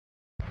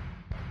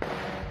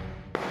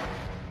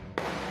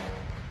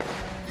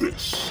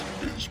This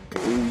is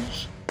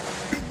Bros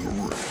in the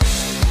Ring.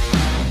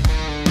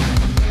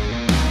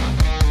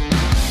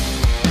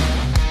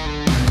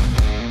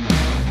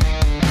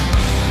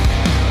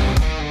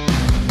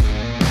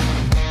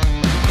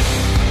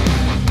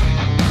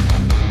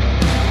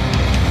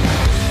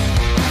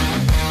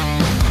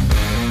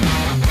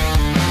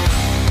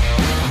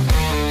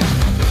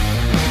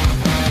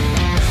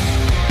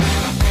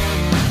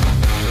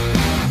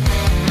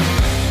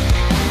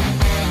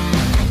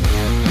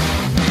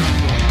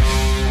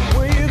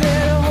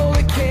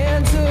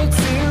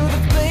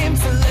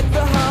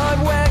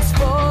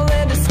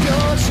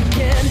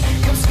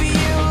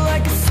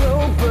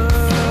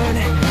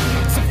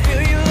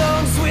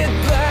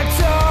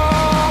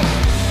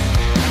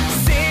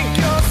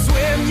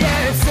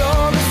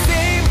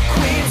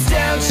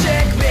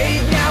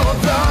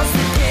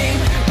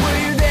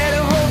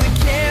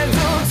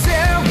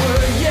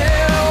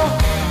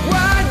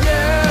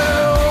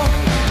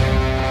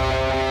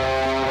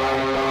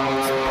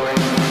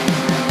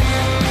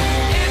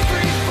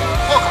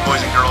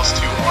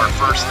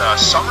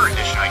 Summer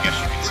edition, I guess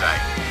you could say,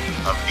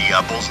 of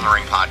the Bulls in the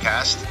Ring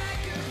podcast.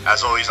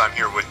 As always, I'm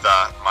here with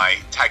my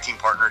tag team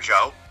partner,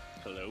 Joe.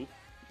 Hello.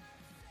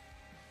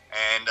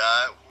 And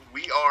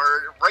we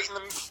are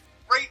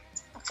right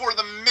before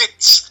the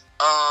midst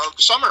of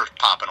summer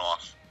popping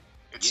off.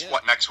 It's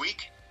what, next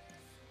week?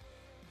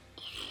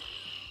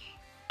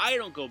 I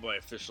don't go by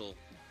official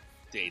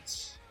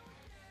dates.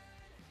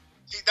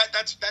 See,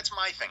 that's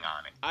my thing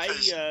on it.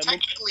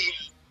 Technically,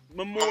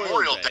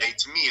 Memorial Day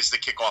to me is the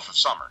kickoff of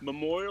summer.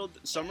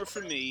 Summer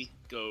for me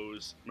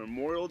goes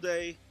Memorial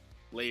Day,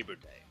 Labor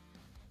Day.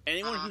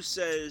 Anyone who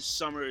says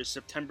summer is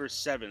September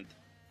 7th,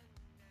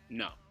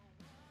 no.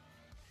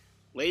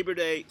 Labor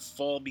Day,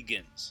 fall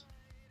begins.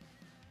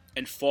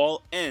 And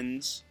fall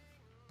ends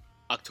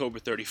October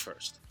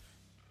 31st.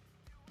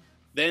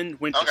 Then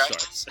winter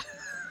starts.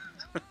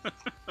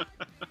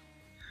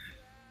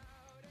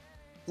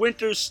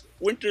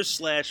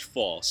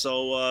 Winter/fall.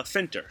 So,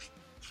 finter.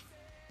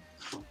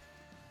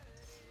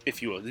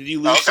 If you will. Did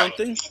you lose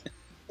something?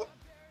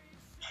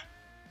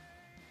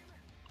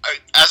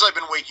 As I've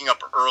been waking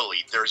up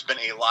early, there's been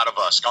a lot of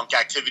skunk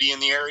activity in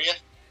the area,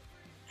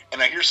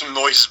 and I hear some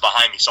noises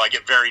behind me, so I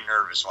get very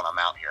nervous when I'm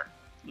out here.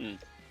 Did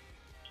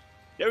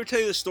I ever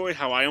tell you the story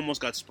how I almost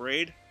got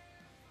sprayed?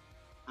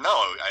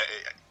 No,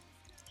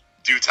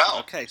 do tell.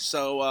 Okay,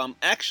 so,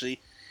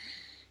 actually...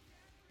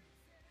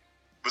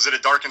 Was it a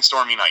dark and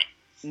stormy night?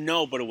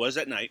 No, but it was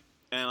at night.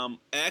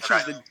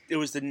 It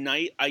was the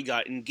night I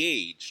got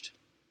engaged.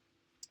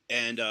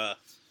 And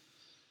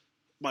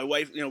my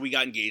wife, we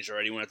got engaged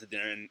already. Went out to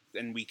dinner,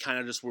 and we kind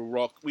of just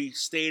we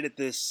stayed at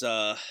this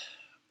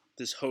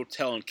this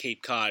hotel in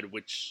Cape Cod,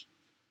 which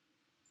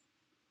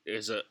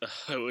is a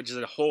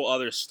whole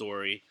other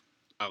story.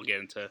 I'll get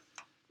into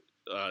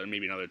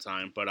maybe another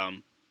time. But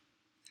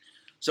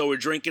so we're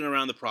drinking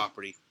around the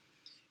property,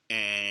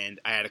 and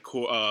I had a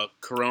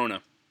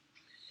Corona.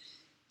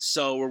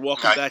 So we're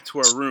walking back to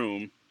our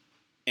room,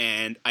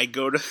 and I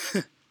go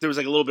to. There was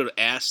like a little bit of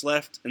ass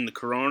left in the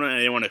Corona, and I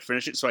didn't want to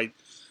finish it, so I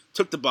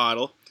took the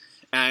bottle,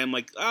 and I'm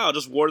like, I'll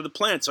just water the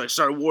plants. So I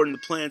started watering the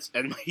plants,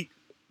 and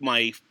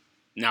my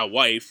now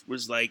wife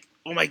was like,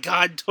 oh my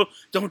God,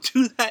 don't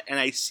do that. And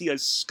I see a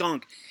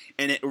skunk,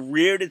 and it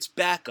reared its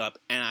back up,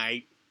 and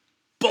I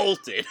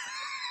bolted.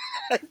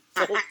 You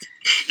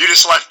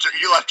just left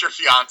your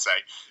fiance.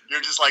 You're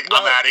just like,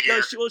 I'm out of here.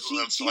 Let's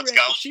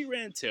go. She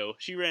ran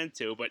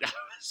too, but I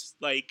was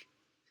like,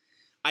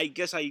 I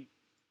guess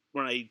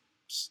when I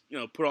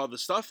put all the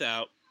stuff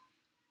out,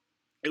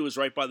 it was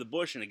right by the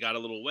bush, and it got a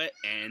little wet,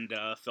 and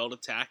felt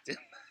attacked, and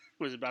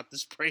was about to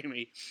spray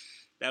me.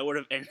 That would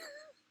have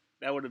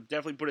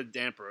definitely put a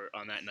damper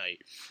on that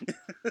night.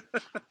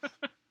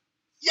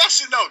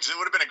 Yes and no, because it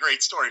would have been a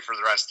great story for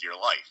the rest of your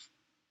life.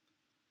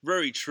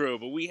 Very true,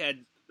 but we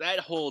had that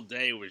whole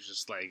day was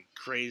just like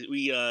crazy.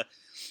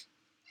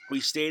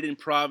 We stayed in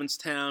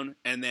Provincetown,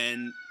 and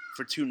then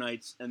for 2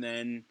 nights, and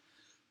then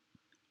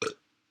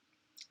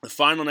the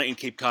final night in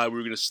Cape Cod,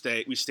 we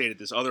stayed at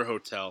this other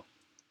hotel.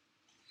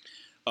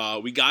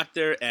 We got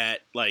there at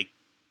like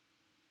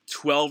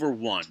 12 or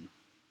 1.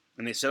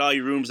 And they said,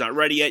 your room's not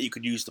ready yet. You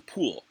could use the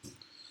pool.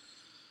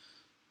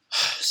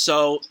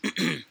 So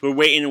we're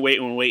waiting.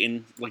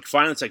 Like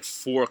finally it's like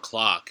 4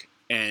 o'clock,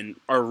 and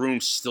our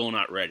room's still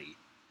not ready.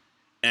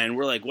 And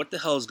we're like, what the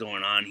hell is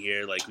going on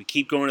here? Like, we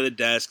keep going to the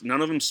desk.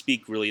 None of them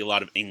speak really a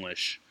lot of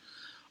English.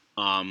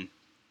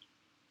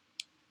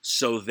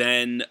 So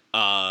then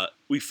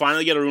we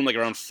finally get a room like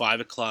around 5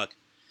 o'clock,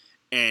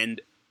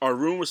 and our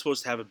room was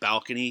supposed to have a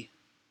balcony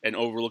and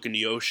overlooking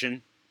the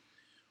ocean.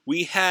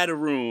 We had a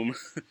room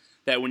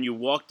that when you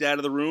walked out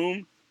of the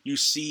room, you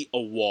see a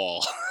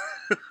wall.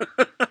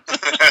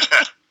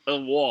 A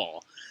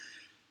wall.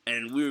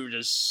 And we were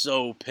just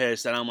so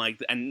pissed. And I'm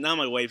like, and now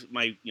my wife,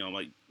 my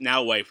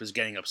now wife was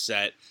getting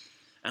upset.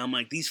 And I'm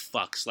like, these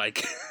fucks,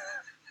 like...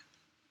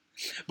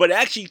 But it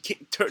actually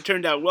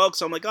turned out well,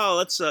 because I'm like,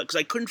 let's... Because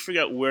I couldn't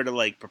figure out where to,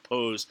 like,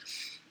 propose.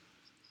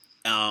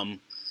 But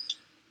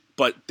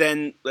But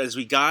then as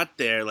we got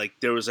there, like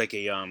there was like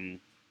a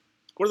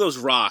what are those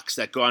rocks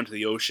that go onto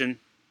the ocean?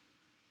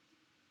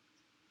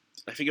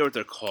 I forget what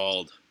they're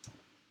called.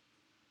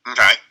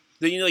 Okay.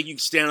 Then like you can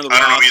stand on the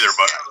rocks. I don't know either,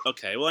 but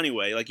okay. Well,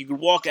 anyway, like you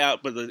could walk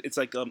out, but it's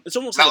like it's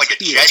almost not like a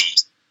pier. jetty.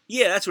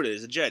 Yeah, that's what it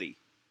is, a jetty.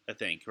 I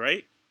think,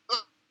 right?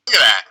 Look at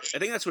that. I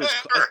think that's what it's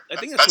called. Sure. I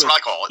think that's what I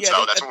call it. Yeah,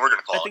 so that's what we're going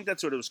to call it. I think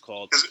that's what it was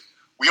called. Because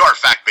we are a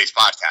fact-based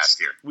podcast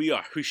here. We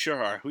are. We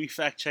sure are. We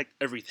fact-check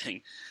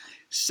everything.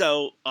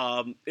 So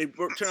it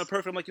turned out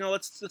perfect. I'm like,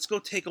 let's go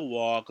take a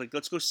walk. Like,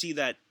 let's go see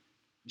that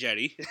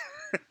jetty.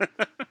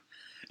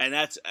 And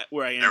that's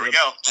where I ended up. There we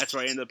go. That's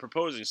where I ended up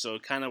proposing. So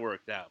it kind of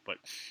worked out. But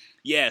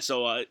yeah.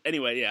 So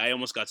anyway, yeah, I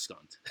almost got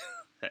skunked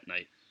that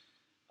night.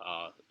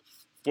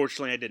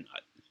 Fortunately, I did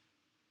not.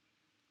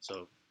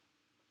 So.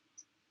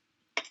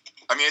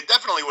 I mean, it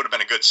definitely would have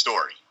been a good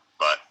story,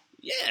 but.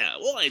 Yeah,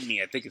 well, I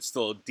mean, I think it's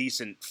still a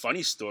decent,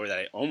 funny story that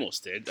I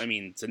almost did. I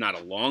mean, it's not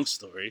a long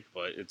story,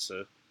 but it's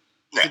a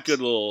good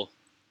little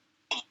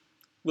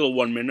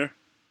one-minute.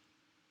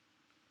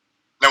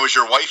 Now, was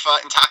your wife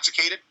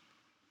intoxicated?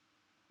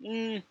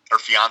 Or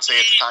fiance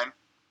at the time?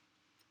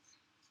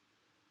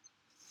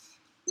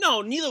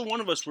 No, neither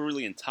one of us were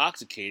really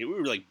intoxicated. We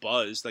were like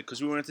buzzed, like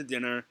because we went to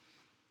dinner,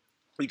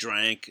 we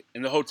drank,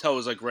 and the hotel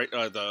was like right.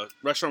 The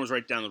restaurant was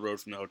right down the road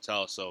from the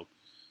hotel, so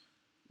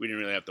we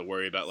didn't really have to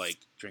worry about like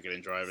drinking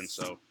and driving.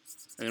 So,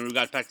 and then we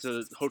got back to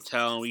the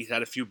hotel and we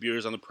had a few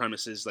beers on the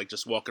premises, like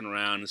just walking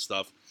around and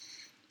stuff.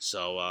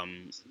 So,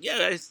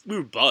 yeah, we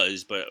were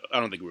buzzed, but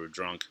I don't think we were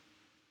drunk.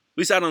 At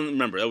least I don't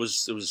remember. It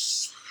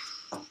was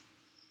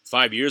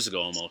 5 years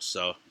ago almost.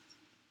 So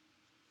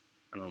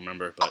I don't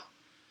remember. But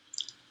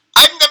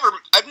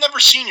I've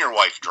never seen your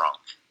wife drunk.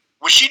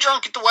 Was she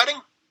drunk at the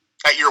wedding?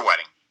 At your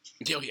wedding?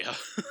 Oh yeah,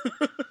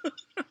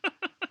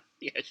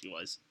 yeah, she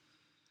was.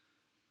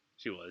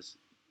 She was.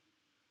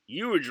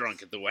 You were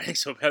drunk at the wedding,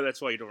 so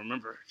that's why you don't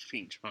remember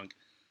being drunk.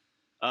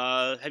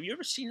 Have you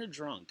ever seen her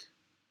drunk?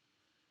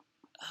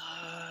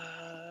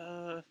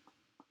 I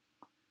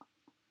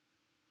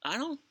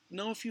don't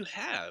know if you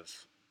have.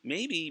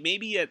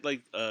 Maybe at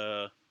like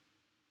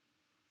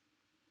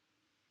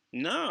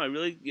no,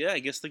 I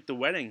guess like the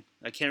wedding.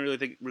 I can't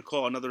really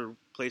recall another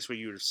place where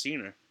you would have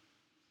seen her.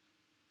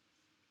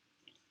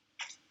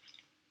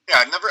 Yeah,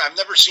 I've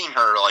never seen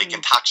her like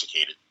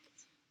intoxicated.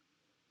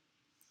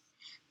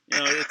 You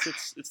know,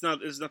 it's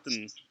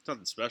nothing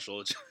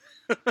special.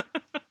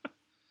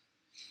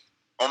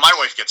 Well, my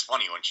wife gets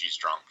funny when she's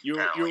drunk.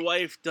 Your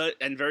wife does,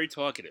 and very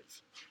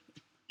talkative.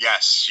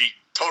 Yes, she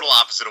total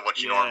opposite of what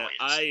she normally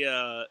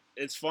is.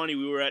 It's funny.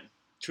 We were at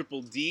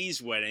Triple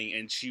D's wedding,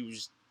 and she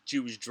was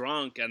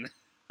drunk, and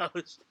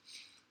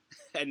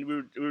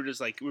we were just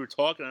like we were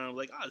talking, and I was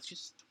like, it's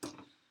just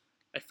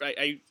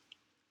I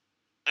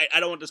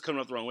don't want this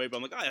coming up the wrong way, but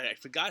I'm like, I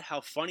forgot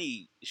how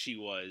funny she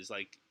was.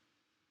 Like,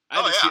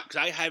 because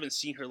I haven't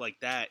seen her like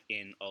that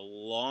in a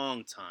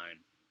long time.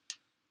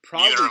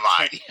 Probably neither have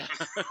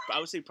I. I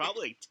would say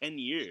probably like 10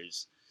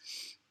 years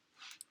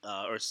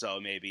or so,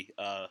 maybe.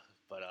 Yeah.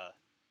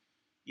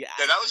 Yeah,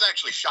 that was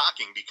actually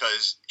shocking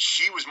because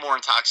she was more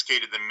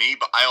intoxicated than me,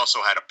 but I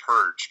also had a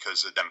purge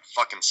because of them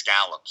fucking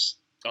scallops.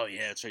 Oh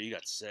yeah, that's right. You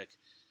got sick.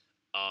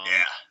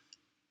 Yeah.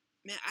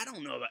 Man, I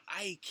don't know, but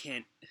I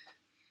can't.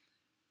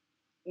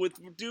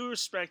 With due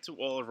respect to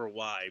all of our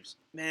wives,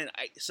 man,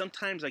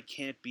 sometimes I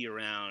can't be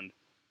around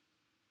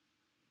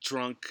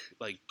drunk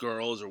like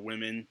girls or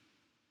women.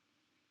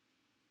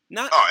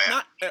 Not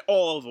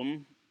all of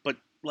them, but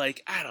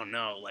like I don't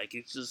know, like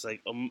it's just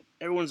like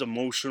everyone's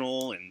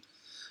emotional and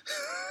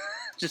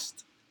it's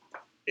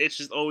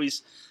just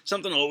always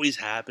something always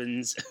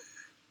happens.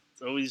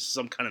 It's always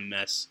some kind of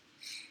mess.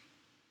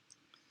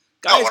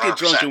 Guys get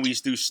drunk and we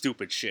do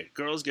stupid shit.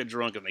 Girls get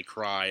drunk and they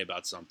cry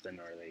about something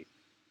or they.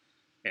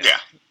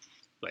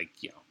 Like,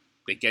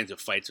 they get into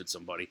fights with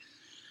somebody.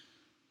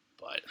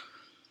 But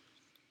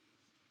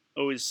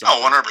always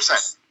something.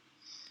 100%.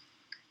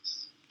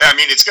 I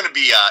mean, it's going to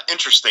be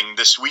interesting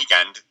this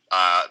weekend.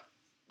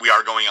 We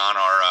are going on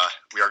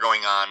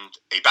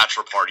a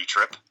bachelor party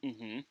trip.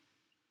 Mm-hmm.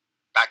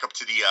 Back up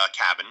to the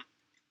cabin.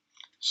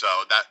 So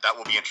that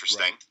will be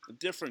interesting. Right. A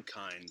different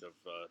kind of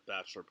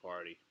bachelor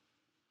party.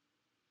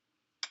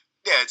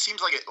 Yeah, it seems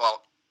like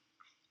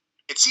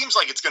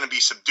it's going to be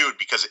subdued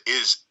because it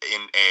is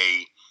in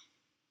a,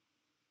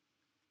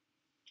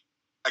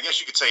 I guess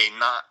you could say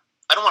I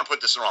don't want to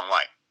put this the wrong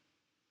way,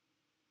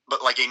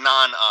 but like a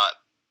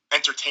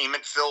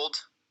non-entertainment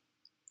filled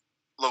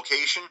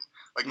location.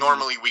 Like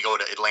normally we go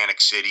to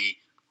Atlantic City,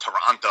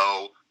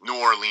 Toronto, New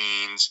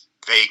Orleans,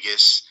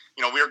 Vegas.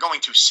 We are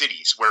going to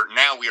cities where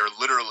now we are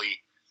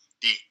literally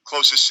the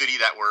closest city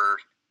that we're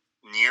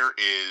near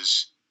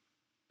is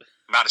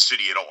not a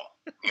city at all.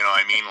 You know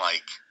what I mean?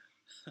 Like,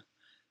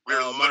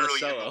 we're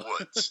literally in the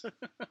woods.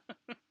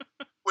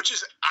 Which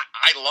is,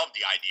 I love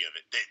the idea of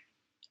it.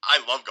 I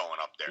love going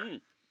up there.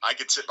 I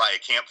could sit by a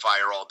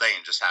campfire all day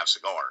and just have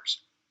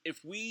cigars.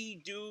 If we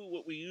do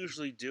what we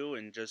usually do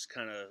and just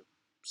kind of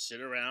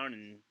sit around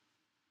and,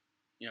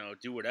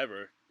 do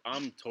whatever,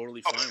 I'm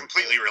totally Oh, fine it's with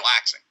completely that.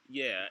 relaxing.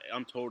 Yeah,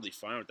 I'm totally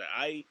fine with that.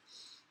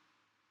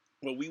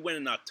 Well, we went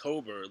in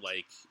October.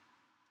 Like,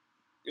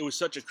 it was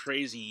such a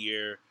crazy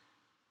year.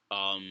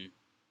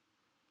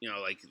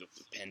 Like the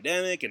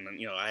pandemic, and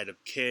I had a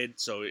kid,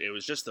 so it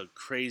was just a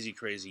crazy,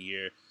 crazy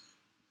year.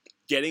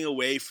 Getting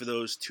away for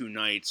those 2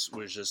 nights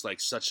was just like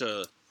such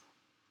a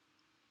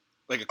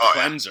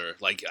cleanser. Yeah.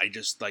 Like, I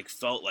just like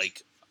felt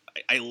like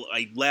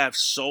I laughed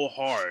so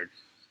hard,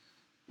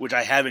 which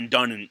I haven't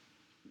done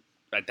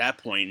at that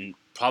point in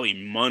probably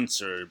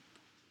months, or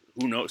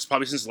who knows,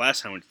 probably since the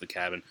last time I went to the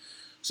cabin.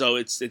 So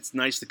it's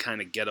nice to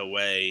kind of get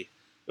away.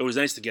 It was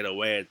nice to get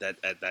away at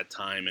that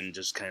time and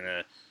just kind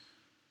of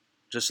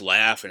just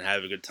laugh and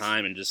have a good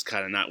time and just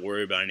kind of not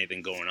worry about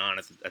anything going on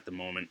at the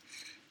moment.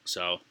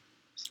 So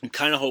I'm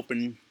kind of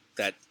hoping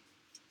that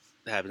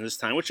happens this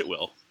time, which it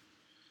will.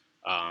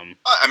 I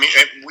mean,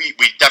 we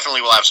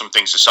definitely will have some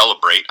things to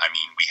celebrate. I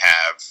mean, we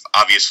have,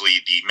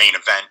 obviously, the main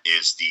event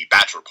is the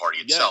bachelor party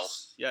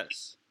itself.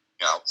 Yes.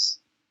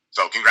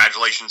 So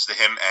congratulations to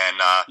him, and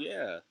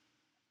yeah.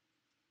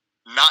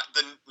 Not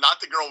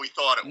the girl we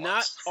thought it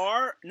was.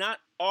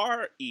 Not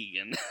our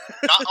Egan.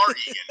 Not our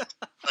Egan.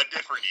 A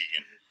different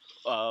Egan.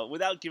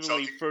 Without giving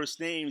away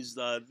first names,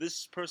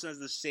 this person has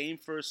the same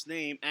first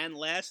name and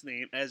last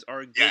name as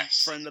our good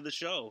friend of the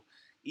show,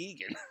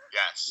 Egan.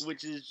 Yes.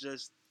 Which is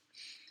just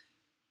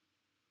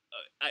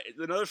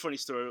another funny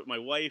story with my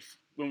wife.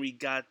 When we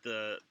got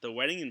the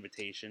wedding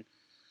invitation,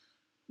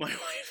 my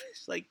wife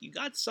is like, "You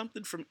got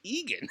something from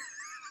Egan?"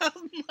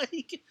 I'm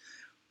like,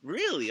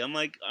 "Really?" I'm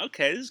like,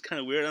 "Okay, this is kind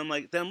of weird." I'm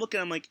like, then I'm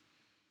looking, I'm like,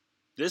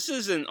 "This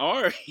isn't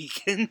our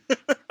Egan."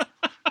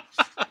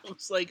 I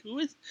was like, "Who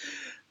is?"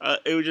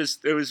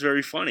 It was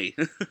very funny.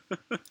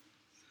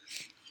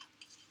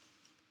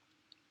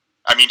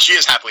 I mean, she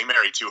is happily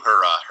married to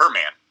her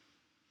man.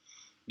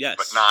 Yes,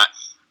 but not.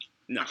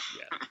 No,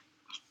 yeah.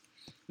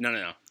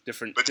 No.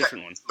 Different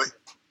one. But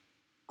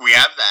we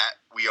have that.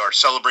 We are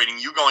celebrating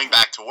you going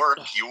back to work.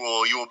 You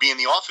will be in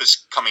the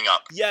office coming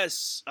up.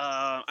 Yes.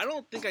 I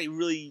don't think I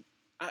really.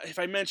 If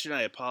I mention,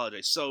 I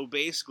apologize. So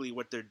basically,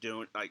 what they're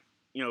doing, I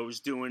was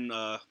doing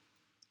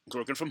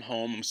working from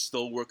home. I'm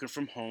still working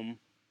from home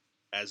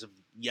as of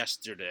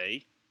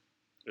yesterday,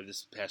 or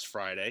this past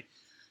Friday.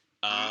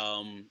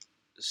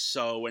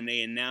 So when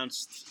they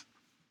announced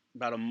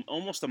about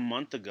almost a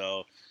month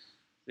ago,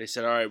 they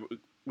said, "All right,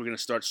 we're going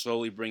to start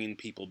slowly bringing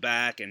people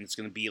back, and it's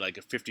going to be like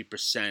a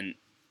 50%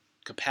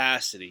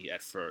 capacity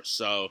at first."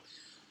 So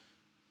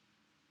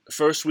the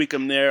first week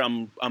I'm there,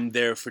 I'm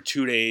there for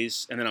 2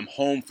 days, and then I'm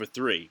home for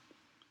 3.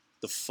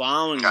 The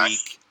following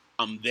week,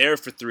 I'm there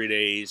for 3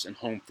 days and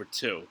home for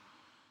 2.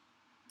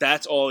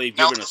 That's all they've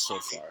given us so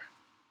far.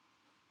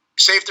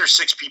 Say if there's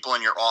 6 people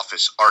in your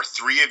office, are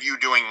 3 of you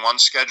doing one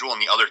schedule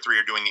and the other 3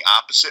 are doing the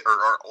opposite, or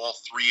are all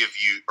 3 of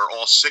you, or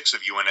all 6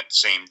 of you in at the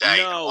same day?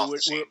 No, we're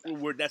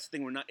that's the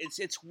thing. We're not.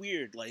 It's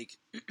weird. Like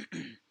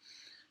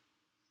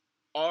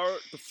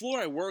the floor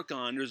I work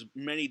on, there's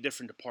many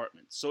different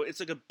departments, so it's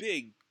like a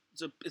big.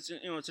 It's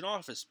an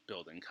office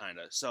building kind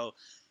of. So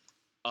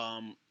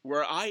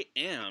where I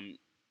am,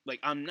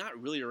 like, I'm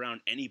not really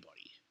around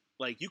anybody.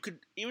 Like, you could,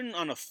 even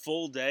on a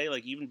full day,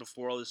 like even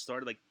before all this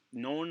started, like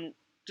no one.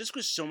 Just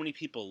because so many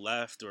people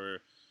left,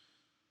 or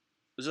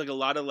there's like a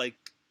lot of like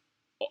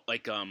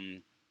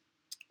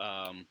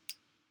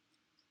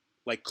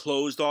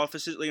closed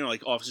offices,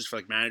 like offices for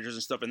like managers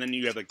and stuff, and then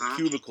you have like the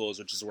cubicles,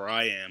 which is where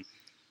I am.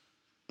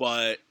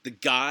 But the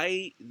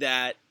guy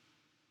that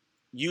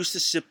used to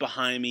sit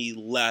behind me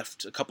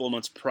left a couple of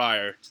months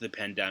prior to the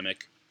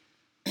pandemic,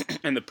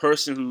 and the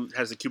person who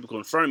has the cubicle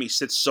in front of me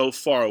sits so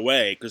far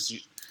away because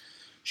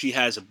she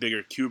has a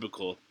bigger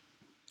cubicle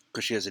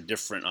because she has a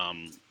different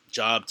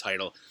job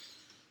title.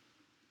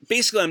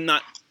 Basically, I'm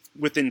not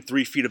within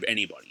 3 feet of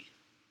anybody.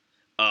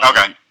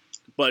 Okay.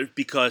 But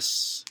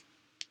because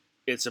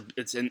it's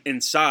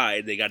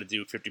inside, they got to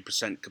do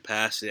 50%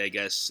 capacity, I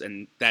guess,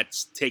 and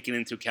that's taken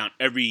into account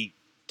every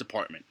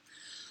department.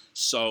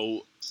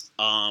 So,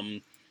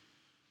 and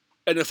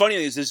the funny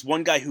thing is, this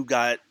one guy I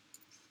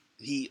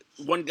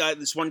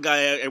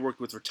worked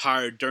with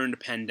retired during the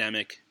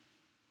pandemic.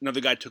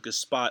 Another guy took his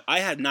spot. I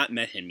had not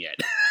met him yet.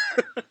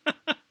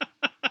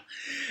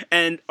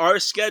 And our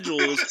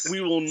schedules,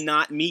 we will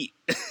not meet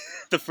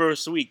the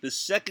first week. The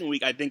second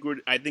week, I think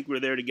we're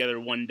there together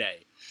one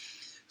day.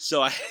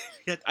 So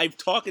I've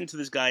talked to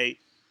this guy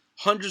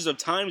hundreds of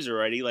times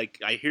already.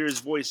 Like, I hear his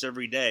voice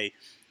every day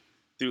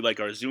through like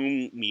our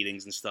Zoom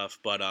meetings and stuff.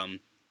 But I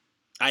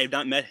have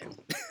not met him.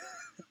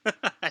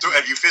 So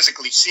have you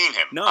physically seen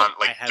him? No,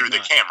 through the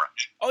camera?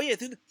 Oh yeah,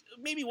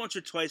 maybe once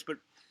or twice, but.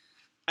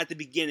 At the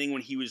beginning,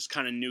 when he was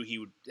kind of new, he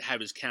would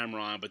have his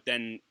camera on, but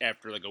then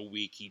after like a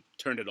week, he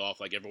turned it off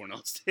like everyone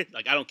else did.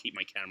 Like, I don't keep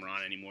my camera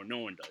on anymore. No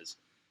one does.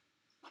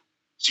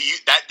 So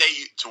that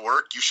day to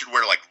work, you should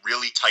wear like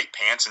really tight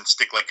pants and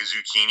stick like a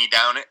zucchini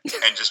down it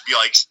and just be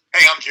like,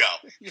 "Hey, I'm Joe,"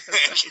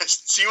 and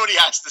just see what he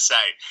has to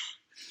say.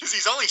 Because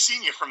he's only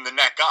seen you from the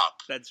neck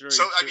up. That's very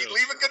true. I true. mean,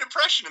 leave a good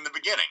impression in the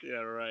beginning.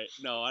 Yeah, right.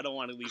 No, I don't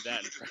want to leave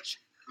that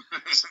impression.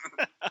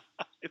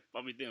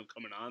 probably think I'm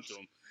coming on to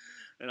him,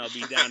 and I'll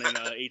be down in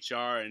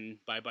HR and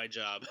bye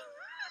job.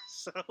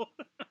 So,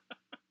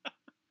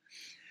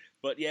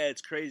 but yeah,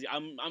 it's crazy.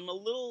 I'm a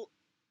little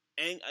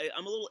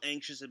I'm a little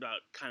anxious about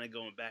kind of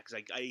going back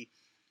because I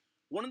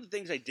one of the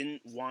things I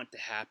didn't want to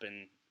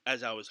happen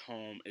as I was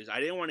home is I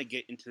didn't want to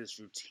get into this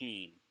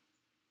routine.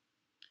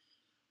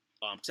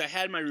 Because I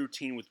had my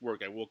routine with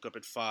work. I woke up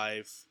at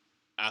 5,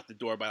 out the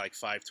door by like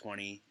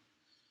 5:20.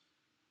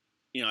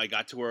 You know, I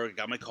got to work,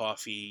 got my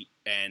coffee,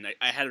 and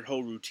I had a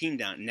whole routine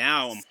down.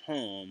 Now I'm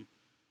home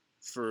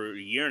for a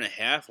year and a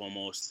half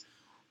almost.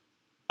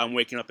 I'm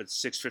waking up at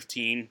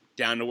 6:15,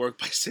 down to work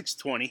by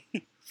 6:20.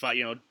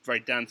 You know,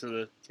 right down to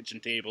the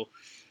kitchen table.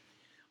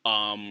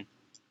 And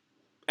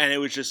it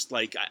was just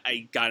like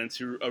I got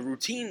into a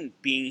routine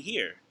being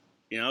here.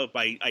 You know,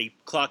 I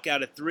clock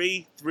out at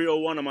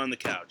 3:01, I'm on the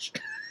couch.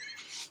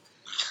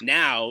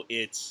 Now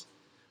it's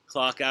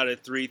clock out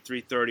at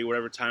 3:30,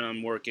 whatever time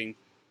I'm working.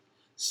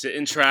 Sit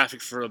in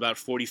traffic for about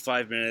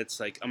 45 minutes.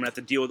 Like, I'm going to have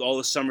to deal with all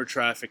the summer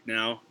traffic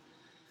now.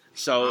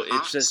 So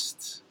it's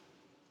just...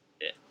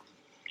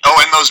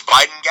 Oh, and those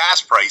Biden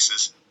gas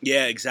prices.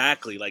 Yeah,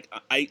 exactly. Like,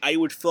 I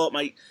would fill up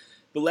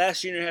the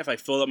last year and a half, I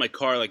filled up my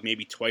car like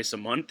maybe twice a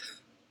month.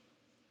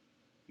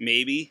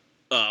 Maybe.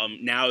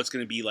 Now it's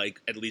going to be like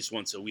at least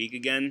once a week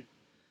again.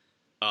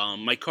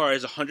 My car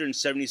has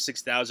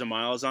 176,000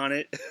 miles on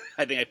it.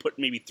 I think I put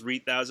maybe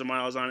 3,000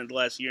 miles on it the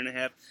last year and a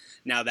half.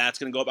 Now that's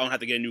going to go up. I'm going to have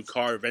to get a new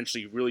car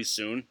eventually really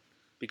soon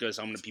because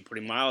I'm going to be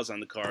putting miles on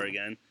the car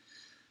again.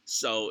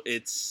 So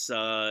it's,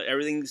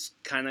 everything's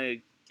kind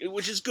of,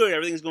 which is good.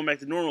 Everything's going back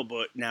to normal,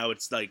 but now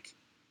it's like,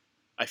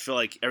 I feel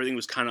like everything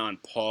was kind of on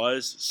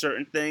pause,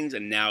 certain things,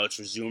 and now it's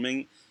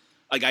resuming.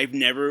 Like, I've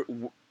never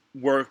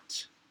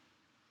worked,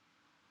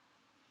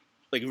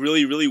 like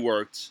really, really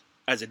worked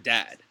as a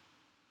dad.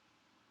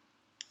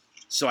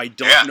 So I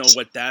don't know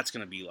what that's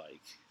going to be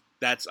like.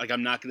 That's like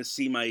I'm not going to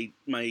see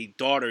my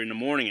daughter in the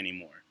morning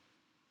anymore.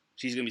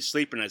 She's going to be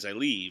sleeping as I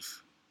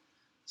leave.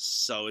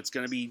 So it's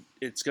going to be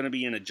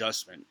an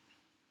adjustment.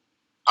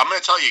 I'm going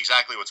to tell you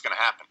exactly what's going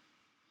to happen.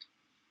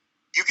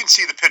 You can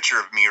see the picture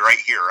of me right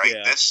here, right?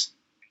 Yeah. This.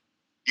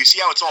 You see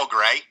how it's all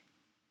gray?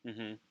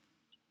 Mm-hmm.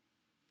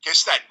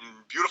 Kiss that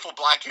beautiful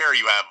black hair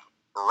you have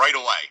right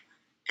away.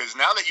 Because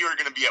now that you're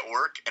going to be at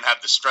work and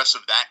have the stress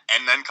of that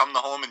and then come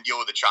home and deal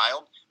with a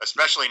child,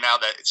 especially now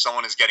that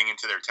someone is getting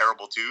into their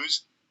terrible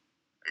twos,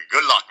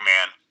 good luck,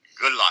 man.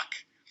 Good luck.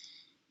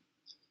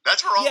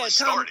 That's where all this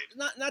started.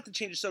 Not to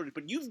change the subject,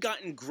 but you've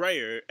gotten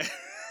grayer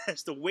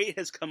as the weight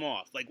has come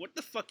off. Like, what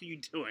the fuck are you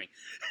doing?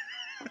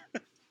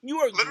 You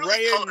are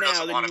grayer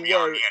now than you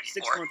were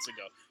 6 months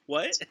ago.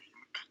 What?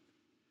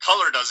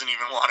 Color doesn't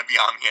even want to be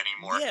on me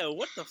anymore. Yeah,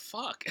 what the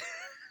fuck?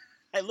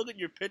 I look at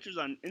your pictures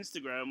on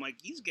Instagram, I'm like,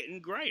 he's getting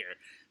grayer.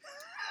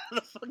 How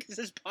the fuck is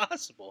this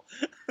possible?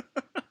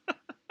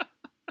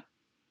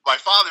 My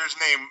father's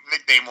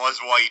nickname was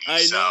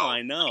Whitey.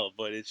 I know,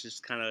 but it's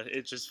just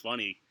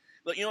funny.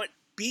 But you know what?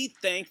 Be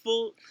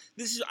thankful.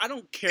 I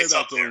don't care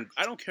about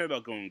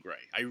going gray.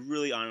 I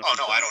really honestly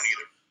don't. I don't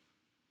either.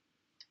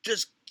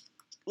 Just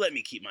let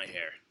me keep my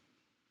hair.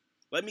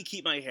 Let me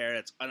keep my hair.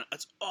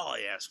 That's all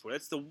I ask for.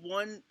 That's the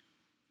one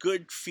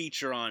good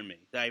feature on me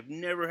that I've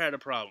never had a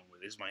problem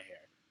with is my hair.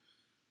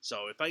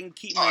 So if I can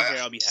keep my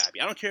hair, I'll be happy.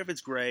 I don't care if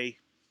it's gray.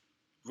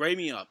 Gray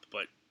me up,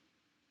 but...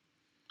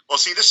 Well,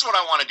 see, this is what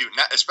I want to do,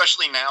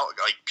 especially now.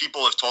 Like,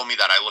 people have told me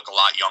that I look a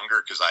lot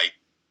younger because I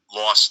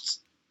lost,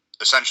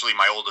 essentially,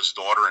 my oldest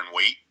daughter in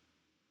weight.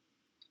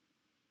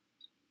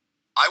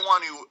 I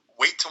want to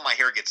wait till my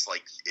hair gets,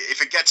 like...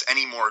 If it gets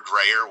any more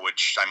grayer,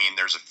 which, I mean,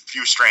 there's a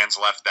few strands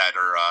left that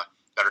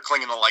are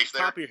clinging to life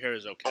there. Top of your hair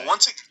is okay. But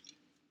once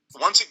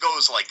it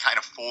goes, like, kind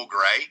of full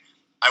gray,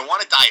 I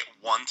want to dye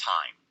it one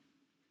time.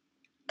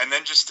 And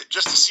then just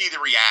to see the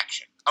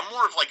reaction. I'm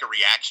more of like a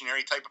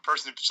reactionary type of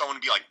person. Someone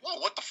would be like,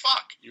 "Whoa, what the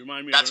fuck?" You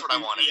remind me. That's what I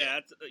want to do. Yeah,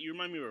 you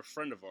remind me of a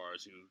friend of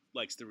ours who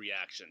likes the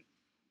reaction.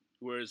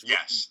 Wears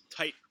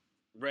tight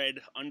red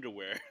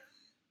underwear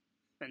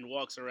and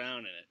walks around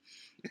in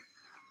it.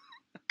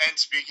 And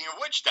speaking of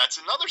which, that's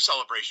another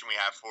celebration we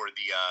have for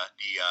the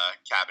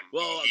cabin.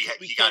 Well,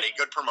 he got a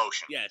good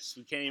promotion. Yes,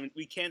 we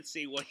can't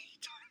say what he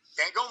does.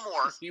 Can't go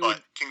more,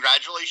 but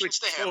congratulations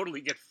to him.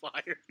 Totally get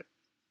fired.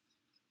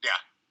 Yeah.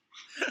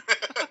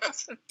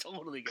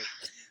 Totally good.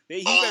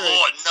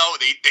 No,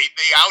 they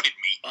outed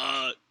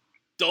me.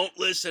 Don't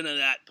listen to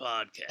that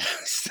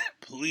podcast,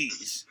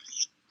 please.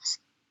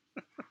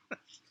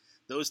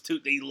 Those two,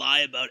 they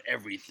lie about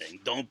everything.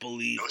 Don't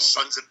believe those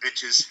sons of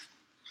bitches.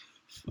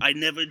 I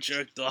never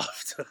jerked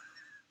off to.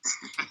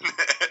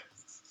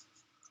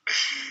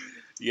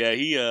 Yeah,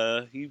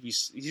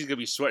 he's gonna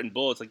be sweating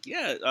bullets. Like,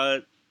 yeah,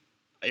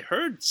 I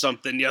heard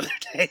something the other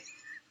day.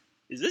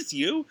 Is this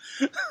you?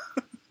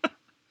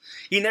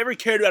 He never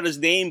cared about his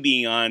name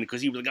being on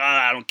because he was like,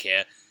 I don't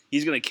care.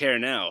 He's going to care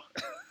now.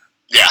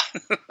 Yeah.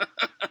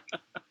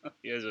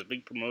 He has a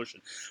big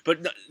promotion.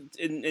 But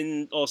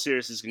in all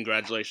seriousness,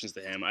 congratulations to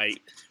him.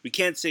 We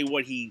can't say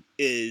what he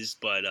is,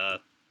 but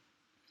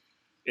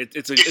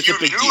it's a big deal.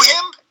 If you knew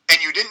him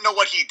and you you didn't know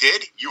what he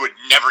did, you would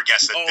never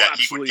guess that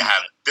he would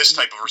have this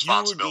type of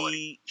responsibility. You would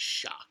be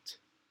shocked.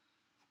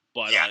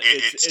 But yeah,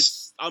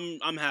 it's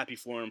I'm happy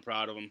for him,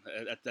 proud of him.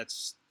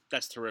 That's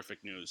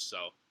terrific news.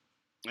 So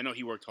I know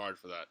he worked hard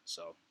for that.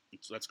 So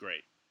that's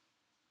great.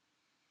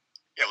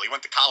 Yeah, well, he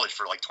went to college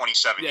for like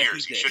 27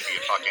 years. He should be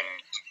a fucking.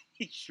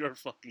 He sure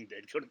fucking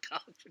did go to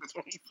college for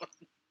 20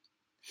 fucking.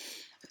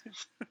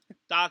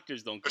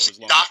 Doctors don't go as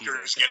long.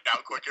 Doctors get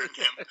out quicker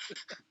than him.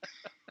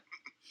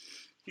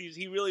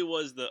 He really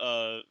was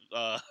the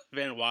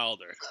Van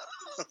Wilder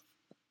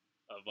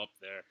of up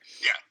there.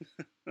 Yeah.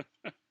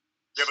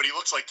 Yeah, but he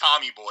looks like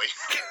Tommy Boy.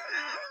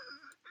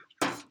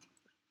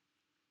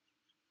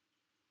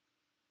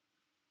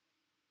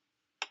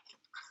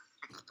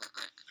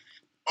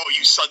 Oh,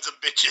 you sons of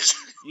bitches.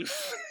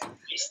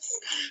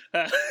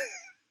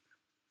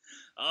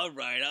 All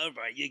right,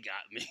 you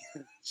got me.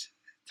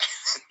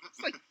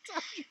 Like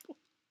Tommy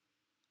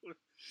Boy.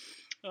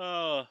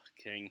 Oh,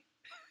 King.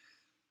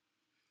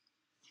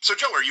 So,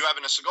 Joe, are you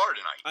having a cigar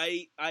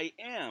tonight? I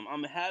am.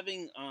 I'm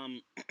having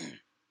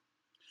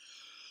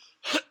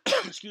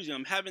excuse me.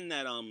 I'm having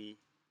that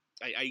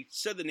I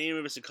said the name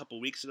of this a couple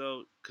weeks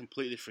ago.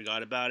 Completely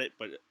forgot about it,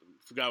 but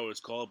forgot what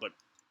it's called. But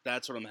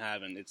that's what I'm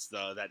having. It's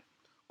that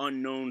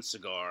unknown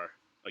cigar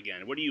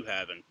again. What are you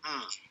having?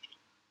 I'm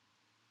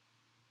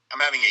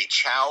having a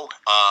Chow.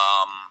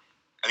 I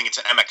think it's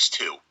an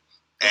MX2,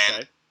 and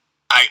okay.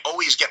 I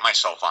always get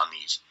myself on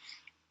these.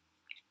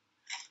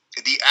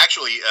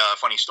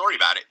 Funny story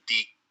about it.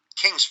 The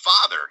King's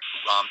father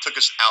took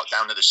us out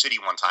down to the city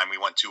one time. We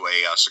went to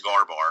a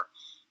cigar bar,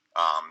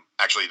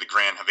 actually the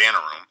Grand Havana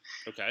Room.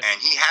 Okay. And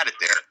he had it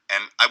there,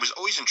 and I was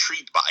always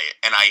intrigued by it.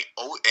 And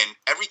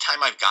every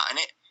time I've gotten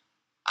it,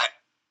 I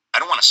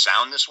don't want to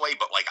sound this way,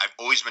 but like I've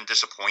always been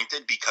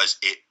disappointed because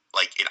it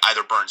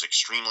either burns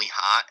extremely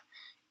hot,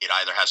 it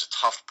either has a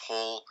tough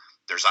pull.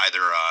 There's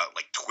either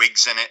like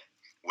twigs in it,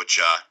 which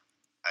I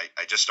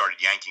just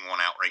started yanking one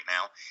out right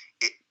now.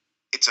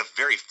 It's a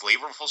very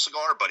flavorful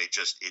cigar, but it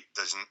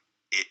doesn't.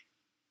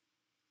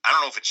 I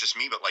don't know if it's just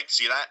me, but like,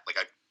 see that? Like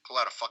I pull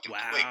out a fucking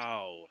twig.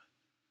 Wow.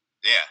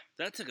 Yeah.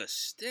 That's like a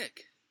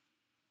stick.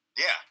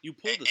 Yeah. You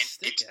pulled the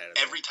stick out of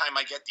it. Every time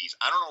I get these,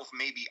 I don't know if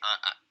maybe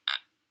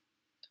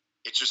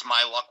it's just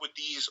my luck with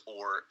these,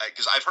 or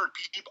because I've heard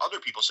other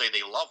people say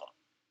they love them.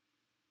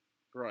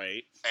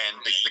 Right.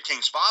 And the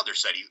King's father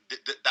said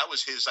that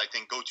was his, I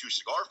think, go-to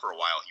cigar for a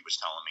while. He was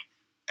telling me.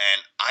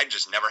 And I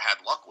just never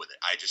had luck with it.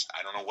 I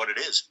don't know what it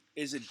is.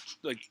 Is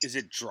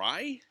it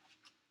dry?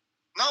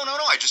 No.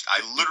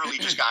 I literally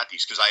just got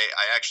these because I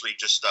actually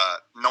just,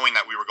 knowing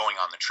that we were going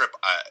on the trip,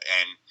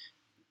 and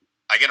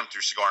I get them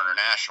through Cigar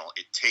International.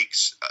 It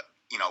takes,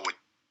 with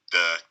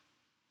the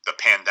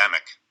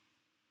pandemic,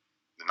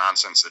 the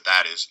nonsense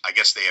that is, I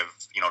guess they have,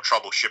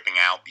 trouble shipping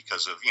out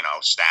because of,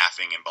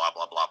 staffing and blah,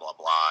 blah, blah, blah,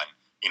 blah. And,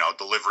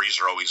 deliveries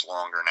are always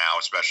longer now,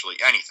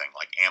 especially anything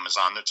like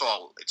Amazon. It's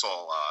all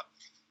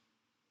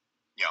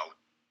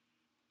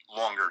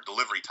longer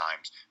delivery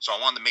times. So I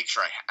wanted to make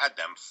sure I had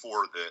them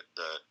for the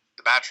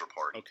bachelor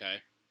party.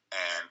 Okay.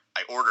 And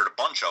I ordered a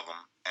bunch of them,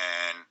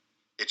 and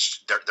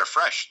they're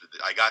fresh.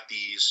 I got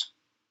these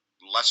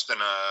less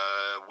than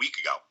a week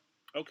ago.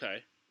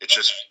 Okay. It's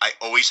just I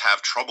always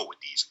have trouble with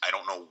these. I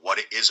don't know what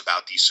it is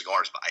about these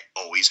cigars, but I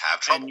always have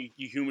trouble. And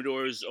your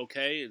humidor is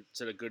okay?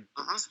 It's at a good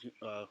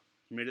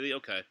humidity?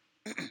 Okay.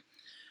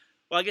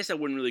 Well, I guess that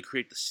wouldn't really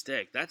create the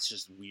stick. That's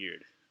just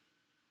weird.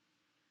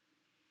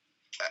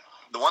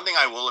 The one thing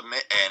I will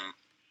admit, and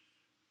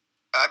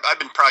I've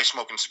been probably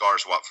smoking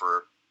cigars,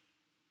 for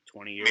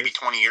 20 years? Maybe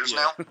 20 years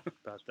now?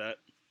 About that.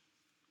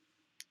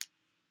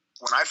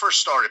 When I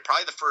first started,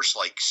 probably the first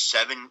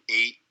 7,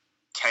 8,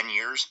 10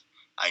 years,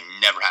 I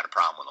never had a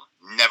problem with them.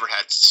 Never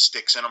had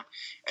sticks in them.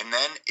 And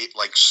then it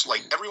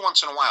every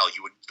once in a while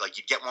you would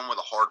you'd get one with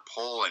a hard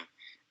pull, and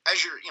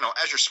as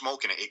you're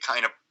smoking it,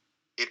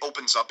 it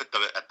opens up at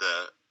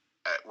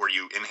where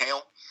you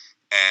inhale,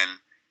 and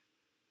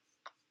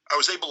I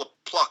was able to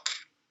pluck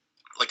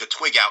a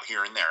twig out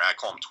here and there. I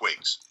call them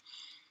twigs.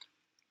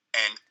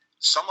 And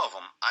some of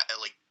them, I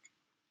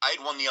had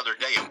one the other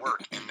day at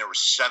work, and there were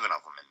 7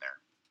 of them in there.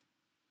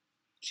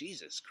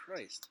 Jesus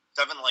Christ.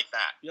 7 like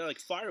that. Yeah, like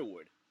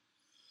firewood.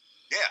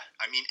 Yeah,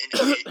 I mean,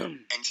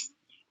 and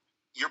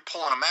you're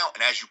pulling them out,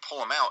 and as you pull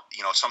them out,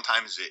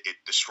 sometimes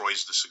it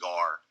destroys the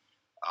cigar.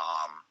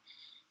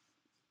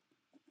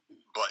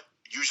 But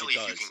usually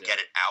if you can get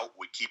it out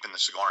with keeping the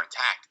cigar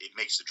intact, it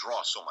makes the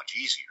draw so much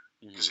easier.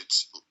 Because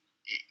it's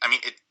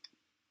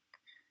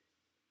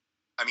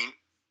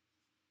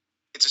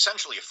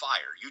essentially a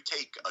fire. You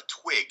take a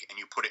twig and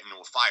you put it into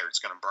a fire, it's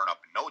going to burn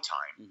up in no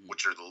time,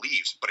 which are the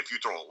leaves. But if you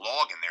throw a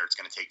log in there, it's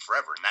going to take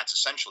forever, and that's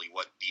essentially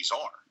what these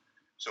are.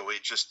 So I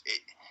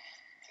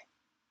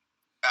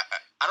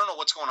don't know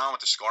what's going on with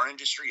the cigar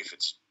industry.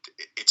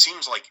 It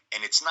seems like,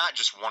 and it's not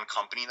just one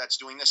company that's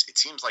doing this. It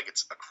seems like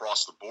it's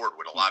across the board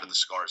with a lot of the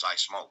cigars I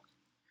smoke.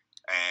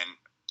 And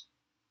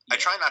I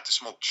try not to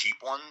smoke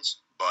cheap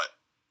ones, but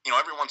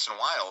every once in a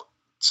while,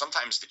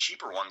 sometimes the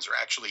cheaper ones are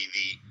actually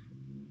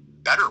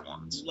better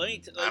ones. I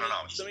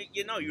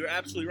don't know. You're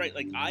absolutely right.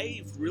 Like,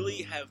 I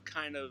really have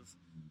kind of.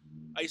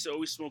 I used to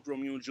always smoke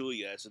Romeo and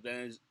Juliet, so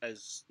then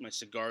as my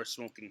cigar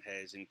smoking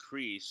has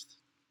increased,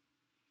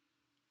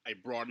 I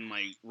broadened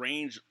my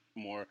range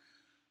more.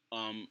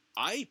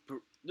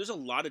 There's a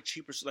lot of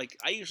cheaper. Like,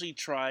 I usually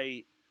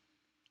try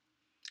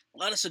a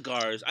lot of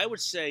cigars. I would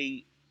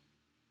say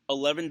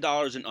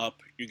 $11 and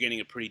up, you're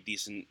getting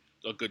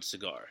a good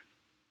cigar.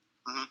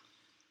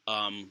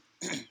 Mm-hmm.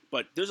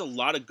 But there's a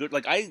lot of good.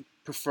 Like, I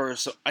prefer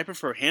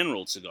hand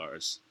rolled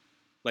cigars,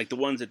 like the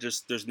ones that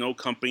just there's no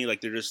company.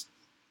 Like,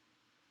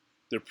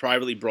 they're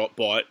privately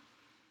bought.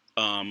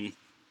 And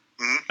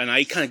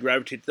I kind of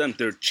gravitate to them.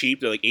 They're cheap.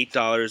 They're like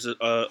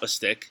 $8 a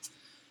stick,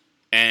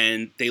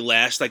 and they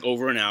last like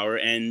over an hour.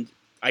 And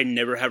I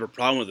never have a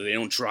problem with it. They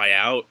don't dry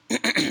out.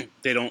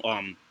 They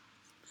don't.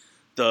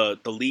 The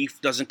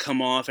leaf doesn't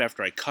come off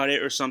after I cut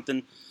it or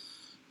something.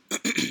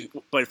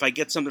 But if I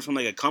get something from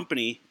like a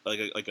company, like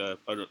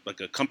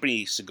a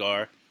company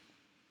cigar,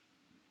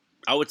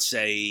 I would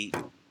say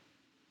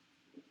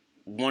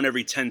one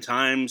every 10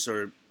 times,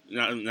 or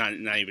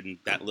not even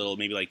that little,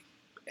 maybe like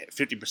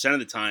 50% of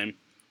the time,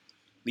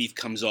 leaf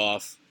comes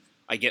off.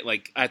 I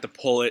have to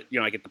pull it.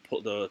 I get to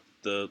pull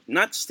the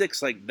not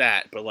sticks like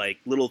that, but like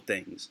little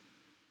things,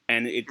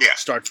 and it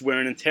starts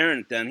wearing and tearing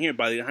it down here.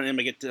 By the time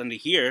I get down to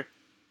here,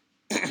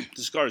 the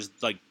cigar is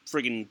like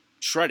friggin'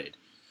 shredded.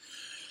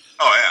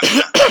 Oh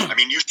yeah. I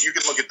mean, you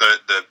can look at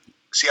the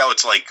see how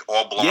it's like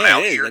all blown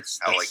out here. That's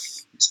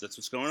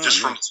what's going on. Just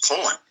from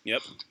pulling.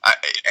 Yep.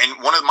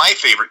 And one of my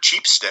favorite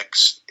cheap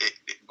sticks.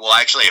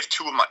 Actually, I have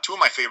two of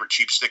my favorite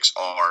cheap sticks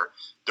are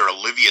they're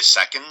Olivia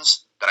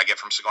Seconds that I get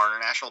from Cigar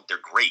International. They're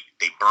great.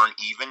 They burn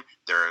even.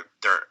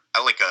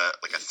 I like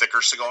a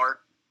thicker cigar.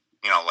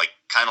 Like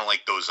kind of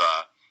like those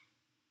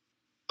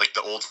like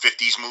the old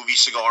 50s movie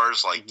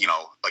cigars, like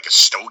like a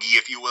stogie,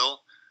 if you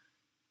will.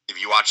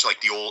 If you watch like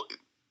the old.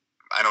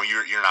 I know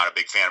you're not a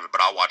big fan of it,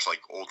 but I'll watch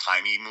like old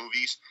timey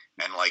movies,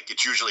 and like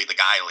it's usually the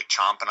guy like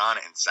chomping on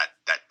it, and it's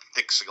that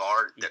thick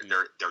cigar. Mm-hmm.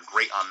 They're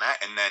great on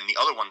that. And then the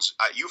other ones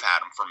you've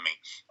had them from me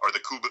are the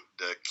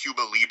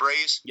Cuba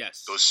Libres.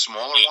 Yes, those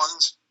smaller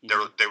ones.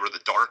 Mm-hmm. They were the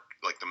dark,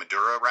 like the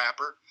Madura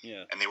wrapper.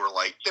 Yeah, and they were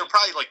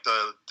probably like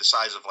the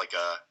size of like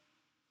a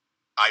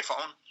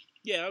iPhone.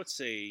 Yeah, I would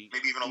say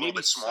maybe even a little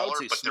bit smaller,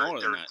 but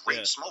they're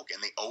great smoke,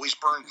 and they always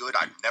burn good.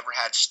 I've never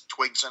had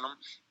twigs in them.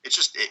 It's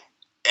just it.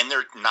 And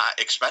they're not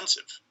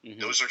expensive. Mm-hmm.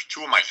 Those are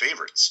two of my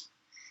favorites.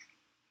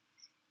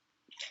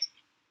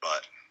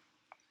 But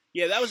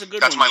yeah, that was a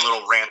good. That's my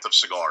little rant of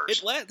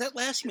cigars. That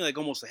lasted me like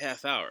almost a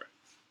half hour.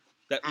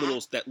 That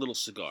little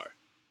cigar.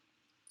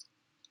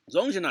 As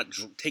long as you're not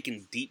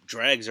taking deep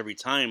drags every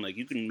time, like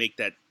you can make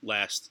that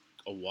last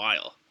a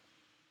while.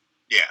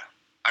 Yeah,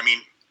 I mean,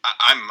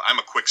 I'm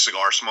a quick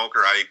cigar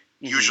smoker.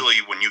 Usually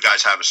when you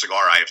guys have a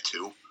cigar, I have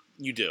two.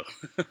 You do.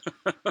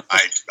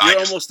 You're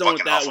almost done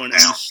with that one, and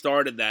you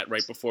started that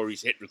right before we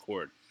hit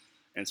record,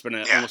 and it's been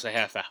almost a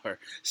half hour.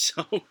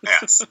 So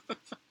yes,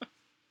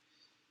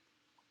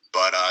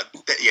 but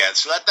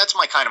so that's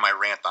my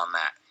rant on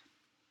that.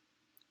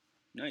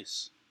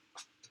 Nice.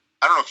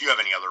 I don't know if you have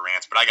any other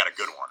rants, but I got a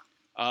good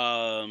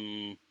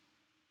one.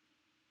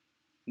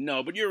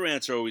 No, but your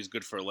rants are always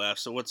good for a laugh.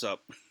 So what's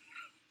up?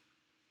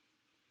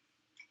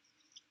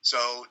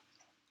 So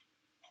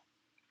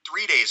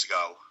 3 days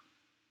ago,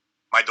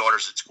 my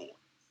daughter's at school,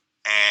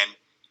 and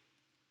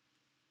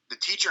the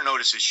teacher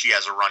notices she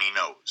has a runny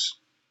nose.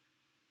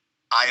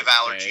 I have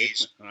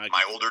allergies.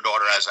 My older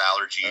daughter has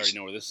allergies. I already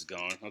know where this is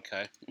going.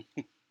 Okay.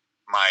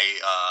 My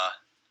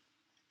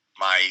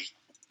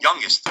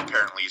youngest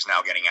apparently is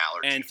now getting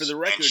allergies. And for the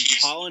record,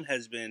 pollen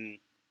has been,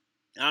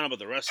 I don't know about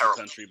the rest of the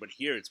country, but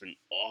here it's been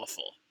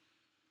awful.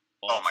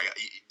 Oh my God.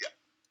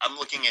 I'm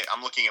looking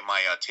at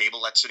my table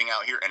that's sitting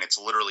out here, and it's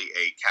literally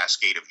a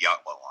cascade of yellow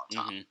on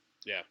top. Mm-hmm.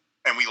 Yeah.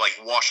 And we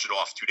washed it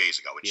off 2 days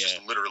ago. It's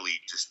just literally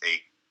just a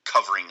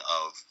covering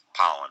of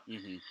pollen.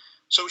 Mm-hmm.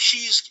 So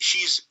she's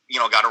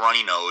got a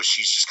runny nose.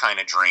 She's just kind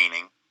of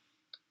draining.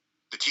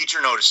 The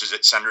teacher notices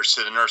it, sends her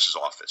to the nurse's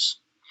office.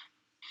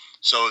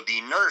 So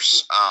the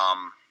nurse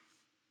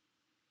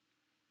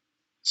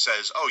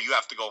says, "Oh, you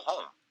have to go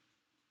home,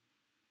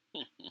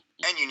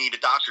 and you need a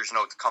doctor's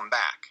note to come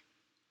back."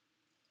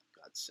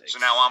 God's sake. So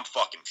now I'm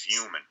fucking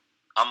fuming.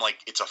 I'm like,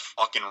 it's a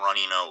fucking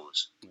runny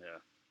nose. Yeah.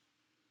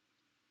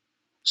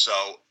 So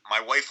my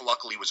wife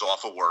luckily was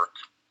off of work,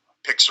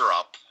 picks her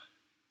up,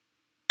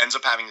 ends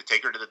up having to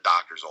take her to the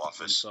doctor's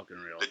office. Fucking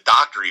real. The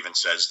doctor even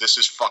says, "This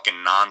is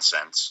fucking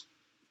nonsense."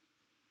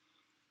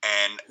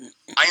 And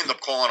I end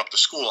up calling up the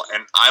school,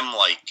 and I'm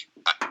like,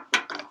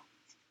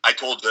 I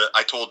told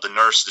the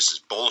nurse, "This is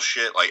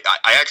bullshit." Like,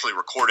 I actually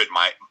recorded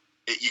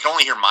you can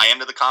only hear my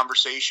end of the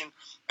conversation,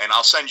 and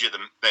I'll send you the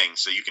thing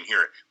so you can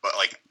hear it. But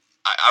like,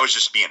 I was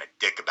just being a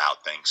dick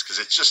about things, because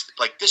it's just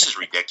like, this is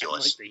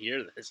ridiculous. I'd like to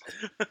hear this.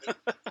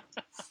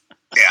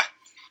 Yeah.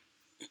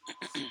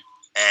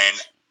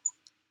 And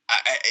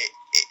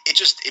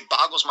it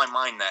boggles my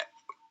mind that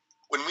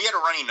when we had a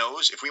runny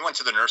nose, if we went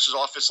to the nurse's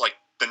office, like,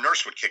 the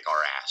nurse would kick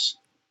our ass.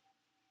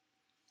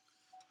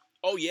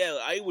 Oh yeah,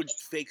 I would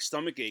fake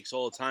stomach aches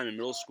all the time in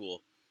middle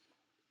school.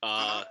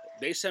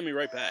 They sent me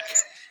right back.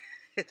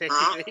 They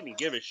didn't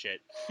give a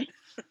shit.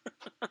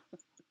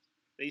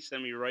 They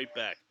sent me right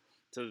back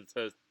to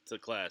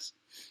class.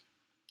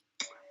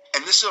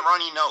 And this is a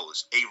runny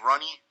nose. A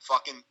runny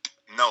fucking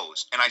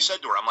nose. And I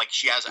said to her, I'm like,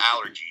 she has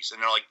allergies.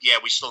 And they're like, yeah,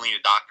 we still need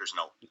a doctor's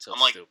note. It's so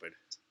I'm like, stupid.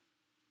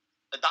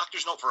 A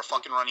doctor's note for a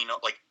fucking runny nose?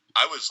 Like,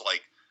 I was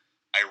like,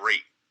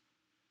 irate.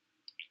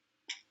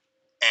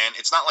 And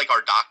it's not like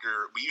our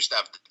doctor, we used to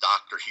have the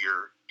doctor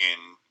here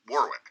in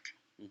Warwick.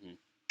 Mm-hmm.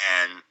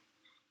 And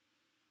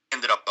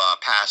ended up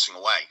passing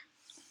away.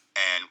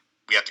 And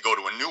we had to go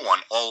to a new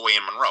one all the way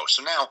in Monroe.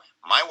 So now,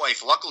 my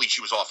wife, luckily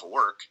she was off of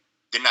work,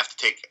 didn't have to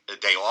take a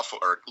day off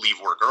or leave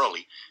work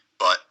early,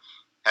 but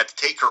had to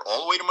take her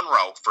all the way to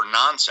Monroe for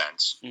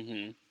nonsense,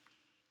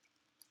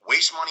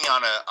 waste money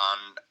on a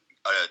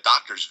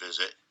doctor's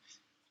visit,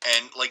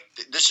 and like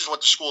this is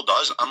what the school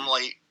does. I'm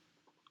like,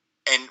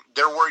 and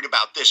they're worried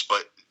about this,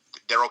 but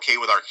they're okay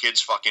with our kids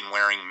fucking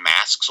wearing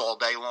masks all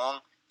day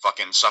long,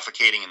 fucking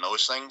suffocating in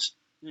those things.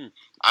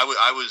 I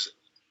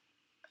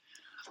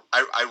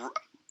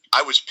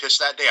was pissed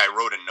that day. I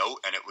wrote a note,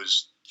 and it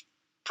was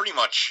pretty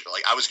much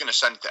like I was going to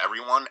send it to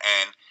everyone,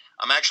 and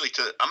I'm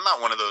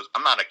not one of those.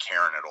 I'm not a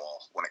Karen at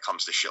all when it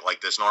comes to shit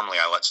like this. Normally,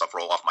 I let stuff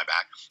roll off my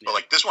back, but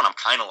like this one, I'm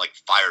kind of like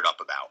fired up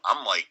about.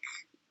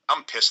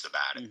 I'm pissed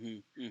about it,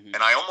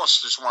 and I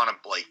almost just want to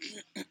like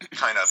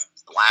kind of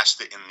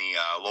blast it in the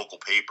local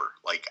paper.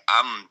 Like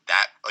I'm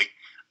that like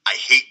I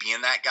hate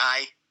being that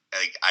guy.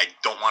 Like I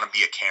don't want to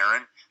be a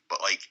Karen,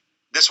 but like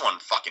this one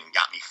fucking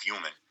got me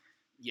fuming.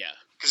 Yeah,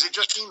 because it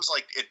just seems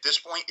like at this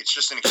point it's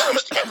just an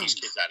excuse to get these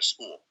kids out of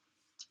school.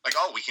 Like,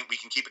 oh, we can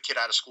keep a kid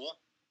out of school.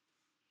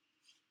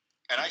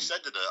 And I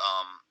said to the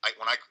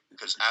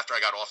because after I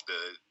got off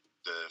the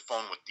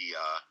phone with the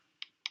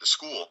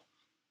school,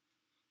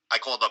 I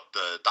called up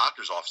the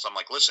doctor's office. I'm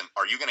like, listen,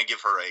 are you going to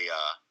give her a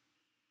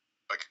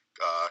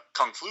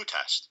kung flu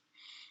test?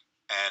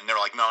 And they're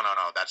like, no,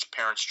 that's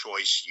parents'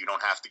 choice. You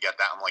don't have to get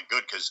that. I'm like,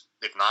 good, because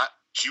if not,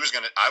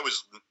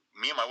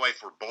 me and my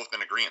wife were both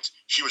in agreement.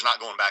 She was not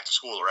going back to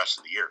school the rest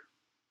of the year.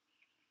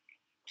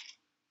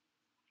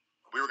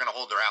 We were going to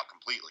hold her out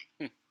completely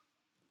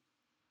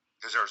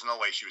because there was no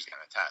way she was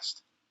going to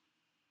test.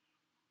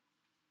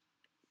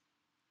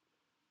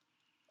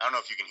 I don't know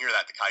if you can hear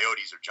that. The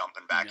coyotes are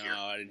jumping back here.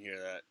 No, I didn't hear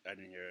that. I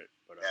didn't hear it.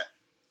 But yeah.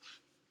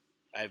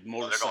 I have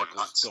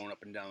motorcycles going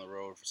up and down the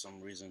road for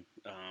some reason.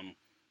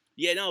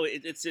 Yeah, no,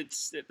 it's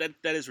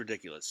that is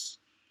ridiculous.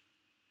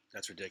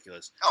 That's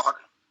ridiculous. Oh,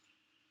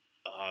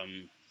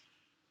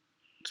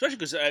 especially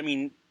because I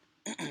mean,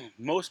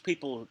 most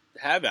people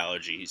have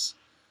allergies.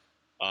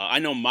 I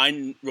know my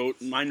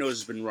nose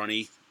has been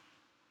runny.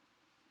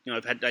 You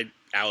know,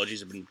 allergies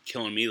have been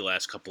killing me the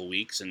last couple of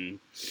weeks, and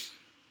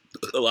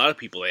a lot of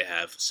people they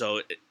have.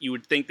 So you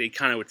would think they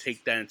kind of would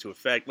take that into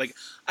effect. Like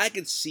I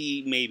could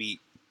see maybe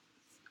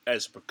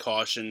as a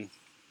precaution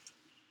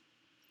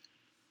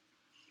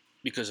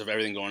because of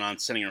everything going on,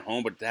 sending her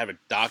home, but to have a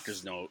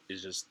doctor's note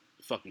is just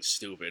fucking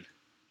stupid.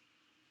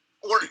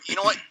 Or you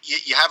know what?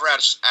 You have her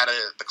out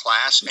of the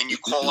class, and you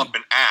call up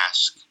and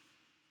ask.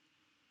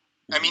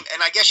 I mean,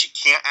 and I guess you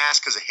can't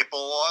ask because of HIPAA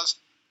laws,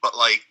 but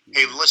like,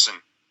 hey, listen,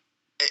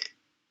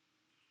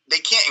 they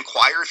can't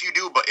inquire if you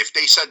do, but if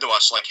they said to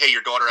us, like, hey,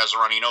 your daughter has a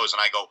runny nose, and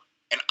I go,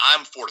 and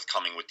I'm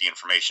forthcoming with the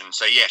information and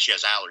say, yeah, she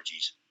has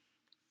allergies,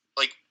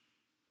 like,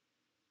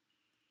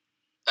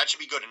 that should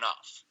be good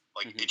enough.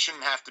 Like, it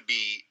shouldn't have to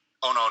be,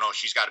 oh, no,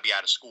 she's got to be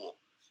out of school.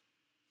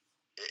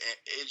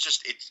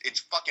 It's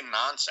fucking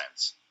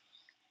nonsense.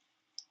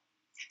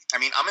 I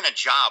mean, I'm in a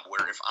job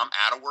where if I'm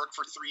out of work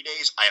for 3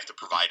 days, I have to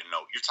provide a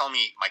note. You're telling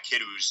me my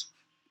kid who's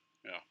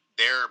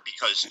there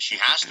because she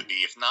has to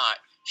be. If not,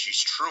 she's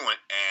truant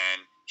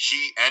and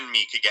she and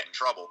me could get in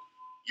trouble.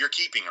 You're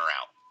keeping her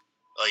out.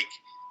 Like,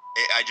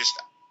 I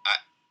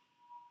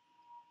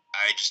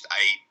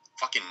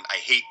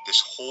hate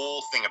this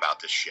whole thing about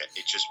this shit.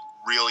 It's just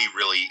really,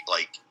 really,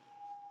 like,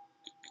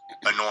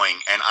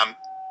 annoying. And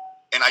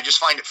I just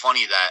find it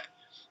funny that,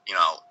 you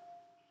know,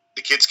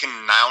 the kids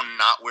can now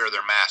not wear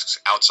their masks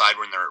outside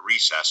when they're at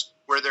recess,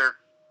 where they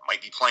might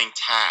be playing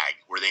tag,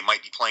 where they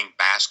might be playing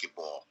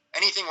basketball,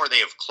 anything where they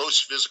have close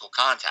physical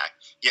contact,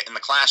 yet in the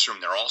classroom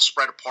they're all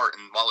spread apart,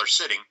 and while they're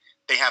sitting,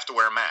 they have to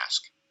wear a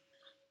mask.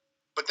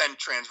 But then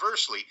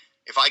transversely,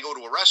 if I go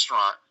to a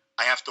restaurant,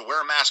 I have to wear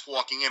a mask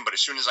walking in, but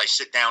as soon as I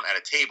sit down at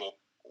a table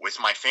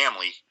with my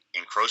family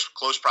in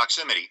close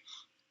proximity,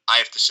 I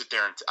have to sit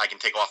there and I can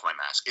take off my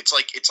mask. It's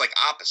like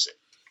opposite.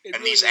 And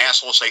really these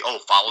assholes say, oh,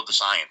 follow the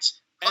science.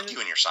 Fuck you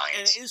and your science.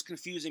 And it is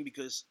confusing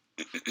because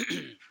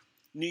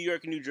New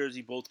York and New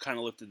Jersey both kind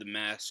of lifted the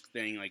mask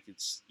thing. Like,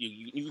 it's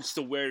you can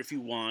still wear it if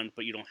you want,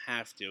 but you don't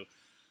have to.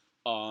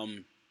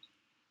 The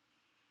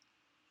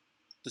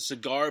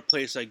cigar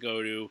place I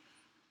go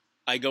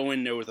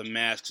in there with a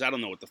mask because I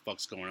don't know what the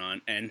fuck's going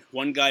on. And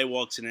one guy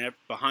walks in there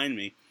behind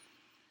me,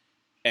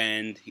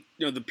 and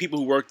the people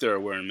who work there are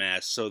wearing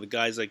masks. So the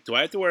guy's like, do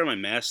I have to wear my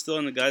mask still?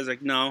 And the guy's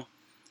like, no.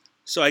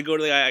 So I go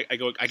to the guy. I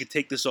go, I could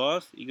take this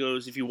off. He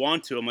goes, if you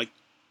want to. I'm like,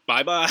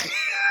 bye bye.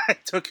 I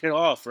took it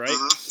off. Right.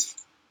 Mm-hmm.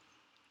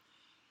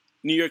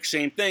 New York,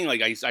 same thing.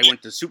 Like I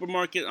went to the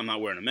supermarket. I'm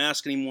not wearing a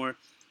mask anymore.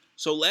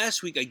 So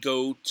last week I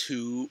go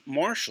to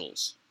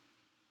Marshall's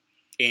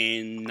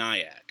in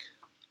Nyack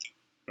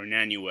or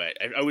Nanuet.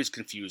 I always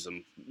confuse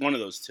them. One of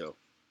those two.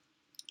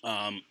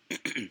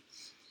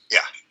 Yeah.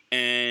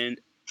 And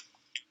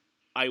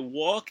I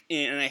walk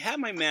in, and I have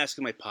my mask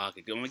in my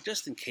pocket. I'm like,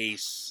 just in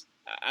case,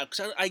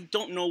 because I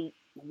don't know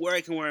where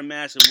I can wear a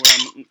mask and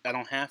where I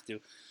don't have to.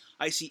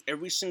 I see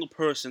every single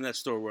person in that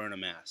store wearing a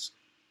mask.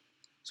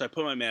 So I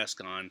put my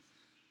mask on,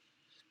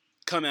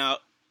 come out,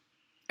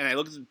 and I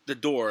look at the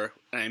door,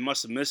 and I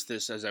must have missed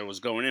this as I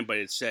was going in, but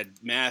it said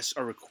masks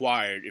are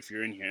required if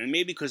you're in here. And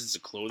maybe because it's a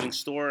clothing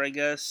store, I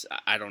guess.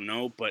 I don't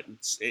know, but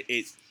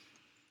it's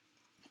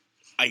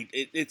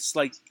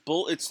like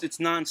it's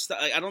nonstop.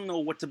 I don't know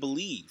what to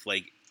believe.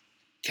 Like,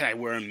 can I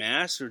wear a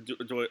mask or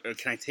or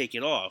can I take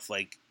it off?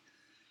 Like,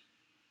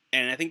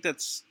 and I think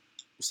that's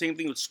the same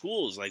thing with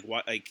schools. Like,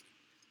 why? Like,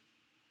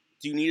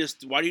 do you need us?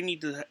 Why do you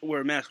need to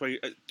wear a mask?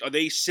 Are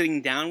they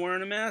sitting down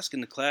wearing a mask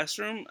in the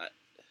classroom?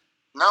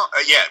 No,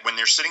 yeah. When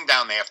they're sitting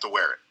down, they have to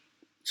wear it.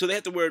 So they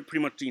have to wear it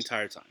pretty much the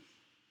entire time.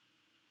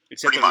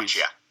 Pretty much,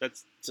 yeah.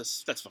 That's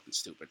fucking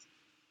stupid.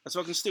 That's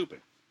fucking stupid.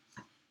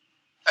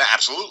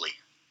 Absolutely.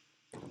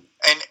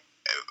 And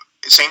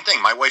same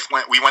thing.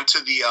 We went to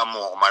the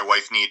mall. My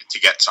wife needed to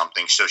get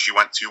something, so she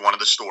went to one of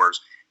the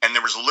stores, and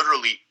there was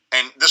literally,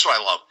 and this is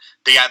what I love,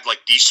 they had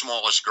like the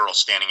smallest girl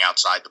standing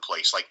outside the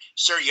place, like,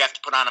 sir, you have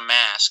to put on a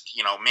mask,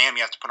 ma'am,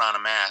 you have to put on a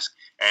mask,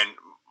 and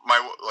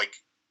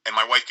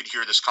my wife could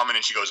hear this coming,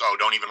 and she goes, oh,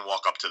 don't even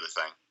walk up to the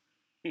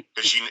thing,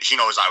 because she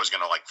knows I was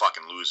going to like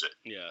fucking lose it.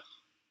 Yeah.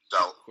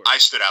 So I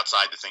stood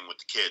outside the thing with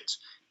the kids,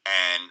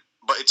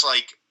 but it's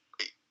like,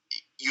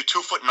 you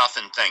 2-foot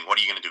nothing thing. What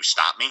are you going to do?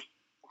 Stop me?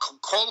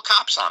 Call the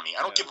cops on me.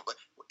 I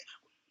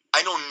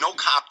know no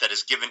cop that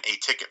has given a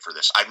ticket for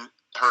this. I've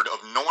heard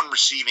of no one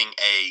receiving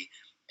a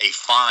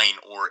fine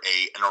or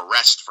an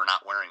arrest for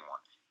not wearing one.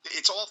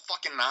 It's all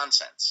fucking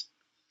nonsense.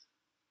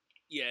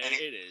 Yeah, and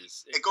it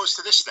is. It goes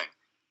to this thing.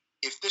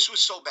 If this was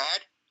so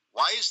bad,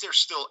 why is there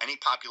still any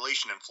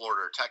population in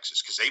Florida or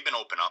Texas? Because they've been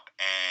open up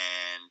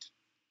and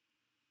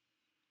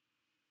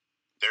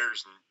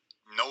there's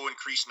no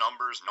increased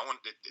numbers. No one.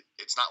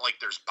 It's not like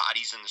there's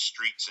bodies in the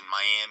streets in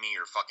Miami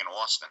or fucking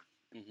Austin.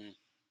 Mm-hmm.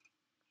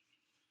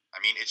 I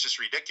mean, it's just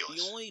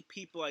ridiculous. The only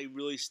people I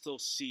really still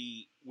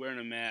see wearing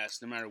a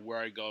mask, no matter where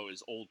I go,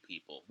 is old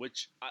people,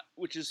 which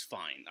is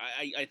fine.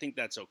 I think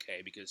that's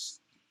okay because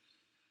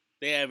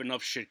they have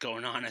enough shit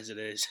going on as it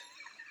is.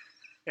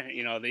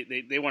 They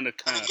want to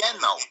kind of. And again,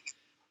 though,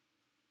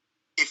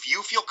 if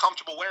you feel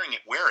comfortable wearing it,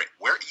 wear it.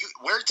 Wear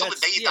it till the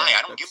day you die.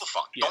 I don't give a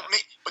fuck. Yeah.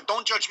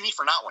 Don't judge me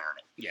for not wearing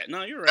it. Yeah,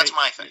 no, you're right. That's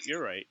my thing.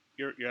 You're right.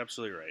 You're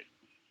absolutely right.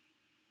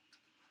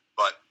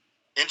 But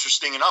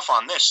interesting enough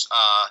on this,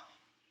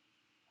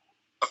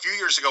 a few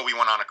years ago we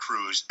went on a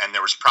cruise and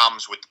there was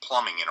problems with the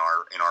plumbing in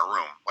our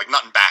room. Like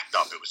nothing backed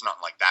up. It was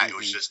nothing like that. Mm-hmm. It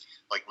was just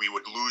like we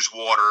would lose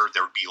water.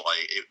 There would be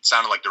it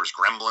sounded like there was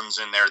gremlins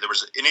in there. There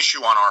was an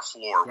issue on our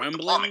floor with the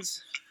plumbing.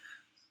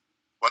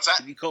 What's that?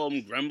 Did you call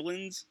them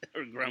gremlins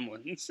or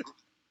gremlins?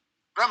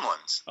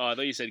 Gremlins. Oh, I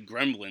thought you said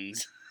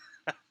gremlins.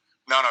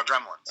 No,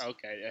 gremlins.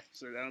 Okay,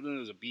 so I don't think there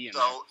was a B in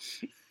there.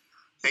 So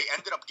they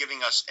ended up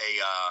giving us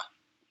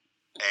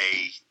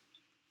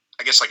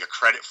I guess like a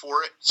credit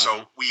for it.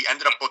 So we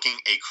ended up booking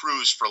a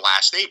cruise for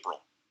last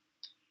April.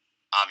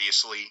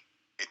 Obviously,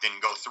 it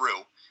didn't go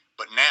through,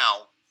 but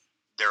now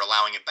they're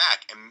allowing it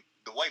back. And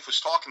the wife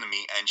was talking to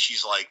me, and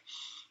she's like,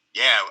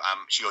 "Yeah,"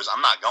 she goes,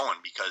 "I'm not going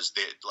because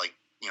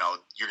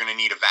you're going to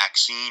need a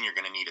vaccine, you're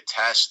going to need a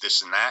test,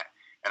 this and that."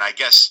 And I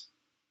guess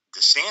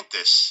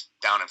DeSantis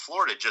down in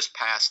Florida just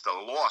passed a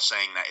law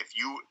saying that if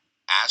you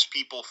ask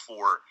people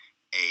for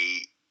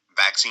a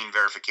vaccine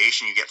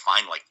verification, you get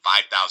fined like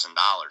 $5,000.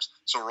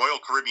 So Royal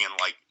Caribbean,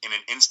 like in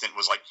an instant,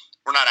 was like,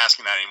 "We're not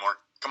asking that anymore.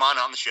 Come on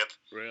the ship."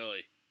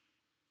 Really?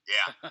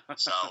 Yeah.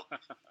 So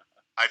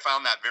I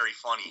found that very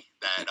funny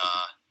that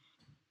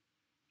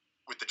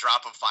with the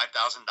drop of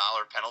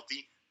 $5,000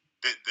 penalty,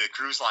 the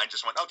cruise line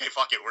just went, "Okay,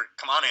 fuck it.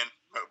 Come on in.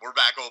 We're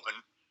back open,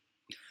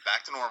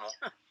 back to normal."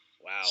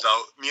 Wow. So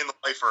me and the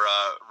wife are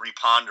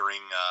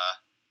repondering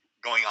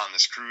going on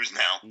this cruise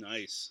now.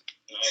 Nice.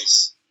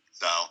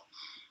 So.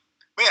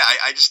 But yeah,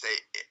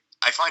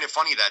 I find it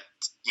funny that,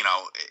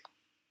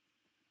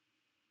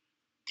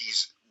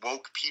 these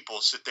woke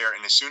people sit there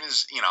and as soon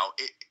as,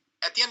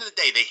 at the end of the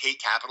day, they hate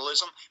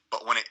capitalism,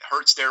 but when it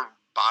hurts their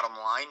bottom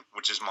line,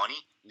 which is money,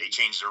 they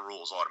change their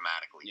rules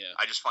automatically. Yeah.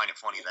 I just find it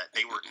funny that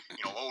they were,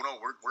 "Oh no,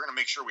 we're going to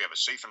make sure we have a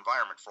safe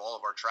environment for all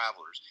of our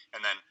travelers."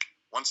 And then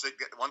once it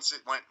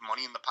went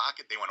money in the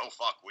pocket, they went, "Oh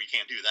fuck, we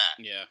can't do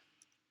that." Yeah.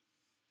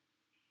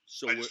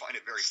 So I just find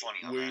it very funny.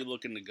 Where are you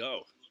looking to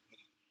go?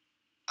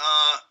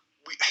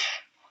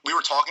 We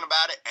were talking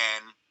about it,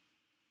 and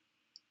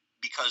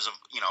because of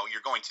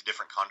you're going to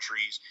different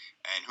countries,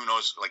 and who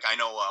knows? Like I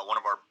know one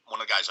of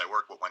the guys I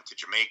work with went to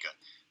Jamaica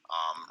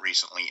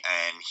recently,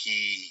 and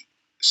he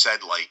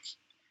said like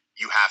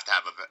you have to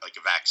have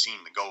a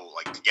vaccine to go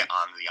like to get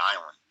on the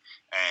island.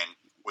 And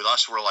with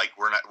us, we're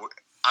not.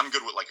 I'm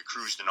good with like a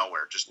cruise to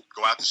nowhere. Just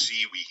go out to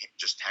sea. We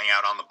just hang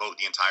out on the boat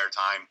the entire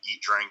time,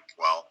 eat, drink,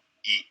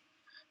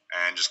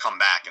 and just come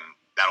back, and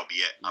that'll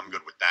be it. I'm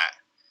good with that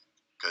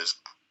because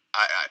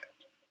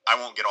I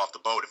won't get off the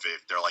boat if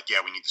they're like, yeah,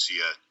 we need to see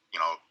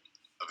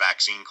a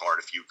vaccine card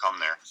if you come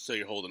there. So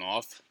you're holding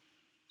off?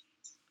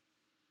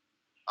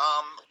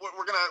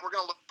 We're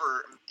gonna look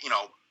for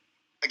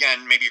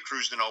again maybe a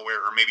cruise to nowhere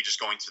or maybe just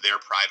going to their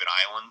private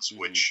islands,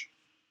 which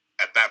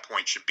at that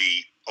point should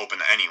be open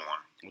to anyone.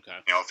 Okay.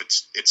 If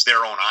it's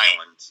their own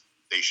island,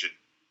 they should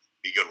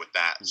be good with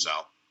that. So,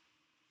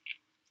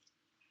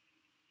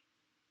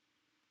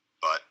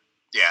 but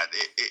yeah,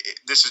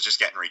 this is just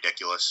getting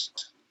ridiculous.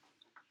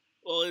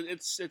 Well,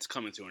 it's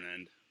coming to an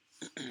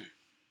end.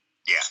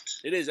 Yeah,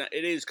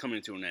 it is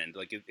coming to an end.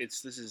 Like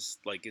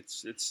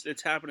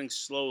it's happening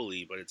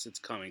slowly, but it's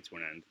coming to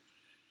an end.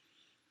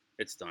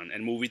 It's done,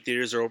 and movie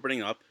theaters are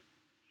opening up.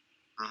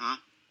 Mm-hmm.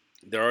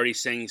 They're already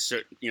saying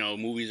certain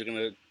movies are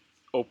gonna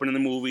open in the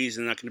movies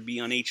and not gonna be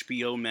on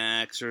HBO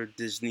Max or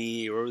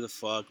Disney or whatever the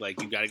fuck.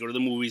 Like you got to go to the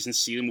movies and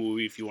see the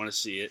movie if you want to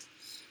see it.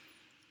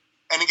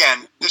 And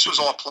again, this was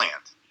all planned.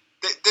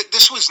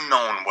 This was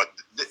known.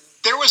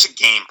 There was a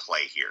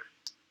gameplay here.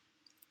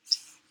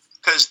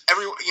 Because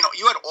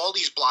you had all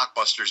these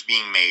blockbusters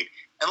being made,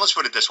 and let's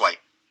put it this way: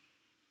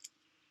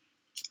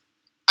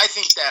 I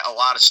think that a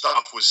lot of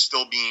stuff was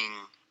still being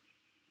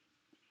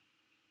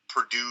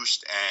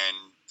produced and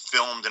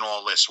filmed and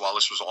all this while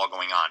this was all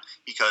going on.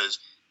 Because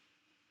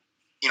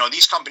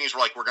these companies were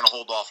like, "We're going to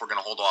hold off,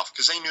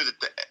 because they knew that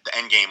the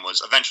end game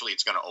was eventually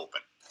it's going to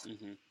open.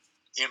 Mm-hmm.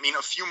 I mean,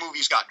 a few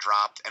movies got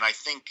dropped, and I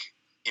think,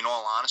 in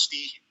all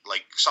honesty,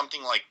 like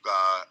something like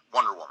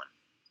Wonder Woman.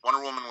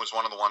 Wonder Woman was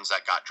one of the ones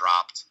that got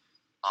dropped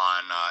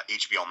on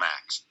HBO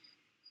Max.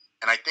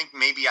 And I think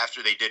maybe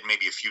after they did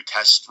maybe a few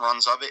test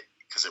runs of it,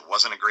 because it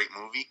wasn't a great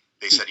movie,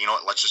 they said, you know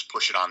what, let's just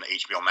push it on the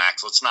HBO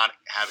Max. Let's not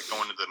have it go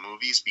into the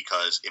movies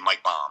because it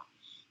might bomb.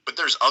 But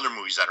there's other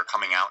movies that are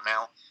coming out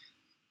now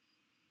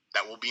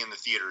that will be in the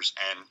theaters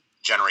and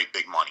generate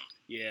big money.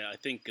 Yeah, I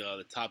think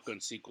the Top Gun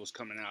sequel is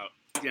coming out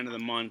at the end of the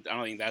month. I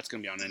don't think that's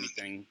going to be on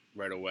anything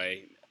right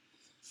away.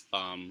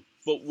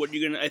 But what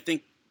you're going to, I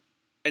think,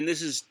 and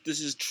this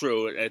is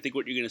true. I think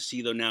what you're going to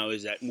see, though, now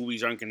is that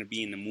movies aren't going to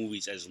be in the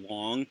movies as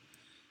long,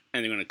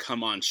 and they're going to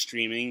come on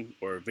streaming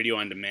or video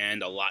on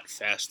demand a lot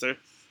faster.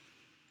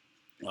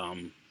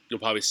 You'll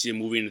probably see a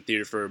movie in the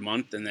theater for a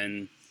month, and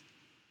then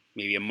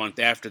maybe a month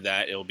after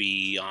that, it'll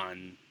be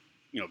on,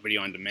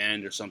 video on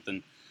demand or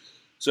something.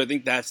 So I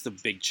think that's the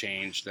big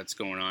change that's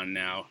going on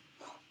now.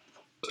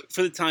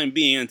 For the time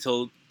being,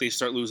 until they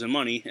start losing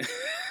money,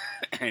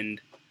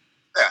 and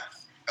yeah,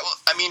 well,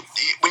 I mean,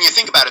 when you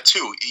think about it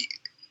too.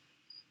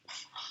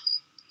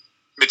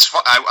 It's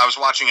fun. I was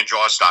watching a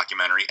Jaws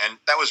documentary, and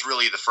that was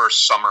really the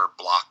first summer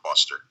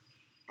blockbuster.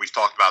 We've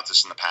talked about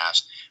this in the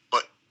past,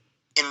 but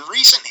in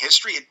recent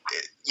history, in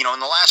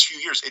the last few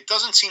years, it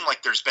doesn't seem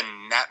like there's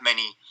been that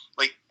many.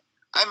 Like,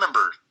 I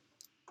remember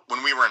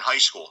when we were in high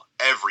school,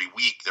 every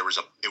week it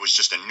was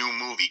just a new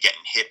movie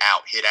getting hit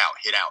out,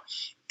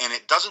 and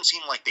it doesn't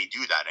seem like they do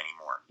that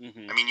anymore.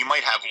 Mm-hmm. I mean, you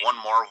might have one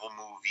Marvel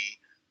movie,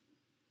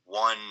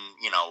 one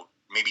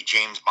maybe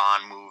James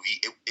Bond movie.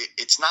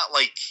 It's not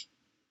like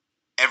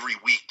every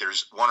week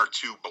there's one or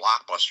two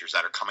blockbusters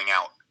that are coming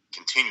out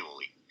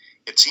continually.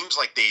 It seems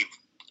like they've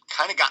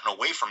kind of gotten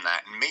away from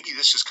that, and maybe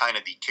this is kind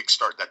of the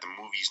kickstart that the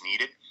movies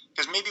needed,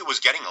 because maybe it was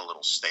getting a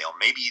little stale.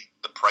 Maybe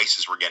the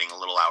prices were getting a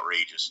little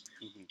outrageous.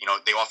 Mm-hmm.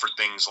 They offered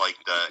things like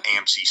the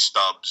AMC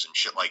stubs and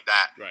shit like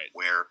that, right,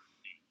 where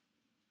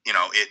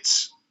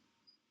it's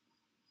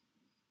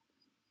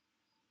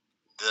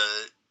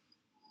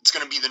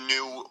going to be the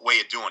new way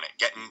of doing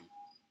it,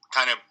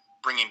 kind of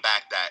bringing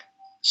back that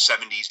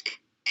 70s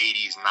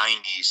 80s,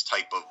 90s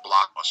type of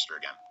blockbuster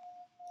again.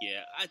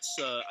 Yeah, that's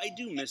I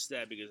do miss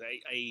that, because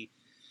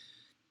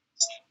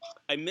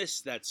I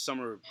miss that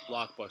summer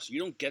blockbuster. You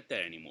don't get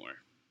that anymore.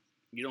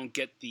 You don't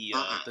get the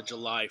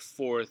July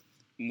 4th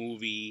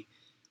movie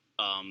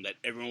that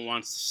everyone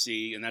wants to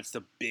see, and that's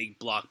the big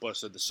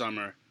blockbuster of the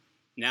summer.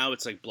 Now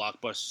it's like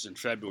blockbusters in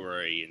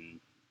February and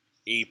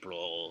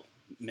April,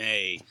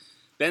 May.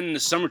 Then in the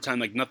summertime,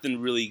 like nothing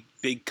really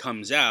big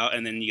comes out,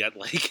 and then you got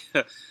like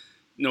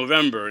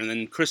November, and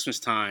then Christmas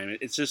time.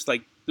 It's just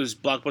like there's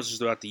blockbusters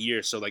throughout the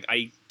year. So like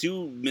I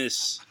do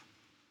miss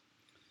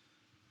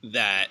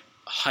that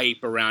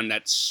hype around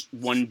that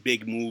one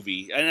big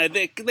movie. And I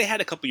think they had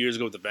a couple years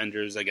ago with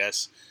Avengers, I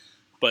guess,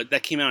 but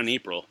that came out in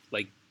April.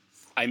 Like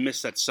I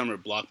miss that summer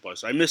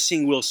blockbuster. I miss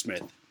seeing Will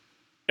Smith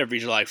every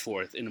July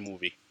 4th in a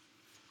movie,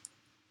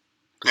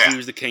 because he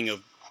was the king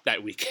of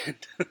that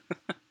weekend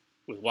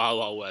with Wild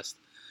Wild West.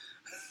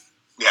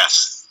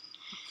 Yes.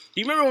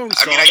 Do you remember when we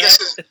saw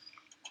that?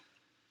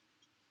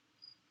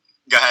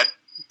 Go ahead.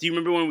 Do you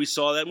remember when we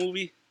saw that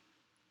movie,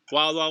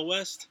 Wild Wild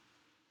West?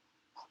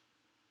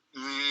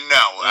 No,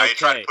 okay. I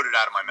tried to put it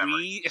out of my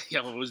memory.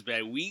 It was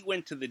bad. We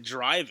went to the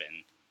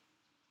drive-in.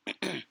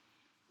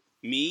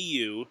 Me,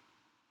 you,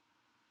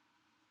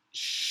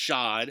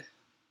 Shad.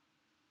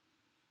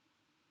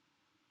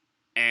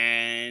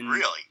 And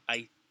Really?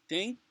 I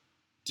think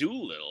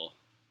Doolittle.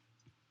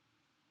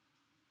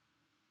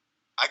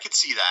 I could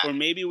see that. Or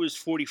maybe it was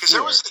 44.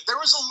 Because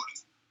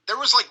there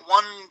was like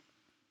one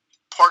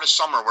part of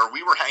summer where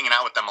we were hanging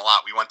out with them a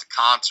lot. We went to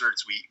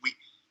concerts, we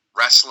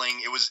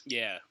wrestling. It was we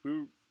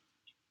were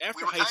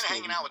kind of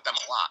hanging out with them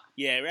a lot.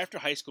 Yeah, after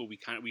high school we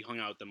hung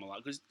out with them a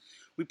lot because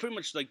we pretty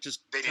much like just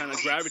They kind didn't of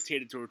leave.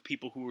 gravitated toward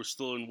people who were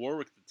still in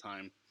Warwick at the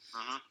time.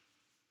 Mm-hmm.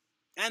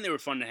 And they were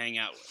fun to hang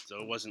out with,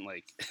 so it wasn't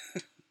like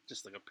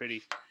just like a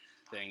pretty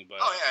thing. But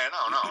Oh yeah,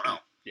 no.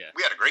 Yeah.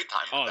 We had a great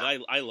time. Oh, with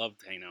them. I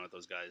loved hanging out with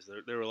those guys.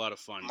 They were a lot of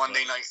fun.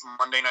 Monday night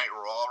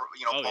Raw,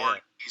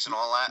 parties and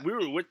all that. We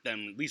were with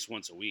them at least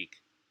once a week.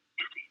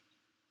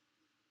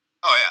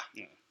 Oh yeah.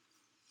 Yeah.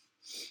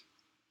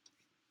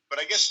 But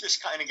I guess this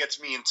kind of gets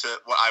me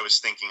into what I was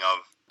thinking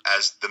of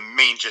as the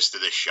main gist of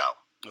this show.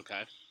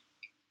 Okay.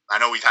 I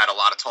know we've had a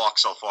lot of talk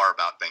so far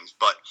about things,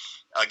 but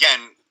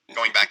again,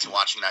 going back to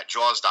watching that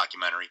Jaws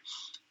documentary,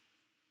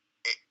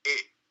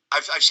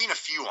 I've seen a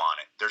few on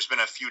it. There's been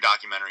a few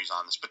documentaries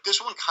on this, but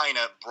this one kind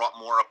of brought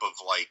more up of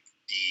like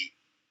the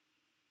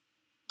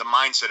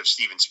mindset of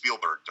Steven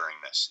Spielberg during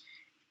this,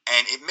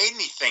 and it made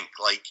me think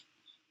like,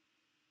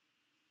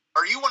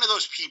 are you one of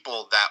those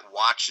people that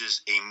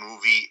watches a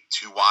movie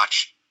to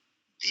watch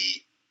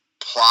the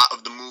plot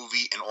of the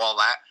movie and all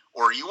that,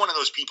 or are you one of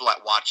those people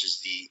that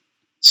watches the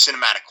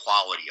cinematic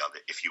quality of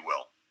it, if you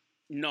will?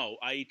 No,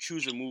 I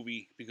choose a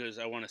movie because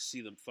I want to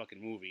see the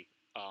fucking movie.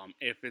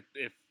 If the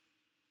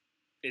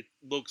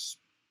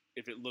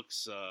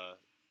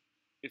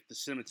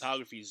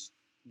cinematography is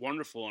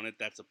wonderful on it,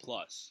 that's a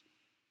plus.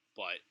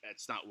 But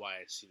that's not why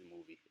I see the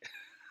movie.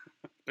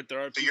 But there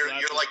are So people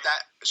you're like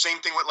that. Same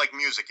thing with like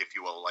music, if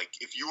you will. Like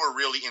if you were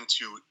really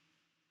into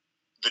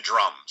the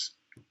drums,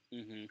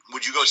 mm-hmm.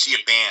 would you go see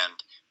a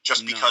band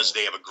just because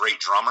they have a great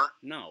drummer?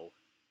 No.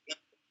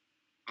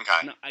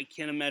 Okay. No, I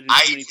can't imagine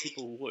too many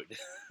people who would.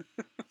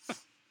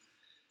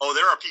 Oh,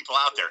 there are people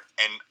out there,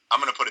 and I'm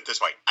going to put it this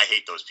way: I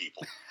hate those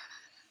people.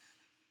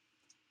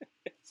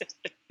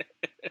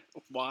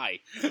 Why?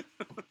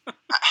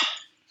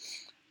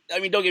 I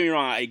mean, don't get me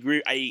wrong. I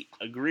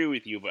agree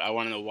with you, but I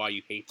want to know why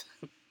you hate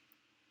them.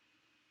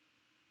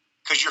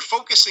 Because you're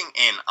focusing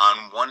in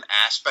on one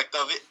aspect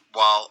of it,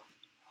 while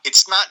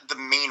it's not the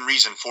main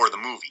reason for the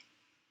movie.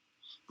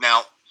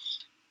 Now,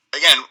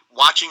 again,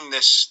 watching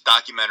this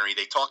documentary,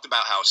 they talked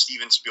about how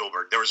Steven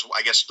Spielberg, there was,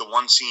 I guess, the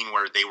one scene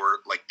where they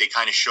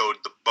kind of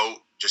showed the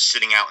boat just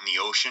sitting out in the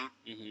ocean,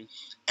 mm-hmm.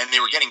 and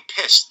they were getting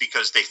pissed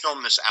because they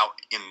filmed this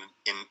out in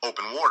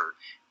open water,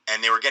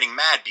 and they were getting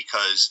mad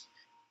because,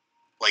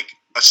 like,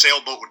 a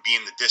sailboat would be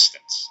in the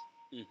distance.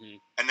 Mm-hmm.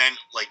 And then,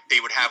 like, they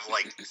would have,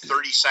 like,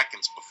 30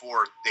 seconds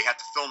before they had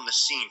to film the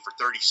scene for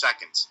 30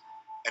 seconds.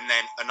 And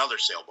then another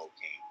sailboat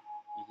came.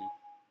 Mm-hmm.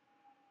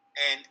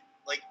 And,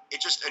 like,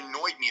 it just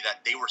annoyed me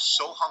that they were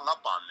so hung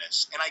up on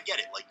this. And I get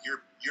it. Like,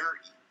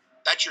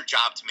 that's your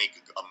job to make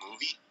a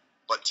movie.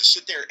 But to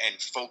sit there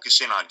and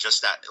focus in on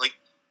just that, like,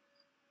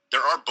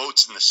 there are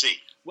boats in the sea.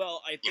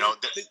 Well, I think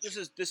this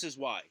is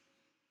why.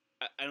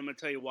 I'm going to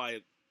tell you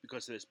why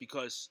because of this.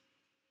 Because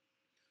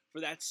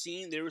for that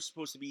scene, they were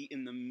supposed to be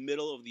in the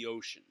middle of the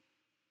ocean.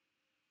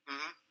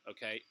 Mm-hmm.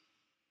 Okay?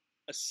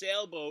 A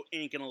sailboat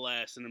ain't going to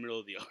last in the middle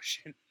of the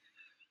ocean.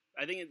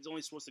 I think it's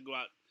only supposed to go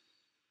out.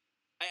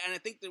 And I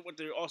think that what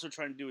they're also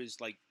trying to do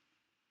is, like,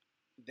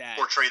 that.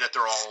 Portray that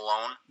they're all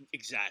alone.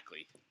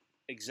 Exactly.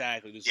 There's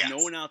no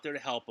one out there to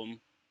help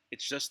them.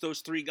 It's just those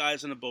three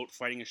guys on a boat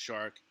fighting a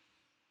shark.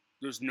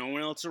 There's no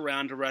one else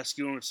around to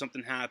rescue them if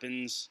something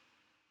happens.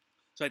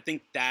 So I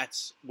think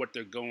that's what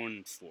they're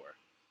going for.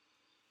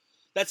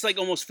 That's like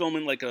almost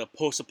filming like a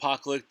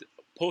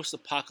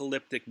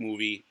post-apocalyptic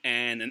movie,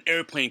 and an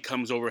airplane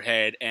comes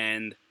overhead,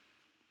 and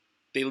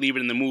they leave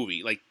it in the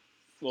movie. Like,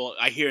 well,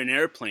 I hear an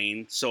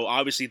airplane, so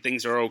obviously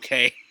things are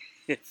okay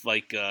if,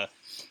 like,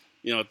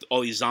 if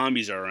all these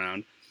zombies are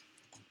around.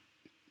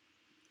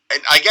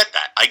 And I get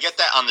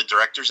that on the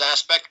director's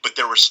aspect, but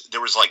there was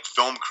like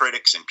film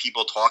critics and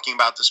people talking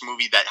about this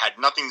movie that had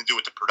nothing to do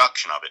with the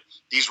production of it.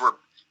 These were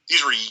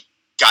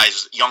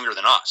guys younger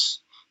than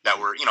us that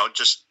were,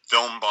 just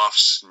film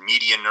buffs,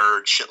 media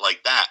nerds, shit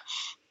like that.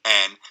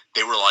 And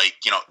they were like,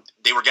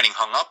 they were getting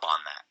hung up on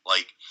that.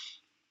 Like,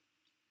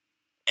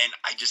 and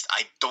I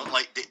don't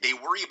like, they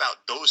worry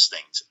about those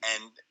things.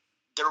 And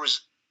there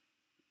was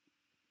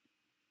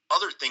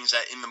other things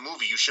that in the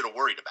movie you should have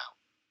worried about.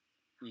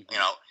 Mm-hmm.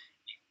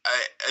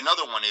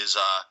 Another one is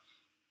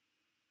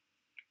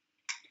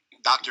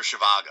Dr.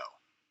 Zhivago,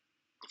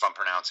 if I'm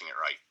pronouncing it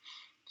right.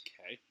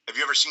 Okay. Have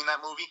you ever seen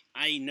that movie?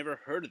 I never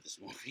heard of this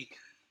movie.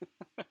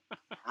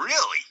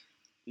 Really?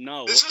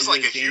 No. This is like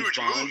a James huge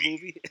Bond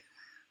movie.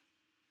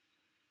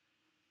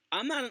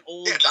 I'm not an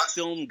old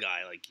film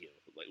guy like you.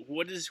 Like,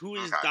 who is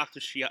Okay. Dr.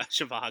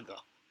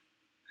 Zhivago?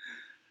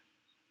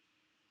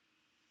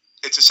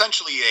 It's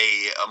essentially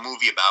a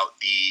movie about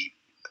the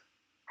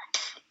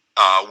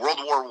World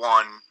War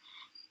I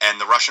and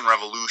the Russian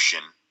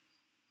Revolution.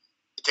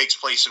 It takes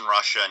place in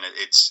Russia, and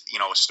it's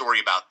a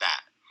story about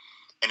that.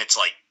 and it's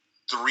like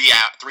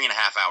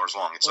 3.5 hours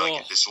long. It's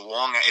like this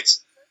long.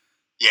 It's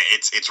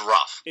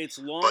rough. It's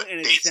long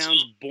and it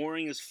sounds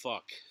boring as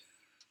fuck.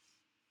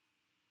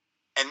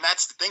 And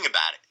that's the thing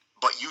about it.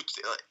 But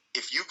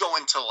if you go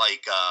into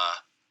like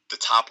the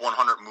top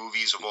 100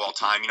 movies of all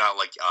time, you know,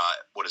 like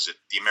what is it,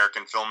 the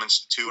American Film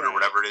Institute or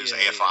whatever it is,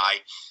 AFI. Yeah.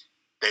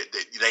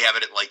 They have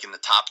it at like in the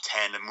top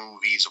 10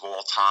 movies of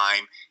all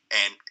time,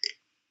 and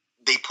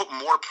they put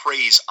more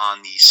praise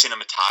on the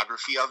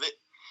cinematography of it.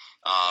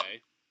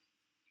 Okay.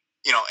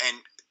 You know,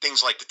 and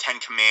things like the Ten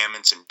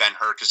Commandments and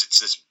Ben-Hur, because it's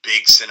this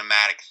big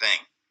cinematic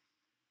thing.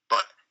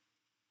 But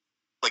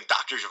like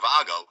Dr.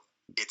 Zhivago,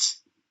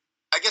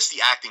 I guess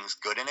the acting's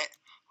good in it,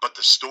 but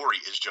the story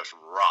is just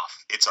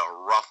rough. It's a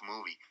rough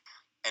movie.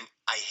 And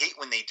I hate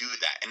when they do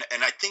that.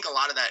 And I think a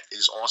lot of that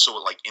is also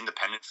like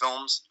independent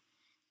films.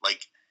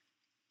 Like,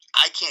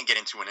 I can't get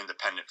into an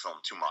independent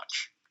film too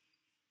much.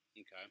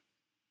 Okay.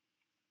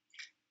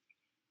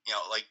 You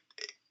know, like,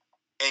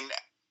 and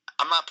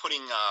I'm not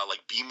putting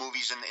like B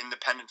movies in the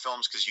independent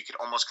films because you could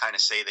almost kind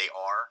of say they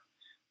are,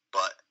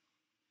 but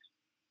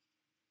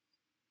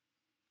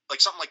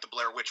like something like the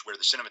Blair Witch where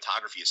the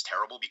cinematography is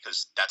terrible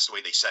because that's the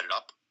way they set it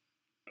up.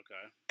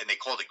 Okay. And they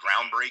called it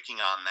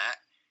groundbreaking on that,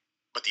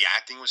 but the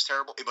acting was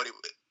terrible. But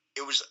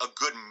it was a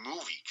good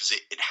movie because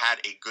it had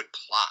a good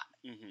plot.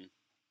 Mm-hmm.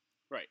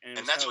 Right,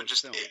 and that's what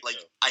just like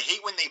too. I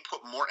hate when they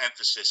put more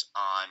emphasis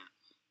on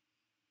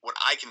what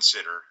I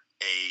consider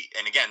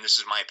and again, this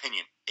is my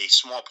opinion, a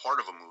small part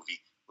of a movie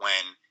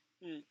when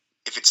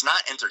if it's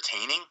not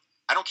entertaining,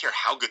 I don't care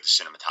how good the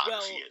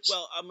cinematography is.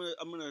 Well, I'm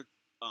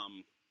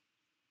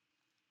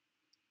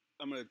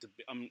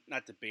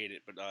not debate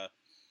it, but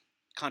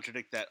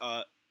contradict that.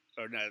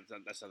 Or not,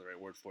 that's not the right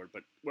word for it.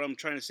 But what I'm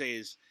trying to say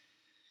is,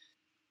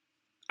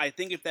 I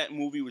think if that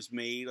movie was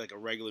made like a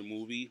regular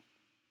movie,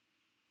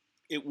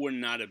 it would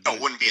not have been.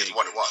 It wouldn't be as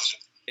what it was.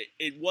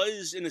 It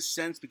was in a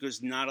sense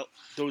because not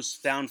those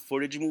found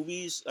footage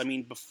movies. I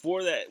mean,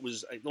 before that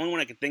was the only one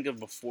I could think of.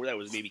 Before that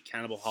was maybe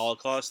Cannibal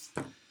Holocaust.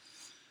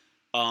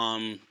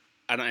 And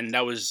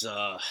that was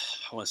I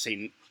want to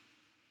say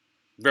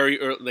very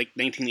early, like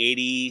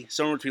 1980,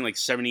 somewhere between like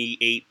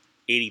 78,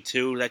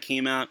 82 that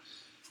came out.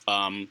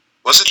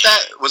 Was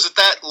it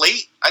that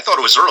late? I thought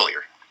it was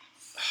earlier.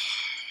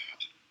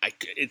 I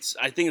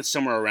think it's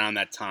somewhere around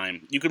that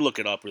time. You could look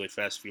it up really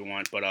fast if you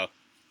want, but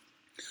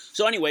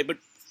so anyway, but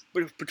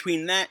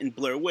between that and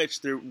Blair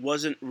Witch, there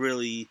wasn't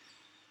really.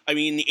 I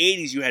mean, in the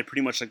 80s, you had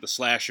pretty much like the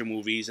slasher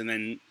movies, and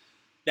then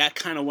that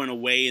kind of went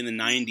away in the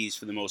 90s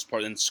for the most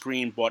part. Then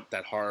Scream bought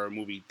that horror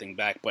movie thing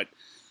back, but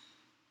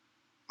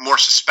more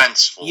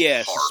suspenseful.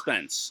 Yeah, horror.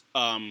 Suspense.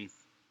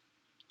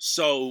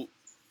 So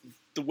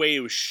the way it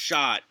was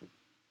shot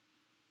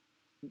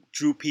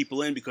drew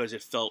people in because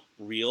it felt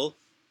real.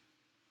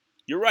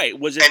 You're right.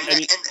 Was it? I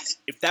mean,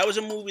 if that was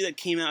a movie that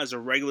came out as a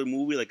regular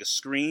movie, like a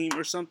Scream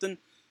or something,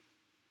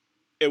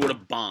 it would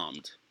have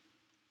bombed.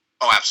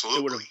 Oh, absolutely.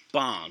 It would have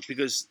bombed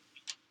because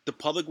the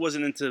public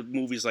wasn't into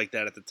movies like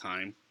that at the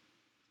time,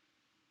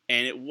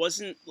 and it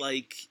wasn't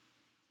like.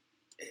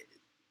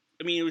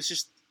 I mean, it was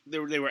just they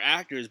were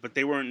actors, but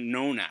they weren't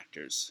known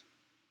actors.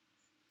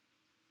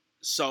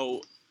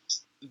 So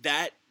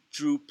that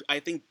drew. I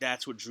think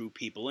that's what drew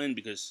people in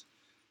because.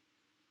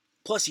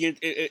 Plus,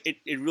 it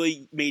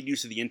really made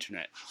use of the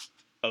internet,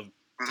 of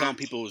telling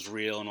people it was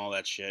real and all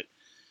that shit,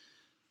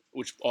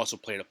 which also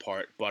played a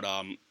part. But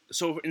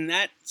so in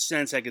that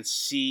sense, I could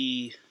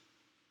see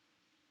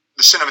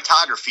the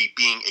cinematography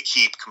being a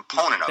key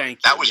component of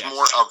it. That was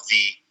more of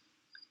the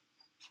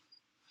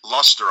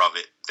luster of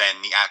it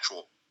than the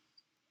actual.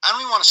 I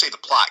don't even want to say the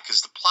plot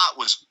because the plot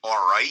was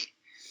all right.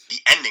 The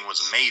ending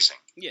was amazing.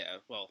 Yeah,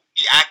 well,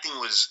 the acting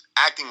was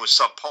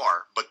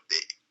subpar, but.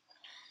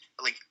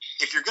 Like,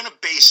 if you're going to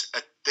base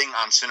a thing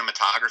on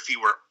cinematography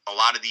where a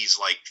lot of these,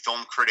 like,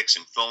 film critics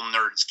and film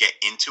nerds get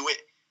into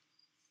it,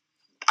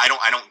 I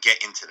don't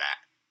get into that.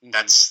 Mm-hmm.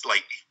 That's,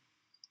 like,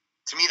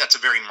 to me, that's a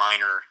very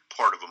minor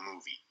part of a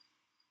movie.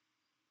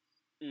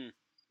 Mm.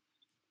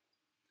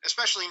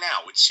 Especially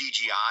now with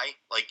CGI.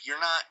 Like, you're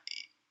not...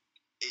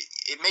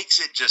 It makes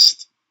it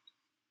just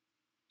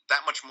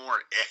that much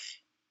more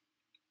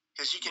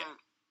because you can... Yeah.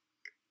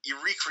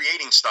 You're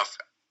recreating stuff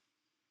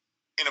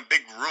in a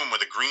big room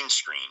with a green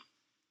screen.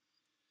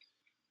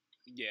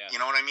 Yeah.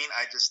 You know what I mean?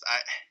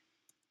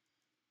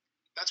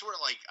 That's where,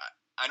 like,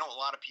 I know a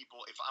lot of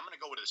people, if I'm going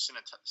to go with a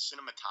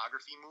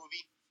cinematography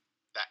movie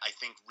that I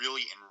think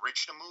really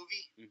enriched a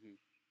movie,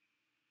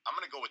 I'm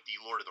going to go with The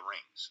Lord of the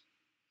Rings.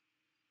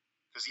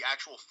 Because the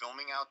actual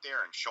filming out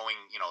there and showing,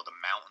 you know, the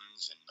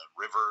mountains and the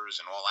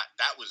rivers and all that,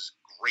 that was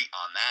great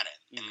on that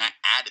end. And that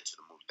added to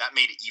the movie. That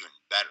made it even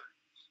better.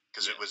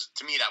 Because it was,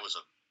 to me, that was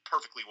a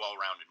perfectly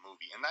well-rounded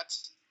movie. And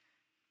that's,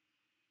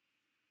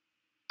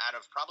 out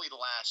of probably the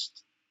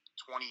last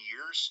 20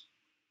 years,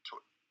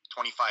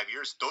 25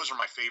 years, those are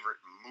my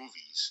favorite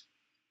movies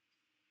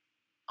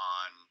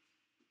on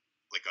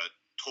like a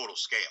total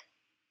scale.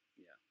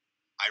 Yeah.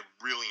 I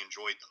really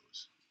enjoyed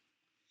those.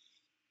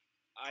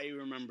 I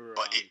remember.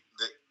 But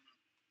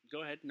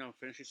go ahead. No,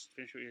 finish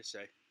what you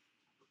say.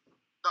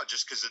 No,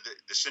 just because of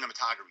the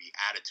cinematography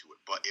added to it,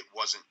 but it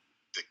wasn't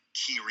the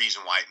key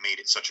reason why it made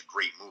it such a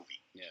great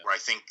movie. Yeah. Where I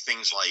think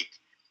things like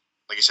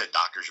I said,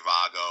 Dr.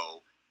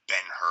 Zhivago,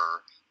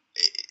 Ben-Hur.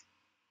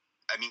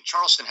 I mean,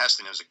 Charleston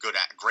Heston is a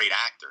great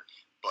actor,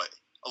 but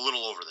a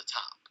little over the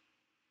top.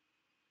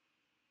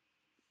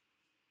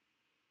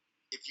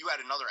 If you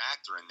had another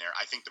actor in there,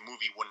 I think the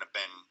movie wouldn't have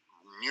been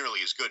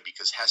nearly as good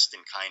because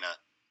Heston kind of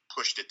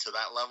pushed it to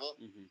that level.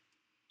 Mm-hmm.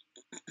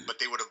 But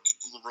they would have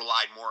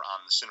relied more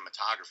on the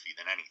cinematography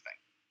than anything.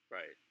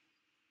 Right.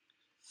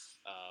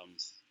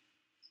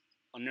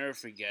 I'll never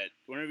forget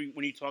when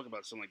you talk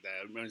about something like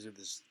that. It reminds me of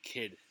this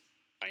kid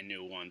I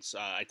knew once.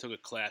 I took a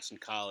class in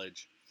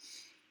college.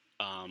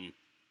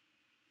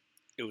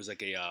 It was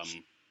like a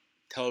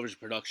television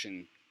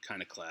production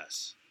kind of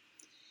class,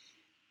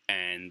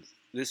 and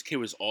this kid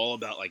was all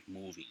about like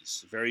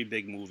movies. Very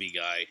big movie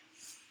guy,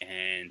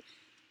 and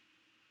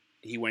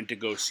he went to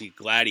go see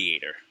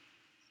Gladiator.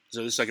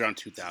 So this is like around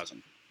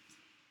 2000.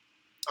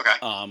 Okay.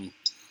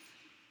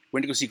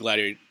 Went to go see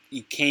Gladiator.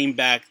 He came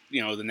back,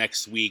 the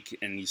next week,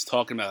 and he's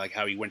talking about like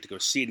how he went to go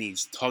see it, and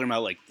he's talking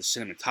about like the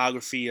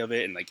cinematography of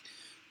it and like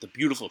the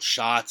beautiful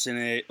shots in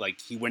it.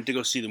 Like he went to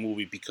go see the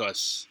movie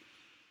because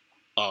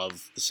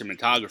of the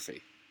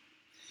cinematography.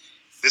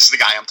 This is the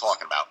guy I'm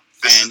talking about.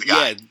 This is the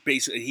guy. Yeah,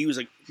 basically, he was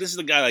like, this is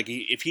the guy. Like,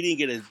 if he didn't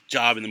get a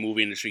job in the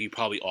movie industry, he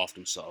probably offed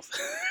himself.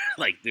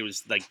 Like there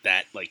was like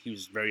that. Like he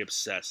was very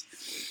obsessed.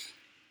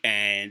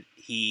 And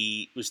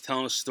he was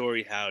telling a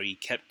story how he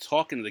kept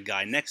talking to the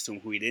guy next to him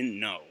who he didn't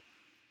know.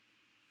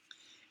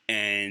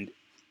 And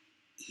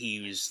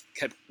he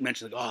kept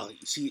mentioning, like, oh,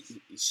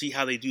 see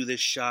how they do this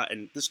shot?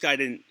 And this guy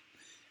didn't,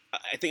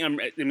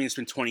 it's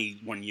been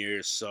 21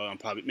 years, so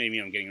maybe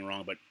I'm getting it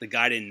wrong, but the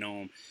guy didn't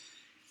know him.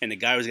 And the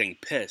guy was getting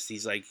pissed.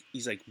 He's like,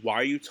 why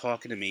are you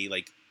talking to me?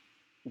 Like,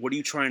 what are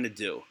you trying to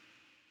do?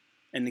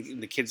 And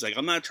the kid's like,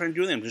 I'm not trying to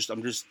do anything.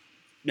 I'm just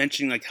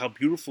mentioning like how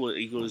beautiful it is.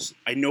 He goes,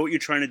 I know what you're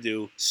trying to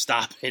do.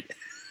 Stop it.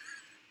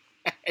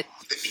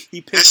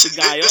 He pissed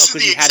the guy off. This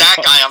is the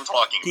exact guy I'm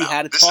talking about. He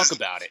had to talk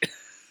about it.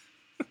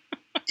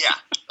 Yeah,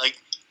 like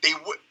they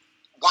would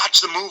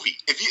watch the movie.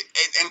 If you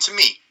and to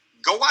me,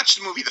 go watch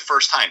the movie the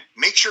first time.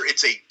 Make sure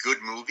it's a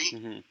good movie,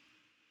 and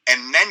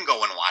then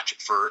go and watch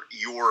it for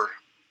your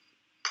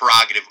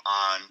prerogative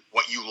on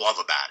what you love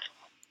about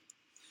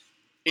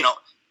it.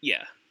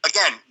 Yeah.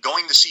 Again,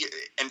 going to see it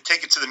and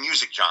take it to the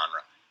music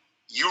genre.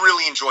 You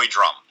really enjoy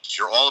drums.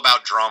 You're all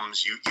about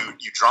drums. You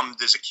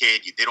drummed as a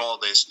kid. You did all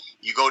this.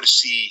 You go to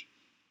see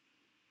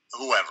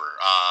whoever.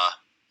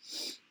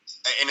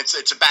 And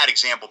it's a bad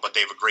example, but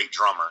they have a great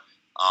drummer.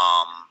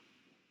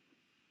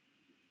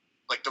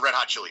 Like the Red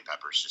Hot Chili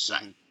Peppers, just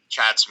say.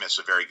 Chad Smith's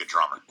a very good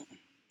drummer.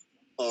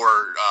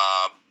 Or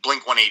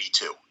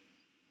Blink-182.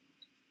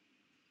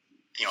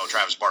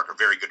 Travis Barker,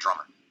 very good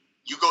drummer.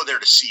 You go there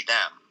to see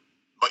them.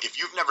 But if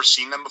you've never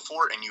seen them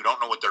before and you don't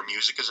know what their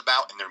music is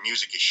about and their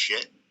music is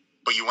shit,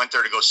 but you went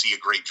there to go see a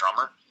great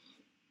drummer,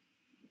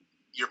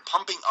 you're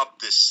pumping up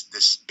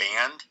this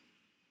band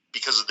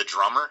because of the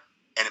drummer,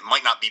 and it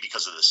might not be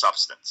because of the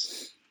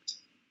substance.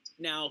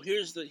 Now,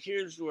 here's my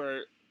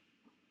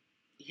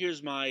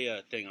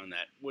thing on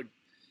that.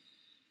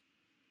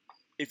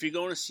 If you're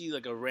going to see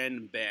like a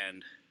random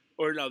band,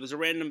 or no, there's a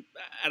random,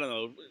 I don't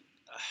know,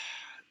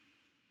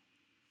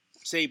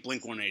 say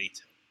Blink-182,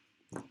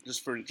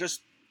 just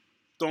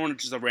throwing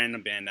just a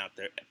random band out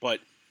there, but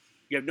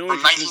you have no from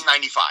interest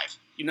 1995.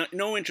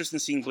 No interest in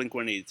seeing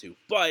Blink-182,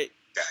 but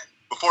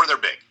before they're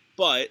big.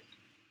 But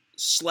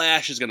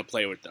Slash is going to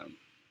play with them.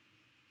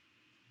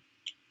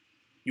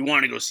 You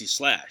want to go see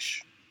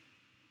Slash?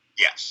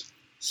 Yes.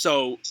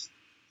 So,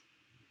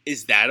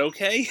 is that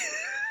okay?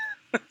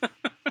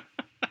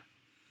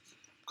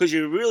 Because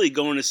you're really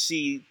going to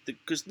see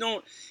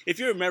if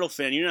you're a metal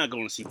fan, you're not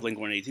going to see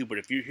Blink-182. But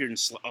if you're hearing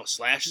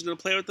Slash is going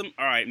to play with them,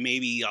 all right,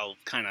 maybe I'll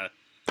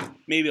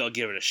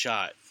give it a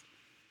shot.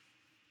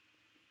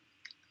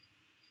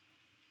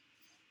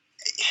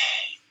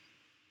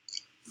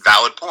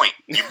 Valid point.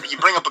 You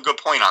bring up a good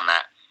point on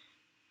that.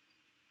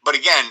 But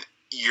again,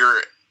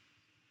 you're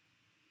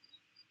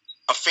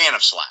a fan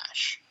of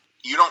Slash.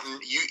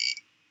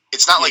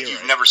 It's not like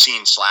you've never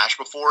seen Slash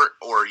before,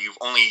 or you've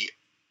only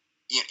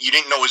you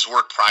didn't know his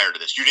work prior to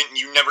this. You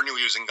never knew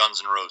he was in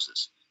Guns N'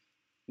 Roses.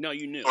 No,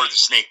 you knew. Or the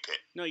Snake Pit.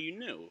 No, you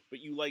knew, but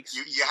you like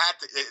you had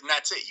to, and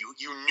that's it.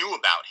 You knew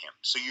about him,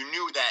 so you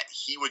knew that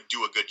he would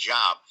do a good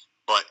job.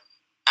 But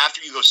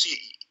after you go see,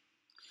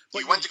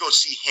 you went to go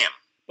see him.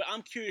 But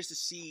I'm curious to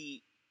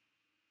see.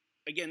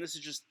 Again, this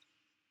is just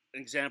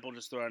an example.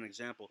 Just throw out an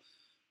example.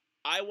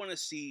 I want to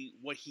see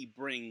what he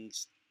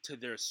brings to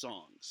their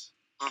songs.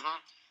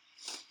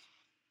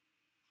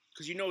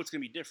 Because it's going to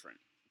be different.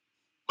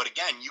 But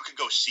again, you could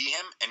go see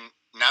him, and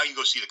now you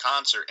go see the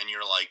concert, and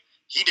you're like,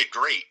 he did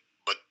great,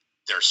 but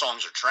their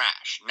songs are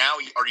trash. Now,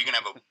 are you going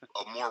to have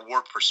a more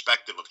warped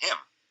perspective of him?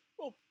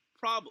 Well,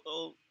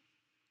 probably.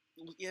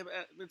 Yeah,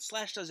 but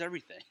Slash does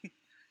everything.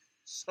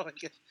 So I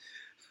guess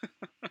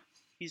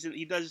he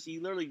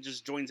literally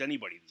just joins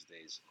anybody these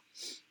days.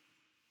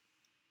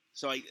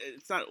 So I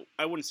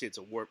wouldn't say it's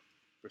a warped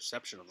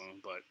perception of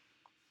them. But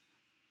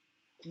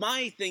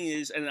my thing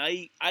is, and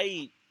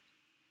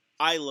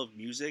I love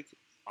music.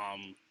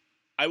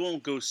 I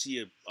won't go see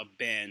a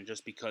band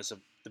just because of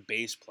the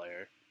bass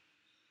player.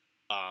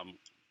 Not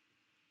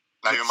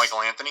even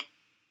Michael Anthony.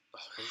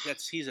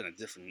 He's in a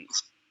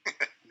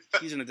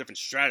different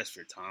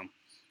stratosphere, Tom.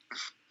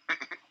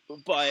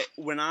 But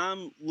when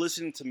I'm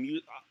listening to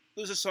music,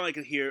 there's a song I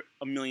could hear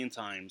a million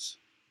times.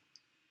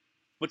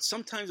 But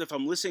sometimes if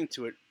I'm listening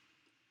to it,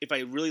 if I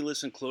really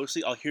listen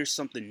closely, I'll hear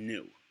something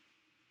new.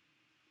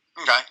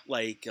 Okay.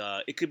 Like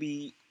it could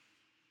be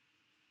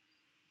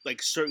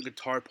like certain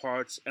guitar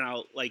parts,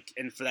 and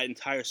and for that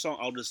entire song,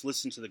 I'll just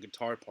listen to the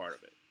guitar part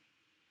of it.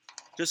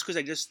 Just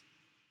because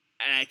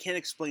and I can't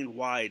explain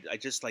why. I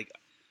just like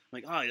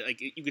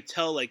you could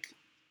tell like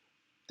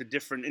the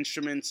different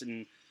instruments,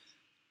 and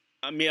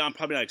I mean I'm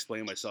probably not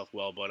explaining myself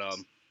well, but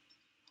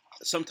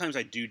sometimes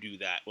I do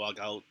that. Like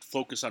I'll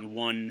focus on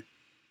one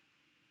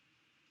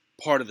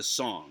part of the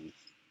song,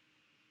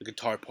 the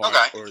guitar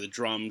part or the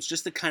drums,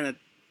 just to kind of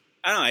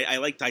I don't know. I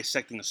like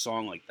dissecting a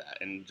song like that,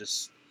 and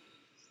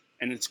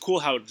it's cool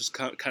how it just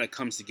kind of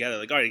comes together.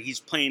 Like, all right, he's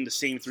playing the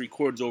same 3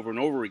 chords over and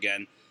over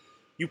again.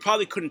 You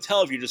probably couldn't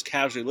tell if you're just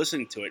casually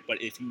listening to it,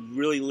 but if you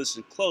really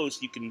listen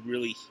close, you can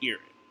really hear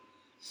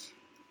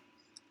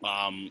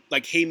it.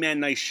 Like, Hey Man,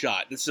 Nice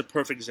Shot. This is a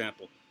perfect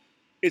example.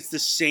 It's the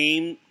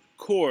same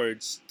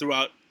chords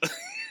throughout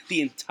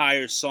the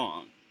entire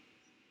song,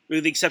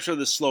 with the exception of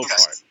the slow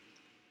part.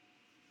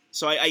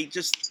 So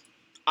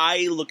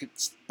I look at,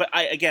 but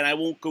I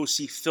won't go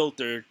see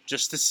Filter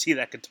just to see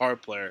that guitar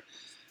player.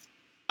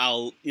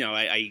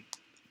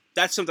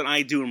 That's something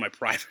I do in my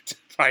private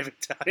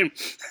time.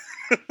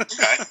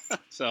 Okay.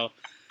 So. All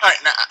right,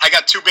 now I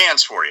got 2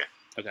 bands for you.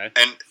 Okay.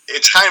 And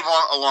it's kind of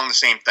along the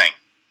same thing.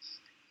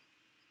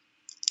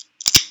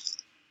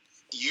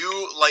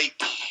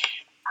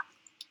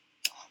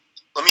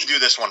 Let me do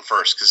this one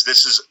first, because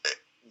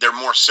they're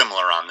more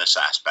similar on this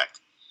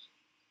aspect.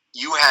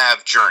 You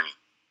have Journey.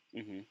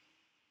 Mm-hmm.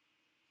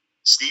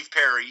 Steve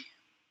Perry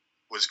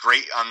was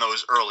great on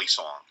those early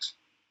songs.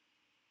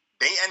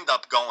 They end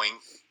up going,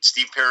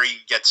 Steve Perry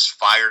gets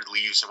fired,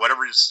 leaves,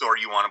 whatever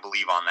story you want to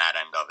believe on that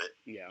end of it.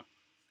 Yeah.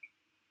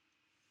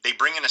 They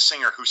bring in a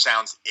singer who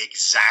sounds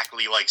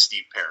exactly like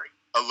Steve Perry.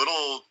 A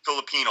little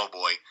Filipino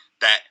boy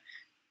that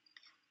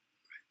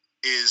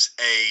is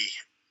a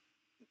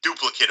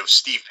duplicate of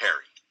Steve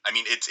Perry. I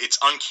mean, it's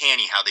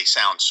uncanny how they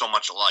sound so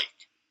much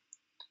alike.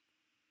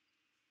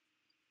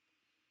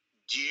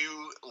 Do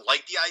you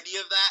like the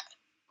idea of that?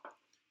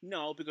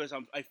 No, because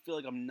I feel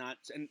like I'm not,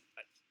 and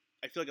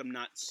I feel like I'm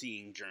not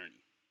seeing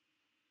Journey.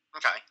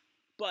 Okay.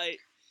 But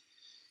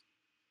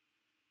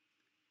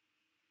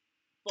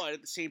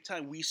at the same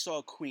time, we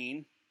saw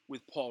Queen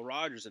with Paul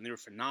Rodgers, and they were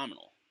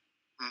phenomenal.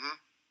 Mm-hmm.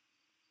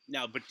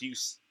 Now, but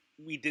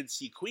we did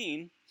see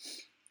Queen.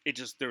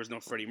 There was no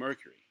Freddie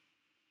Mercury.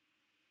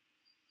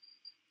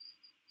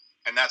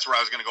 And that's where I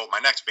was going to go with my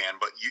next band,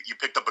 but you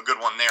picked up a good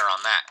one there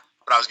on that.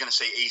 But I was going to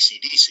say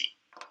AC/DC.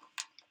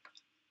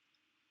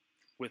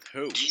 With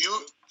who?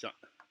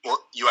 Well,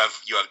 you have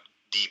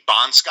the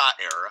Bon Scott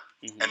era,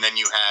 mm-hmm. and then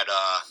you had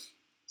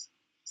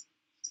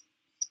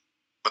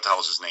what the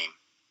hell is his name?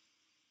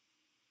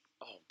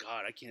 Oh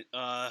God, I can't.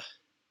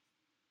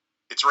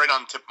 It's right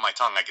on the tip of my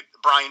tongue.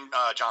 Brian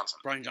Johnson.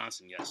 Brian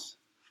Johnson, yes.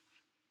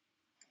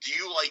 Do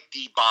you like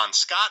the Bon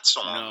Scott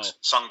songs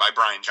sung by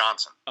Brian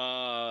Johnson?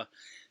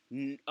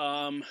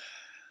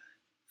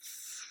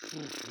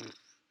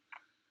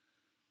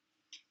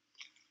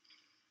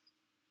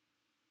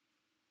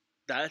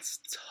 That's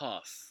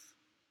tough.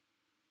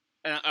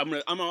 And I'm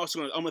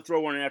gonna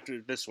throw one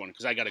after this one,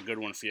 because I got a good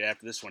one for you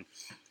after this one.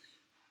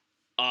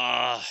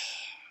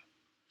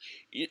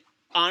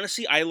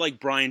 Honestly, I like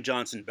Brian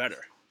Johnson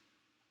better.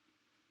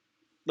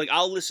 Like,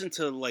 I'll listen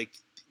to like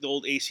the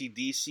old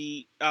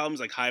AC/DC albums,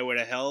 like Highway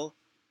to Hell.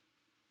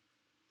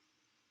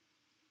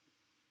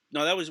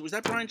 No, was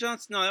that Brian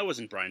Johnson? No, that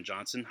wasn't Brian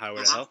Johnson.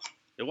 Highway to Hell.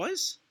 It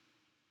was?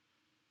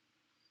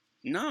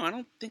 No, I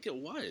don't think it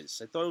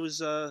was. I thought it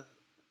was.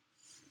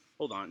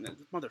 Hold on,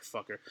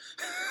 motherfucker.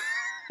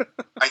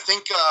 I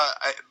think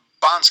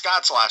Bon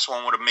Scott's last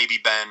one would have maybe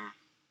been.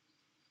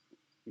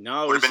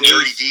 No, would have been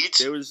Dirty Deeds.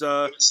 It was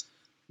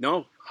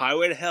no,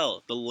 Highway to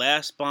Hell, the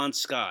last Bon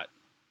Scott.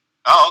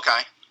 Oh,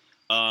 okay.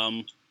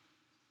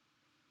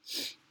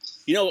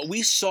 You know,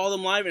 we saw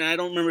them live, and I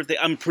don't remember if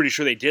I'm pretty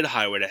sure they did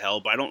Highway to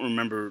Hell, but I don't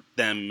remember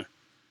them.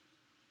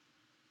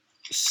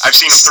 I've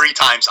seen them 3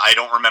 times. I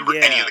don't remember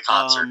any of the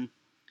concert.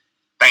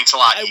 Thanks a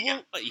lot,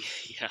 Egan.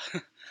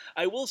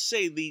 I will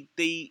say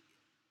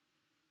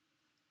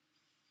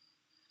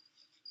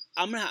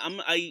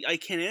I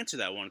can't answer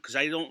that one, because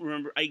I don't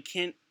remember. I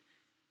can't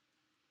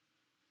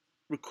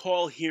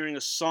recall hearing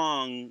a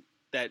song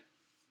that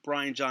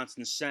Brian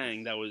Johnson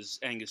sang that was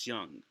Angus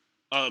Young.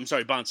 I'm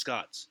sorry, Bon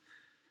Scott's.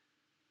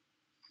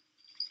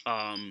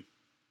 I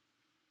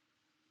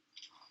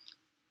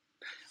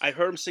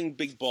heard him sing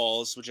 "Big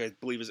Balls," which I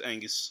believe is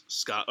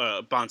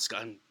Bon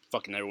Scott. I'm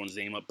fucking everyone's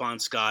name up. Bon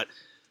Scott,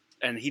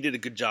 and he did a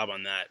good job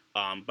on that.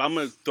 But I'm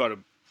gonna throw out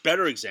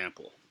Better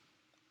example.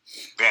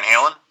 Van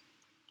Halen?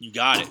 You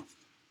got it.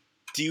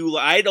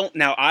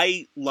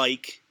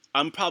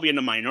 I'm probably in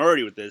the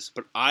minority with this,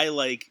 but I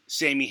like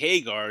Sammy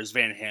Hagar's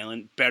Van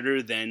Halen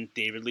better than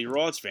David Lee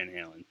Roth's Van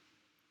Halen.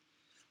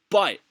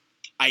 But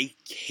I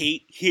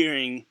hate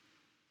hearing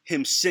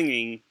him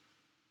singing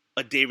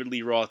a David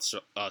Lee Roth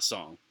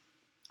song.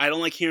 I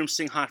don't like hearing him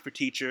sing Hot for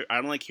Teacher. I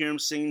don't like hearing him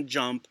sing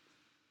Jump.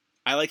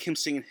 I like him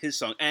singing his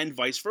song, and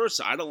vice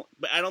versa. I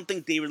don't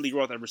think David Lee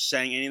Roth ever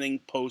sang anything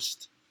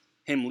post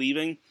him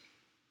leaving.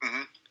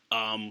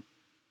 Mm-hmm.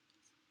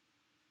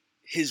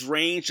 His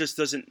range just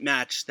doesn't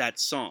match that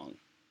song.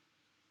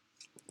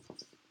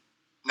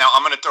 Now,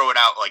 I'm going to throw it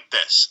out like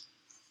this.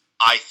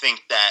 I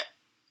think that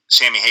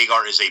Sammy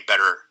Hagar is a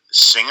better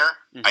singer.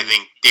 Mm-hmm. I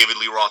think David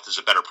Lee Roth is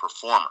a better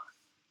performer.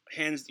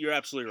 You're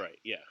absolutely right,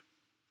 yeah.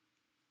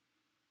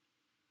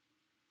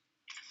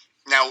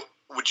 Now,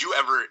 would you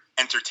ever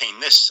entertain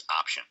this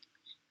option?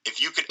 If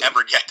you could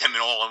ever get them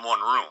all in one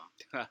room,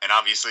 and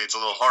obviously it's a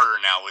little harder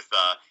now with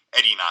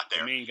Eddie not there.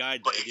 The main guy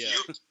did, but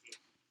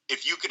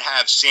if you could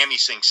have Sammy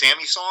sing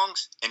Sammy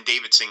songs and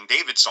David sing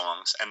David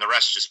songs, and the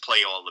rest just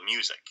play all the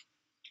music.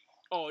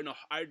 Oh, no,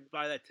 I'd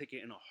buy that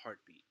ticket in a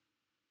heartbeat.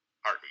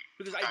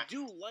 Because okay. I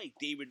do like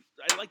David.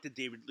 I like the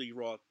David Lee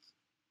Roth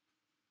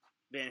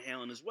Van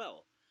Halen as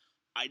well.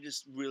 I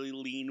just really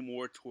lean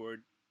more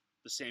toward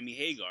the Sammy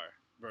Hagar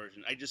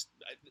version.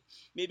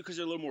 Maybe because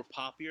they're a little more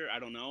poppier. I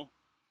don't know.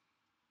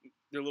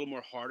 They're a little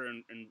more harder,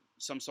 and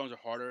some songs are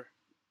harder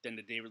than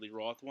the David Lee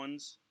Roth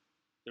ones.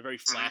 They're very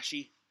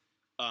flashy.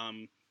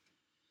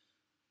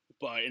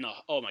 But in a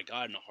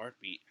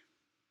heartbeat,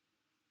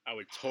 I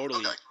would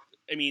totally. Okay.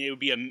 I mean,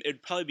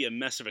 it'd probably be a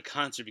mess of a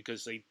concert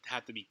because they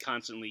have to be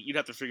constantly. You'd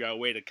have to figure out a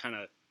way to kind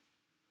of,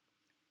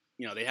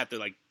 they have to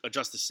like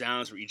adjust the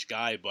sounds for each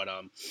guy. But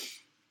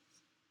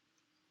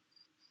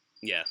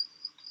yeah.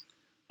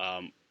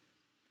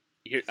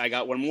 Here I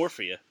got one more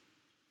for you.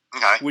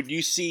 Okay. Would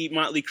you see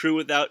Motley Crue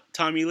without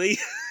Tommy Lee?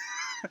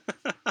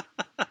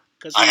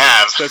 I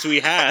have. Because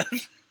we have.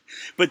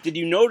 But did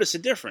you notice a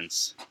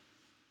difference?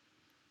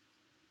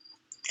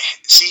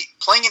 See,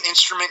 playing an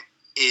instrument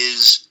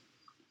is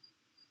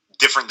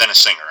different than a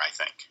singer, I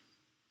think.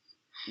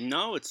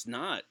 No, it's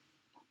not.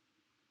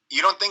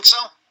 You don't think so?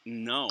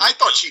 No. I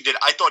thought she did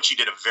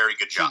a very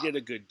good job. She did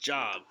a good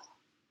job.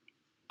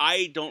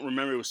 I don't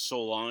remember, it was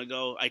so long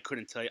ago. I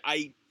couldn't tell you.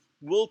 I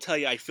will tell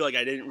you, I feel like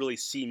I didn't really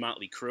see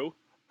Motley Crue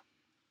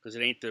because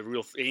it ain't the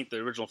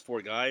original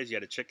four guys. You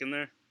had a chick in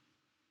there.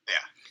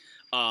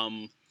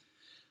 Yeah.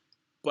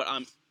 But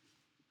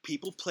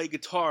people play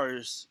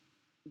guitars.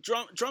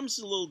 Drums is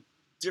a little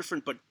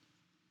different, but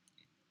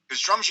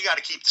because drums you got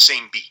to keep the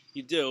same beat.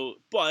 You do,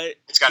 but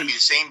it's got to be the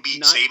same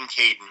beat, same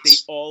cadence. They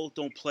all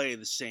don't play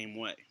the same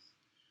way.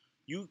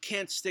 You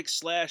can't stick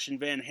Slash and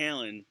Van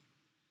Halen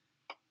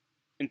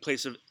in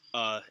place of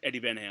Eddie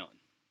Van Halen.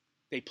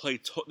 They play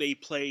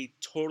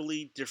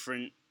totally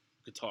different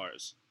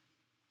guitars.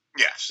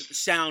 Yes.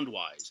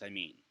 Sound-wise, I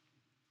mean.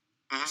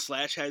 Mm-hmm.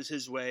 Slash has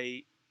his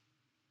way.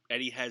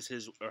 Eddie had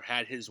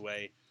his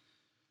way.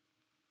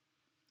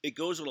 It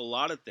goes with a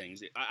lot of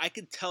things. I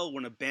could tell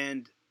when a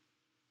band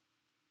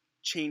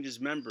changes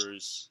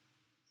members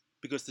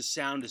because the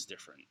sound is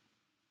different.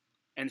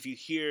 And if you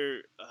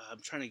hear, I'm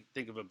trying to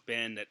think of a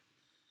band that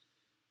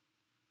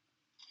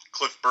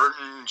Cliff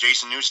Burton,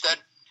 Jason Newsted.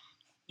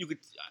 You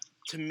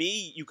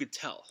could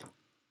tell.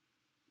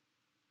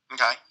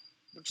 Okay.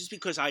 Just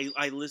because I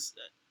listen,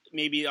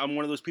 maybe I'm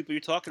one of those people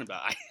you're talking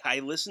about. I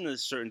listen to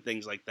certain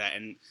things like that,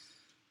 and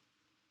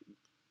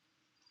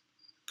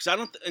because I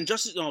don't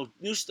Injustice. No,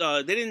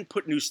 they didn't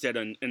put Newsted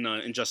in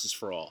Injustice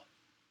for All,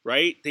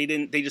 right? They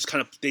didn't. They just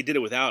they did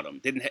it without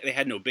him. They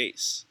had no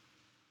bass.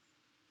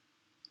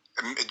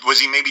 Was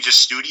he maybe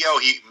just studio?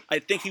 I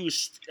think he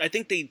was. I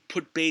think they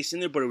put bass in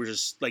there, but it was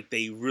just like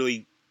they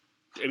really.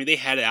 I mean, they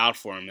had it out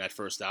for him that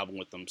first album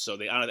with them, so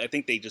I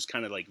think they just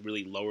kind of like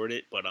really lowered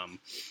it. But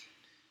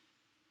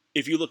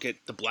if you look at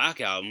the Black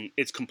Album,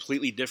 it's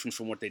completely different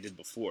from what they did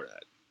before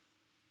that.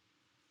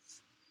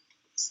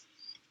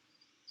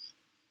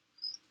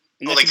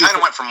 Well, they kind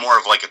of went from more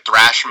of like a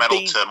thrash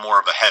metal to more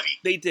of a heavy.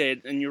 They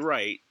did, and you're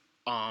right.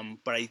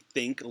 But I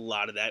think a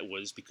lot of that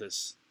was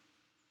because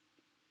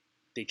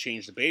they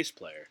changed the bass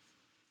player.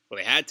 Well,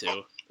 they had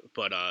to,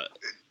 but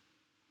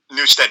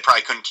Newsted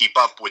probably couldn't keep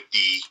up with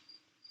the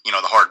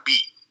hard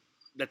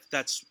beat.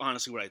 That's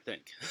honestly what I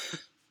think.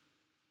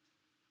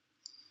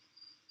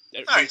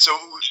 All right, so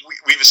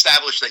we've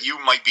established that you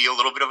might be a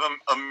little bit of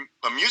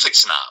a music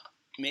snob.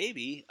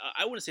 Maybe.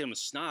 I wouldn't say I'm a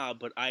snob,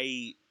 but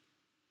I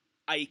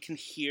can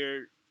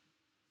hear,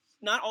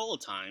 not all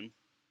the time,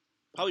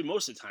 probably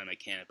most of the time I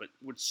can't, but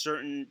with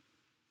certain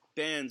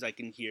bands I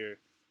can hear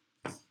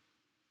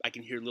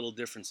little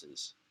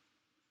differences.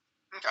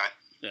 Okay.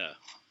 Yeah.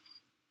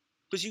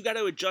 Because you got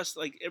to adjust,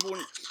 like,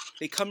 everyone,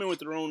 they come in with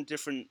their own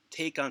different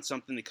take on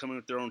something, they come in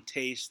with their own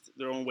taste,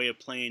 their own way of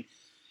playing,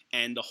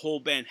 and the whole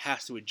band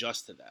has to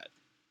adjust to that.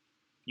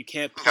 You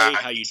can't play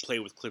how you'd play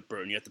with Cliff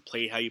Burton. You have to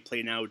play how you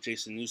play now with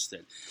Jason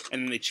Newsted.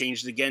 And then they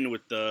changed it again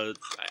with I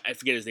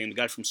forget his name, the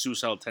guy from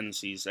Suicidal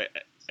Tendencies.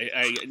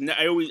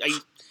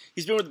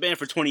 He's been with the band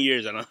for 20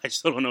 years, and I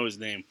still don't know his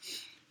name.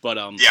 But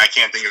I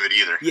can't think of it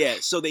either. Yeah,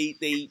 so they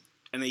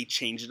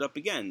changed it up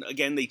again.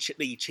 Again, they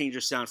changed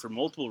their sound for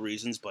multiple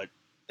reasons, but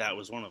that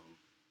was one of them.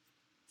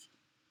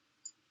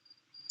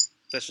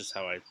 That's just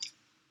how I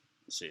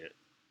see it.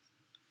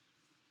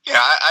 Yeah,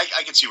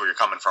 I can see where you're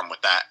coming from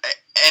with that.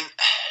 And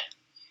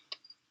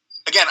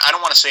again, I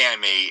don't want to say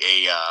I'm a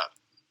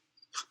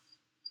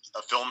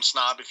film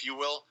snob, if you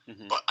will,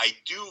 but I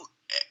do,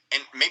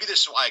 and maybe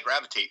this is why I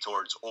gravitate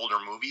towards older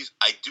movies.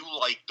 I do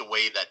like the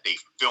way that they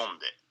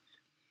filmed it,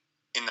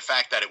 in the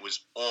fact that it was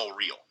all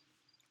real.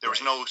 There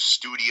was no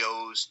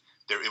studios.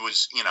 It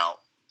was,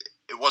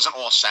 it wasn't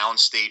all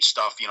soundstage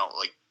stuff.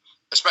 Like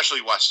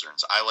especially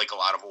westerns. I like a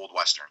lot of old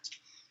westerns.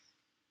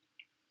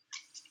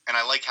 And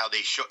I like how they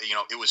show,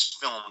 it was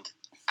filmed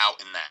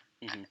out in that.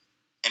 Mm-hmm.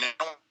 And I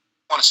don't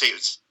want to say it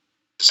was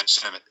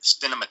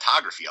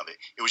cinematography of it.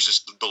 It was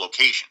just the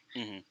location.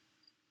 Mm-hmm.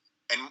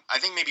 And I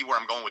think maybe where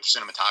I'm going with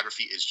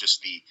cinematography is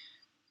just the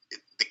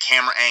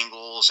camera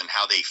angles and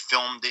how they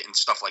filmed it and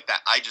stuff like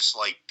that. I just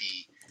like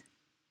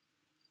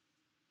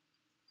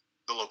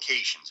the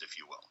locations, if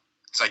you will.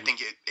 Because I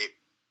think it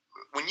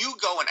when you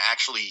go and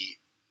actually,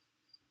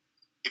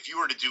 if you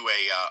were to do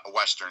a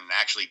Western and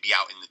actually be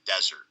out in the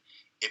desert,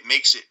 it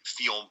makes it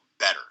feel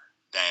better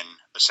than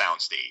a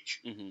soundstage.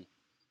 Mm-hmm.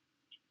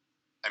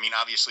 I mean,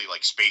 obviously,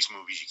 like space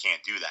movies, you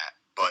can't do that.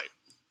 But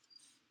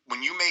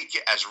when you make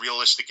it as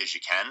realistic as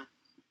you can,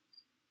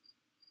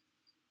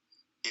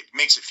 it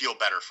makes it feel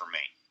better for me,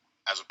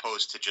 as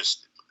opposed to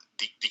just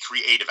the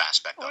creative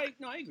aspect of it.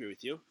 No, I agree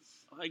with you.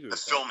 I agree the with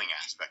filming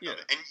aspect of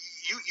it. And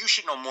you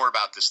should know more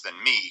about this than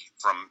me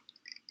from,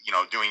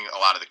 doing a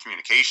lot of the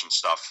communication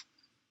stuff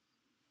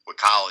with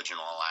college and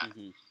all that.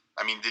 Mm-hmm.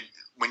 I mean,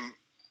 when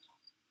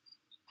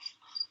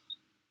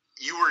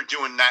you were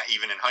doing that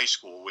even in high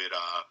school with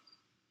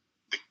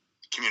the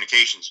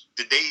communications,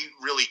 did they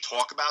really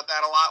talk about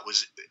that a lot?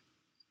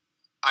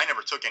 I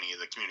never took any of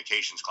the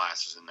communications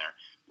classes in there.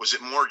 Was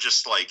it more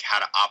just like how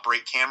to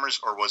operate cameras,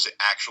 or was it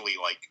actually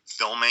like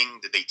filming?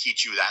 Did they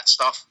teach you that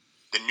stuff?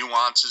 The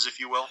nuances, if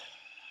you will?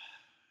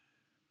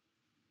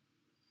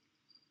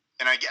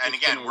 And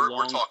again,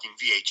 we're talking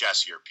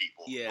VHS here,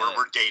 people. Yeah,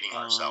 we're dating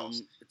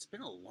ourselves. It's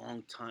been a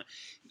long time.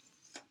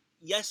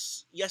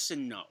 Yes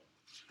and no.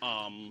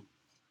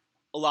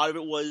 A lot of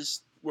it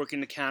was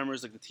working the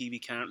cameras, like the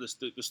TV camera,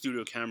 the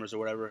studio cameras or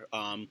whatever.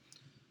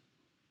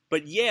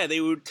 But yeah,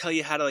 they would tell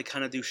you how to like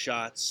kind of do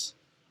shots.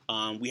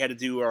 We had to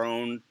do our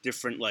own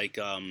different like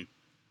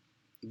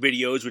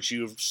videos, which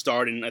you've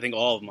starred in. I think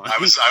all of mine. I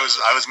was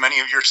many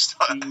of your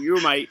stuff. You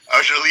were my. I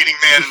was your leading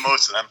man in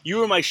most of them. You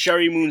were my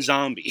Sherry Moon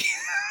Zombie.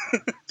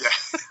 Yeah,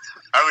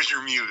 I was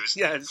your muse.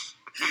 Yes.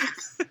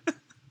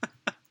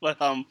 But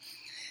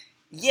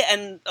yeah,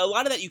 and a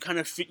lot of that you kind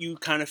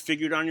of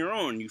figured on your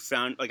own. You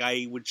found like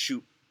I would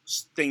shoot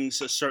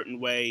things a certain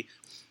way.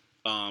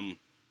 One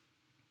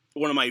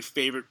of my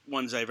favorite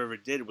ones I've ever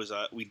did was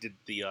we did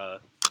the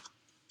for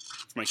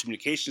my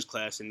communications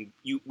class, and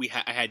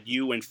I had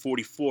you and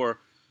 44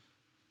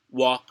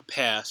 walk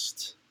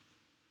past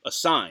a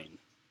sign,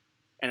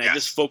 and I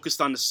just focused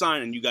on the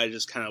sign, and you guys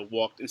just kind of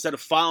walked instead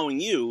of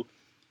following you.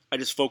 I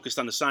just focused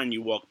on the sign. And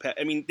you walk past.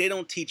 I mean, they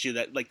don't teach you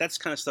that. Like that's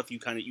kind of stuff you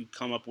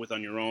come up with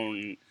on your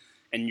own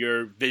and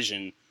your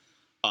vision.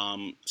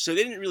 So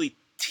they didn't really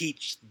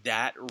teach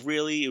that.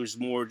 Really, it was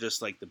more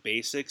just like the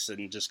basics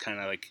and just kind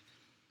of like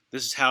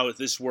this is how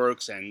this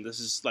works, and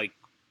this is like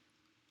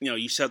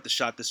you set the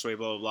shot this way,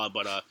 blah blah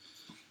blah. But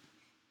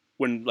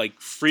when like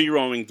free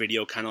roaming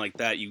video, kind of like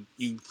that, you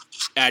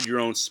add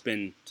your own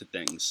spin to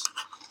things.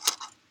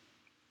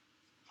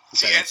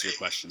 Does that answer your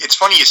question? It's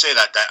funny you say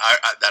that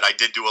I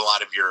did do a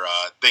lot of your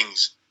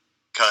things,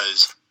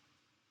 because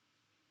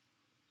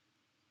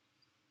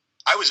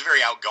I was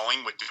very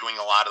outgoing with doing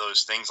a lot of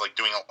those things, like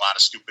doing a lot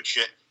of stupid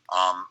shit.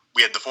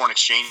 We had the foreign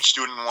exchange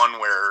student one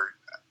where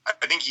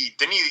I think he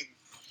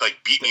like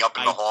beat me up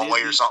in the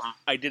hallway or something.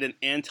 I did an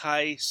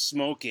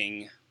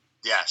anti-smoking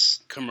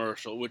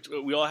commercial, which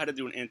we all had to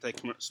do an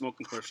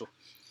anti-smoking commercial,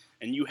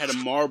 and you had a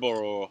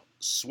Marlboro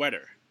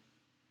sweater.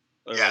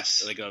 Or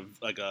yes. Like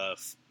a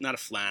not a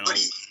flannel.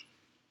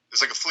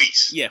 It's like a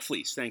fleece. Yeah,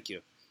 fleece. Thank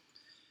you.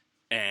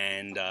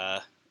 And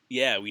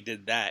we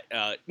did that.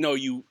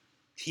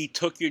 He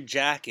took your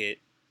jacket,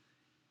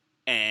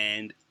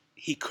 and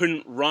he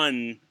couldn't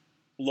run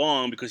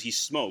long because he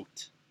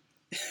smoked,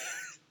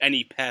 and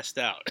he passed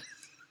out.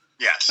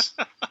 Yes.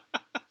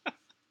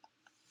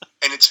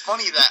 And it's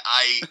funny that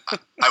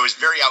I was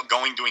very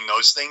outgoing doing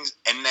those things,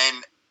 and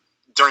then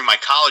during my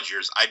college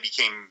years, I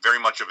became very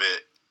much of an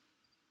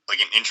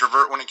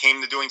introvert when it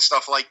came to doing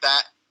stuff like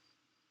that.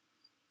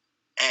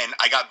 And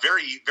I got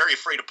very, very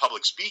afraid of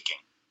public speaking.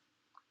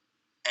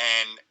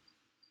 And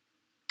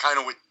kind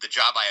of with the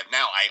job I have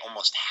now, I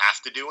almost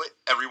have to do it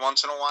every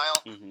once in a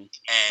while. Mm-hmm.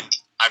 And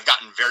I've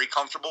gotten very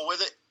comfortable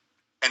with it.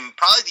 And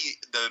probably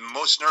the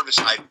most nervous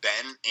I've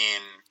been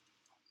in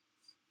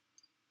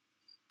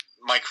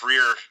my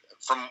career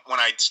from when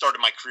I started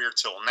my career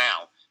till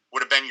now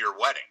would have been your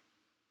wedding.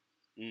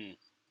 Mm.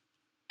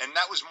 And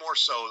that was more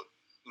so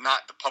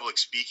not the public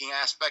speaking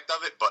aspect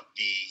of it, but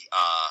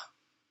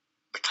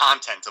the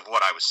content of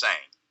what I was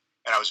saying.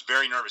 And I was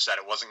very nervous that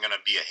it wasn't going to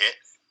be a hit.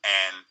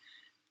 And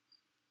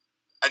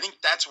I think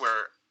that's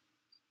where,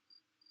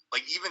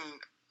 like, even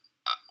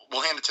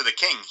we'll hand it to the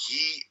King.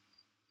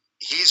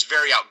 He's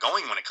very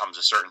outgoing when it comes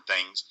to certain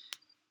things.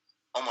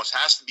 Almost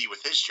has to be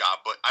with his job.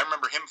 But I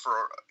remember him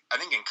I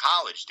think in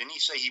college, didn't he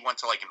say he went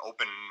to like an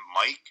open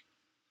mic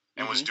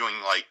and was doing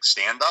like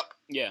stand up?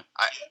 Yeah.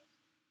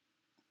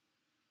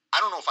 I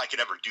don't know if I could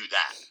ever do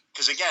that.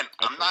 Because again,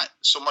 I'm not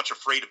so much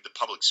afraid of the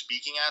public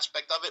speaking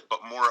aspect of it, but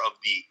more of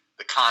the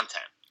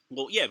content.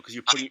 Well, yeah, because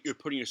you're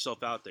putting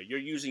yourself out there. You're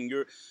using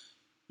you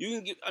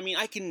can give, I mean,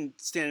 I can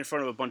stand in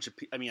front of a bunch of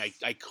people. I mean,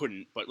 I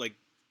couldn't, but like,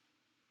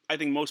 I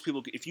think most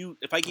people,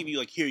 if I give you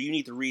like, here, you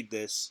need to read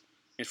this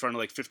in front of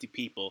like 50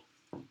 people,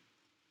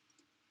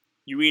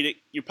 you read it,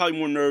 you're probably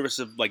more nervous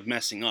of like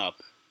messing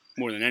up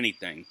more than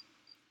anything.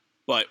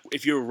 But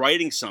if you're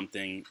writing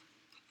something,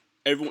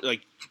 everyone,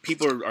 like,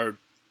 people are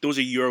those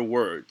are your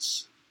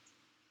words.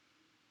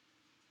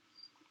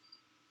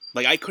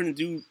 Like, I couldn't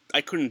do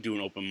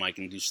an open mic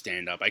and do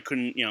stand up. I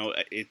couldn't,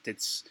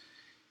 it's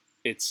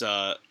this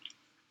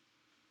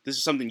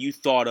is something you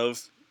thought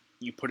of.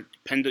 You put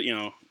pen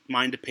to,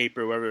 mind to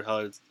paper,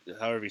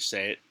 however you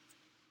say it.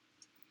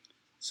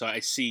 So I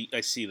see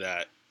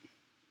that.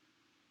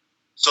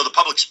 So the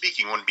public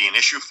speaking wouldn't be an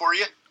issue for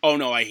you? Oh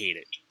no, I hate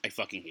it. I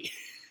fucking hate it.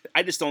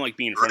 I just don't like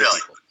being in front of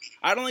people.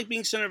 I don't like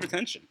being center of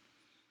attention.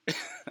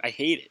 I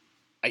hate it.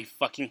 I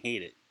fucking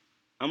hate it.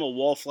 I'm a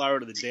wallflower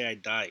to the day I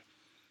die.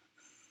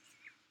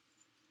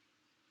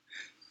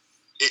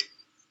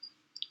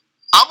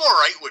 I'm all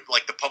right with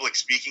like the public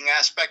speaking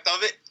aspect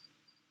of it,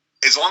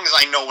 as long as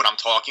I know what I'm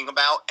talking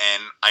about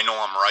and I know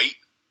I'm right,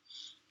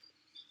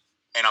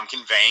 and I'm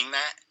conveying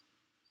that.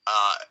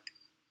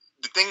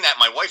 The thing that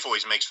my wife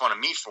always makes fun of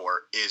me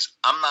for is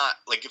I'm not,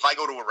 like, if I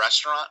go to a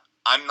restaurant,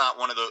 I'm not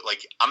one of the,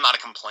 like, I'm not a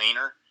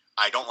complainer.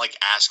 I don't like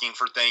asking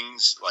for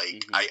things.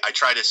 Like, I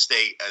try to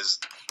stay as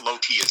low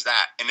key as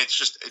that, and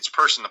it's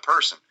person to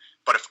person.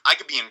 But if I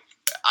could be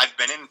I've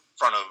been in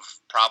front of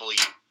probably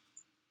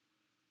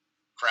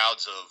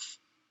crowds of,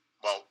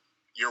 well,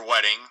 your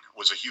wedding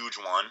was a huge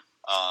one,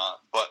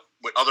 but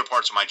with other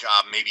parts of my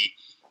job, maybe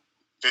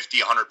 50,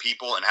 100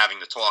 people, and having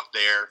to talk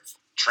there,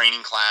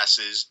 training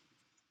classes.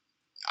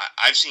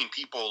 I've seen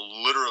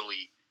people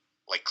literally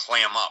like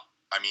clam up.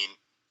 I mean,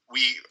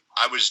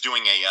 I was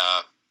doing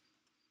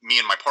me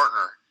and my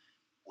partner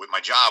with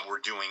my job were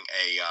doing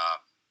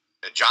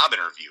a job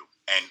interview,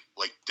 and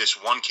like this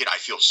one kid, I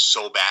feel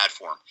so bad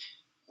for him.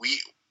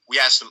 We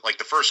asked him, like,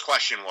 the first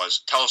question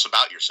was, tell us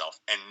about yourself,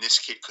 and this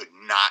kid could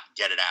not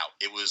get it out.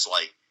 It was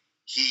like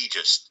he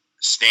just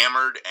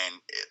stammered,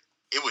 and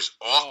it was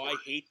awkward. Oh, I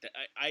hate that.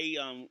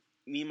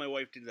 Me and my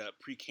wife did that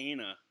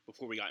pre-Cana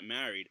before we got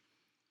married.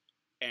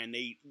 And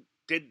they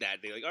did that.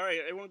 They're like, all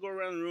right, I want to go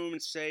around the room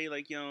and say,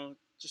 like,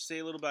 just say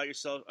a little about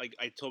yourself.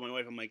 I told my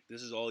wife, I'm like,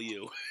 this is all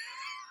you.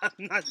 I'm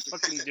not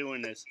fucking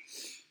doing this.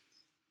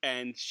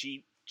 And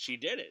she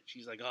did it.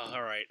 She's like, oh,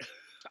 all right.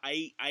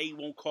 I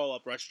won't call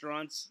up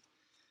restaurants.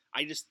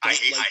 I just don't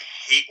I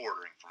hate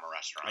ordering from a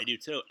restaurant. I do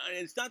too. And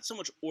it's not so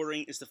much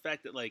ordering, it's the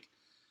fact that, like,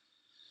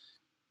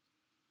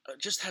 I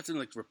just have to,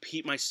 like,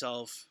 repeat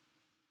myself.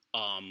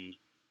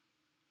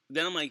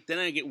 Then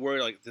I get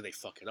worried, like, did they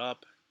fuck it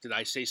up? Did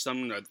I say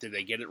something, or did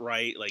they get it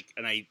right? Like,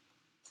 and I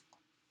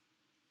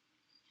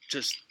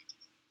just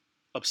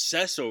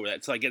obsess over that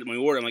until I get my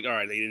order. I'm like, all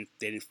right, they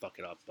didn't fuck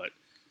it up. But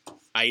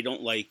I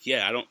don't like,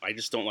 I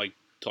just don't like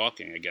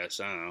talking, I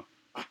guess. I don't know.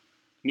 I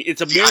mean,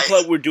 it's a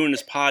miracle that we're doing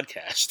this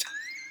podcast.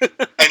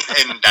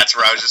 and that's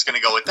where I was just going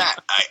to go with that.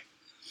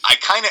 I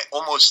kind of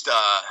almost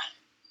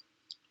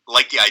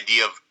like the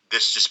idea of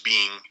this just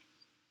being,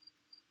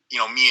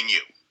 me and you.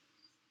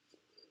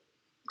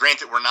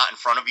 Granted, we're not in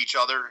front of each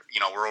other.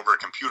 We're over a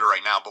computer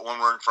right now, but when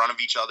we're in front of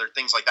each other,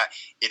 things like that,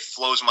 it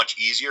flows much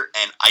easier,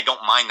 and I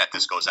don't mind that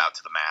this goes out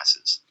to the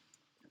masses.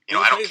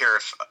 I don't care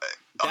if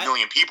a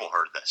million people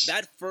heard this.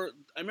 I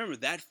remember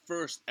that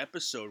first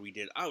episode we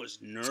did, I was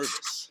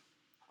nervous.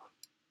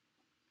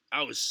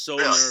 I was so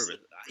nervous.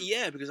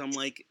 Yeah, because I'm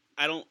like,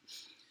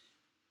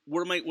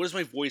 what is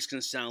my voice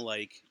going to sound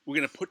like? We're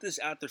going to put this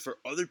out there for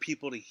other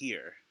people to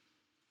hear.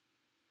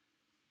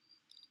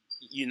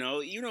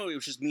 It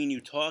was just me and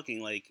you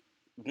talking. Like,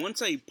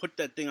 once I put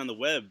that thing on the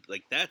web,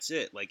 like, that's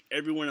it. Like,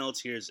 everyone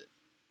else hears it.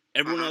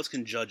 Everyone else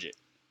can judge it.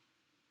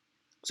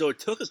 So it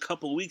took a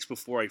couple of weeks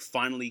before I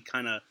finally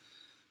kind of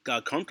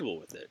got comfortable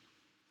with it.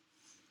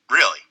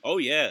 Really? Oh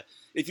yeah.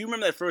 If you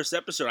remember that first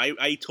episode,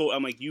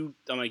 I'm like, you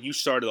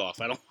started off.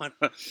 I don't want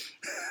to.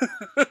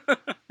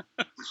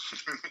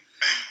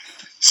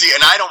 See,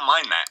 and I don't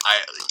mind that.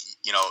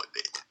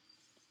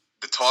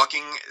 The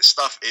talking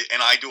stuff,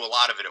 and I do a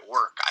lot of it at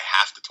work. I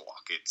have to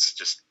talk. It's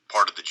just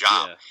part of the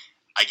job. Yeah.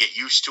 I get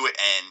used to it,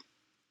 and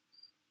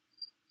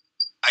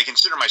I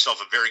consider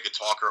myself a very good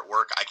talker at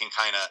work. I can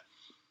kind of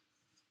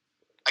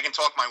I can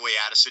talk my way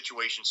out of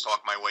situations,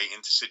 talk my way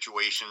into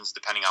situations,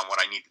 depending on what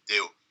I need to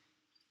do.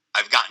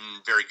 I've gotten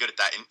very good at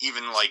that. And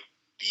even like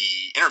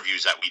the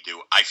interviews that we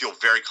do, I feel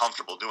very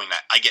comfortable doing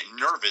that. I get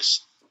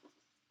nervous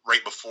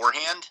right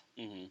beforehand,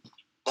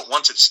 but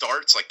once it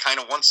starts, like kind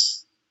of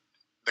once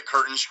the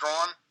curtain's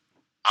drawn,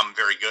 I'm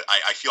very good.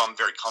 I feel I'm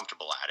very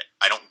comfortable at it.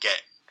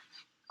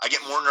 I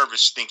get more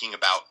nervous thinking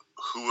about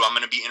who I'm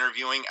going to be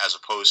interviewing as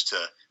opposed to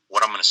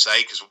what I'm going to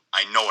say, because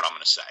I know what I'm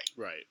going to say.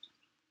 Right.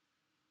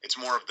 It's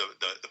more of the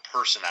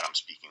person that I'm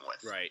speaking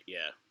with. Right.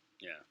 Yeah.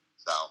 Yeah.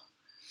 So.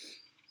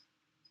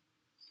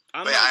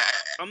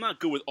 I'm not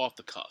good with off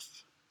the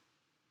cuff.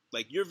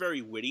 Like, you're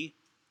very witty.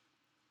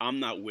 I'm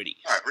not witty.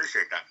 I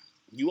appreciate that.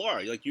 You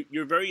are. Like,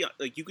 you're very,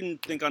 like, you can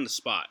think on the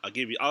spot.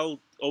 I'll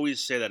always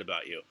say that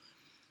about you.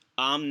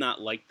 I'm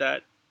not like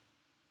that.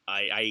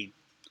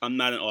 I'm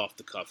not an off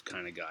the cuff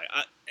kind of guy.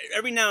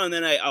 Every now and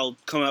then I'll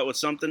come out with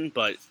something,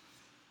 but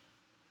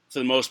for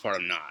the most part,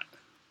 I'm not.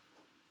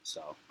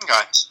 So.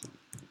 Okay.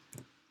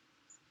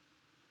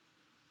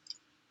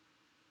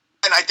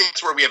 And I think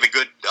that's where we have a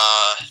good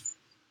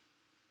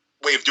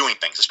way of doing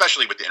things,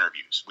 especially with the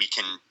interviews. We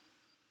can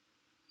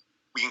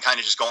kind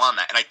of just go on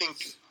that. And I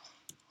think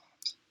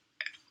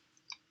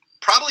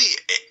probably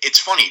it's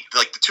funny,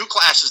 like the two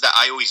classes that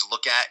I always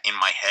look at in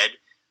my head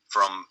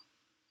from,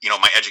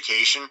 my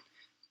education,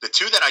 the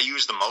two that I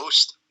use the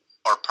most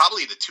are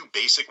probably the two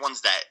basic ones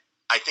that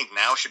I think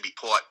now should be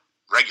taught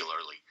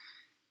regularly.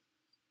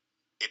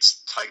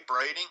 It's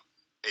typewriting.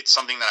 It's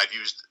something that I've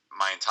used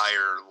my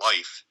entire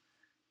life.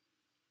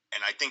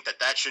 And I think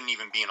that shouldn't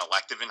even be an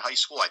elective in high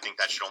school. I think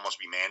that should almost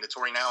be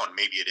mandatory now, and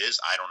maybe it is.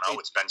 I don't know.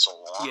 It's been so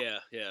long. Yeah,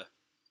 yeah.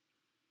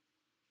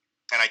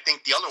 And I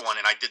think the other one,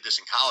 and I did this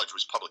in college,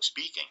 was public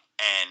speaking.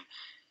 And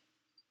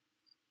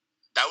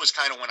that was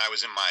kind of when I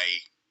was in my,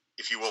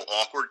 if you will,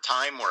 awkward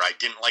time where I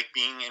didn't like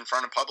being in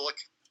front of public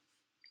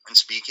and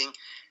speaking.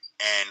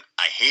 And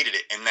I hated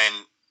it. And then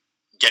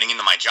getting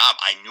into my job,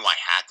 I knew I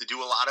had to do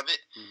a lot of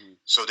it. Mm-hmm.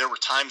 So there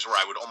were times where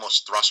I would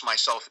almost thrust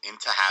myself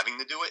into having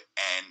to do it.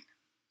 And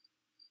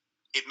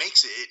it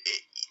makes it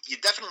you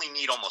definitely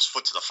need almost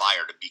foot to the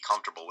fire to be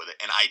comfortable with it.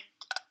 And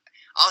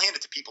I'll hand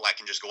it to people that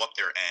can just go up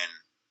there and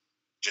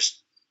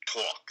just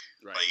talk.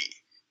 Right.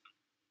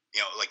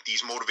 Like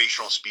these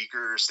motivational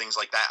speakers, things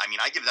like that. I mean,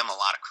 I give them a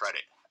lot of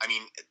credit. I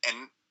mean,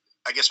 and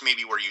I guess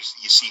maybe where you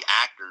see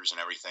actors and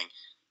everything,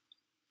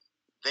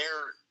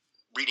 they're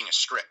reading a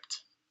script.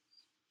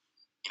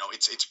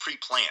 It's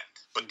pre-planned.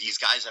 But these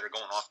guys that are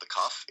going off the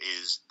cuff,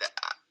 is that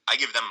I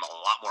give them a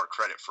lot more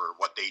credit for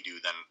what they do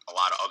than a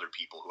lot of other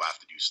people who have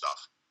to do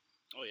stuff.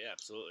 Oh yeah,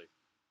 absolutely.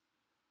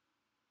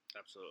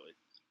 Absolutely.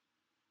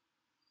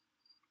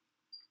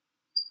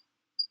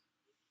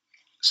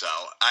 So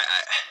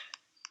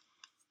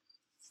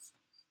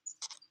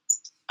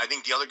I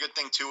think the other good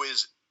thing too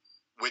is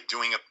with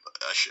doing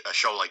a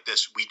show like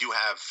this, we do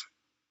have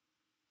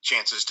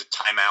chances to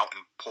time out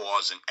and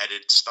pause and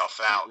edit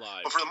stuff out.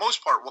 Live. But for the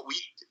most part, what we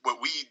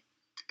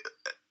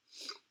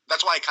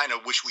that's why I kind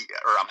of wish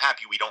I'm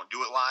happy we don't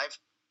do it live.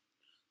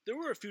 There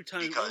were a few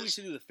times we used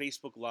to do the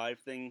Facebook Live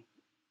thing.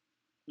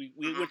 We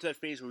went to that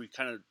phase where we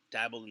kind of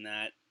dabbled in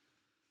that.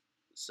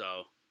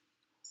 So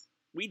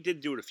we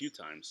did do it a few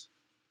times.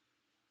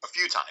 A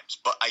few times,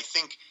 but I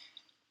think,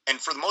 and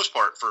for the most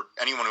part, for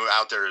anyone who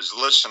out there is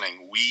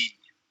listening, we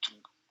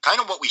kind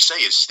of what we say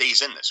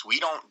stays in this. We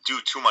don't do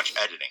too much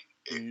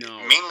editing. No.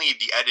 Mainly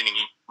the editing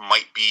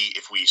might be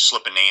if we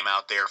slip a name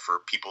out there for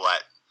people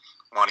that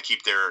want to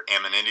keep their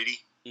anonymity.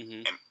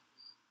 Mm-hmm. And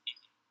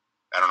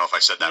I don't know if I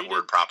said that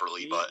word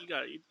properly, but you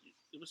got it.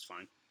 It was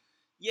fine.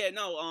 Yeah,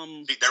 no.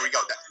 There we go.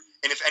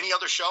 And if any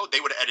other show, they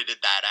would have edited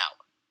that out.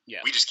 Yeah,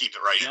 we just keep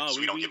it right in,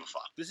 so we don't give a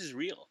fuck. This is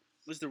real.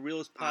 This is the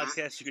realest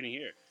podcast you're gonna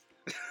hear.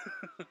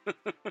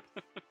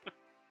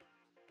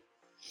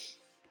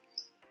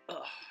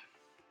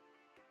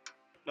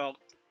 Well,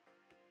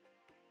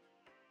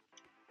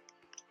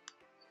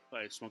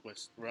 I smoked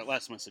last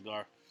of my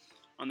cigar.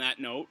 On that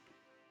note,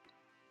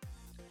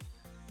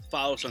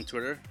 follow us on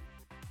Twitter,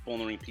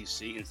 Bullring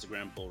PC,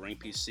 Instagram, Bullring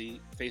PC,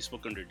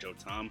 Facebook under Joe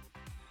Tom.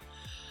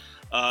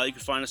 You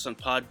can find us on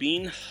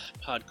Podbean,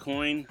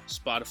 Podcoin,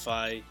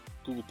 Spotify,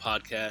 Google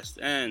Podcast,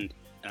 and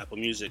Apple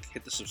Music.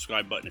 Hit the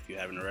subscribe button if you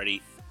haven't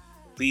already.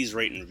 Please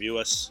rate and review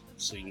us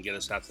so you can get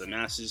us out to the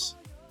masses.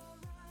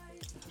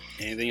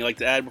 Anything you'd like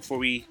to add before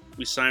we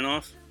sign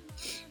off?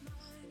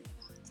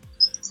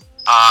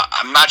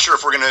 I'm not sure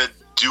if we're going to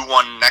do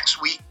one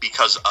next week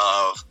because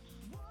of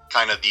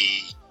kind of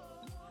the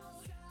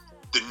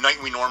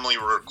night we normally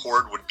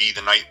record would be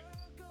the night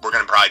we're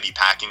going to probably be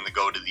packing to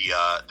go to the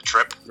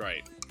trip.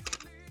 Right.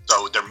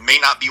 So there may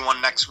not be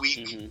one next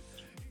week. Mm-hmm.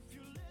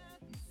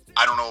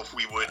 I don't know if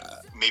we would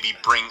maybe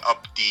bring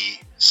up the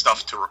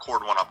stuff to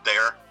record one up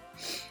there.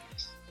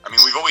 I mean,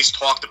 we've always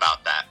talked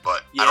about that,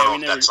 but I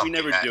don't know if that's something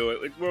we never do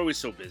it. We're always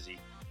so busy.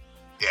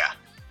 Yeah.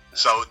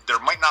 So there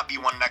might not be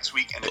one next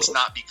week, and it's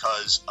not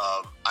because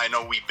of, I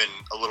know we've been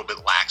a little bit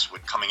lax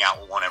with coming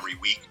out with one every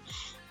week,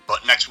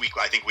 but next week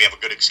I think we have a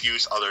good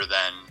excuse other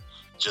than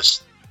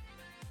just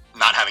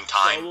not having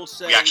time. So we'll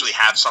say, we actually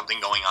have something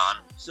going on.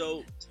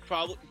 So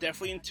probably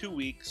definitely in 2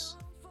 weeks.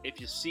 If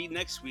you see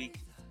next week,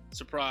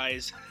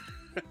 surprise.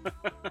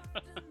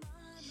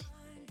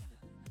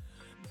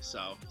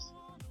 So.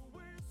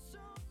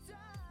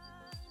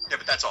 Yeah,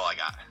 but that's all I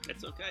got.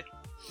 It's okay.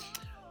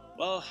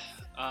 Well,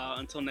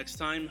 until next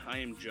time, I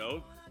am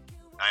Joe.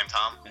 I am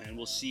Tom. And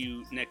we'll see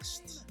you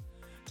next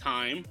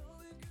time,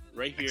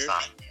 right here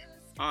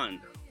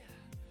on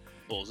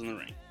Bulls in the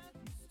Ring.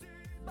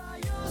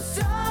 By your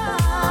side.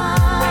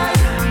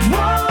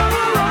 One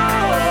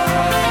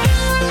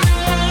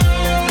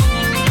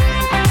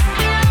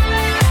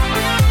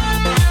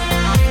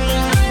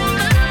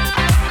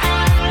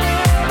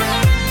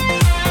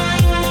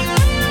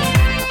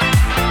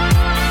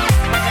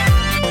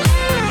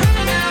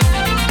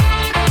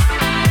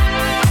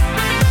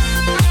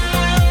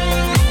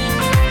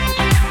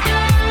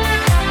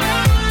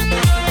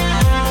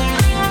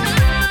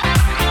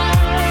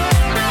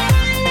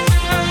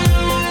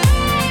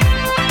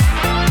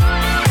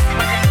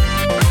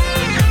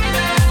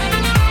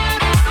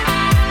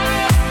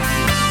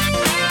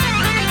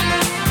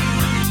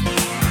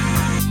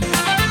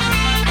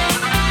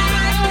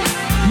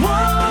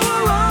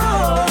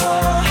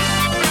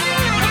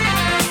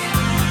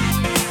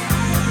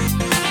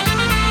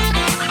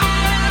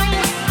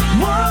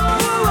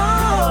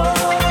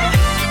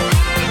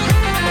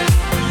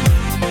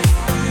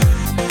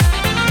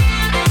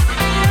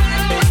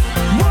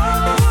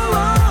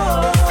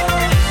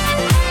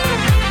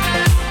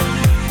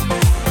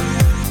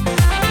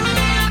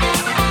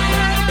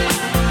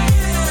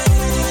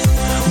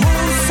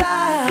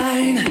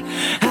sign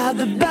at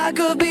the back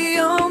of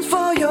beyond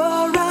for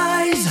your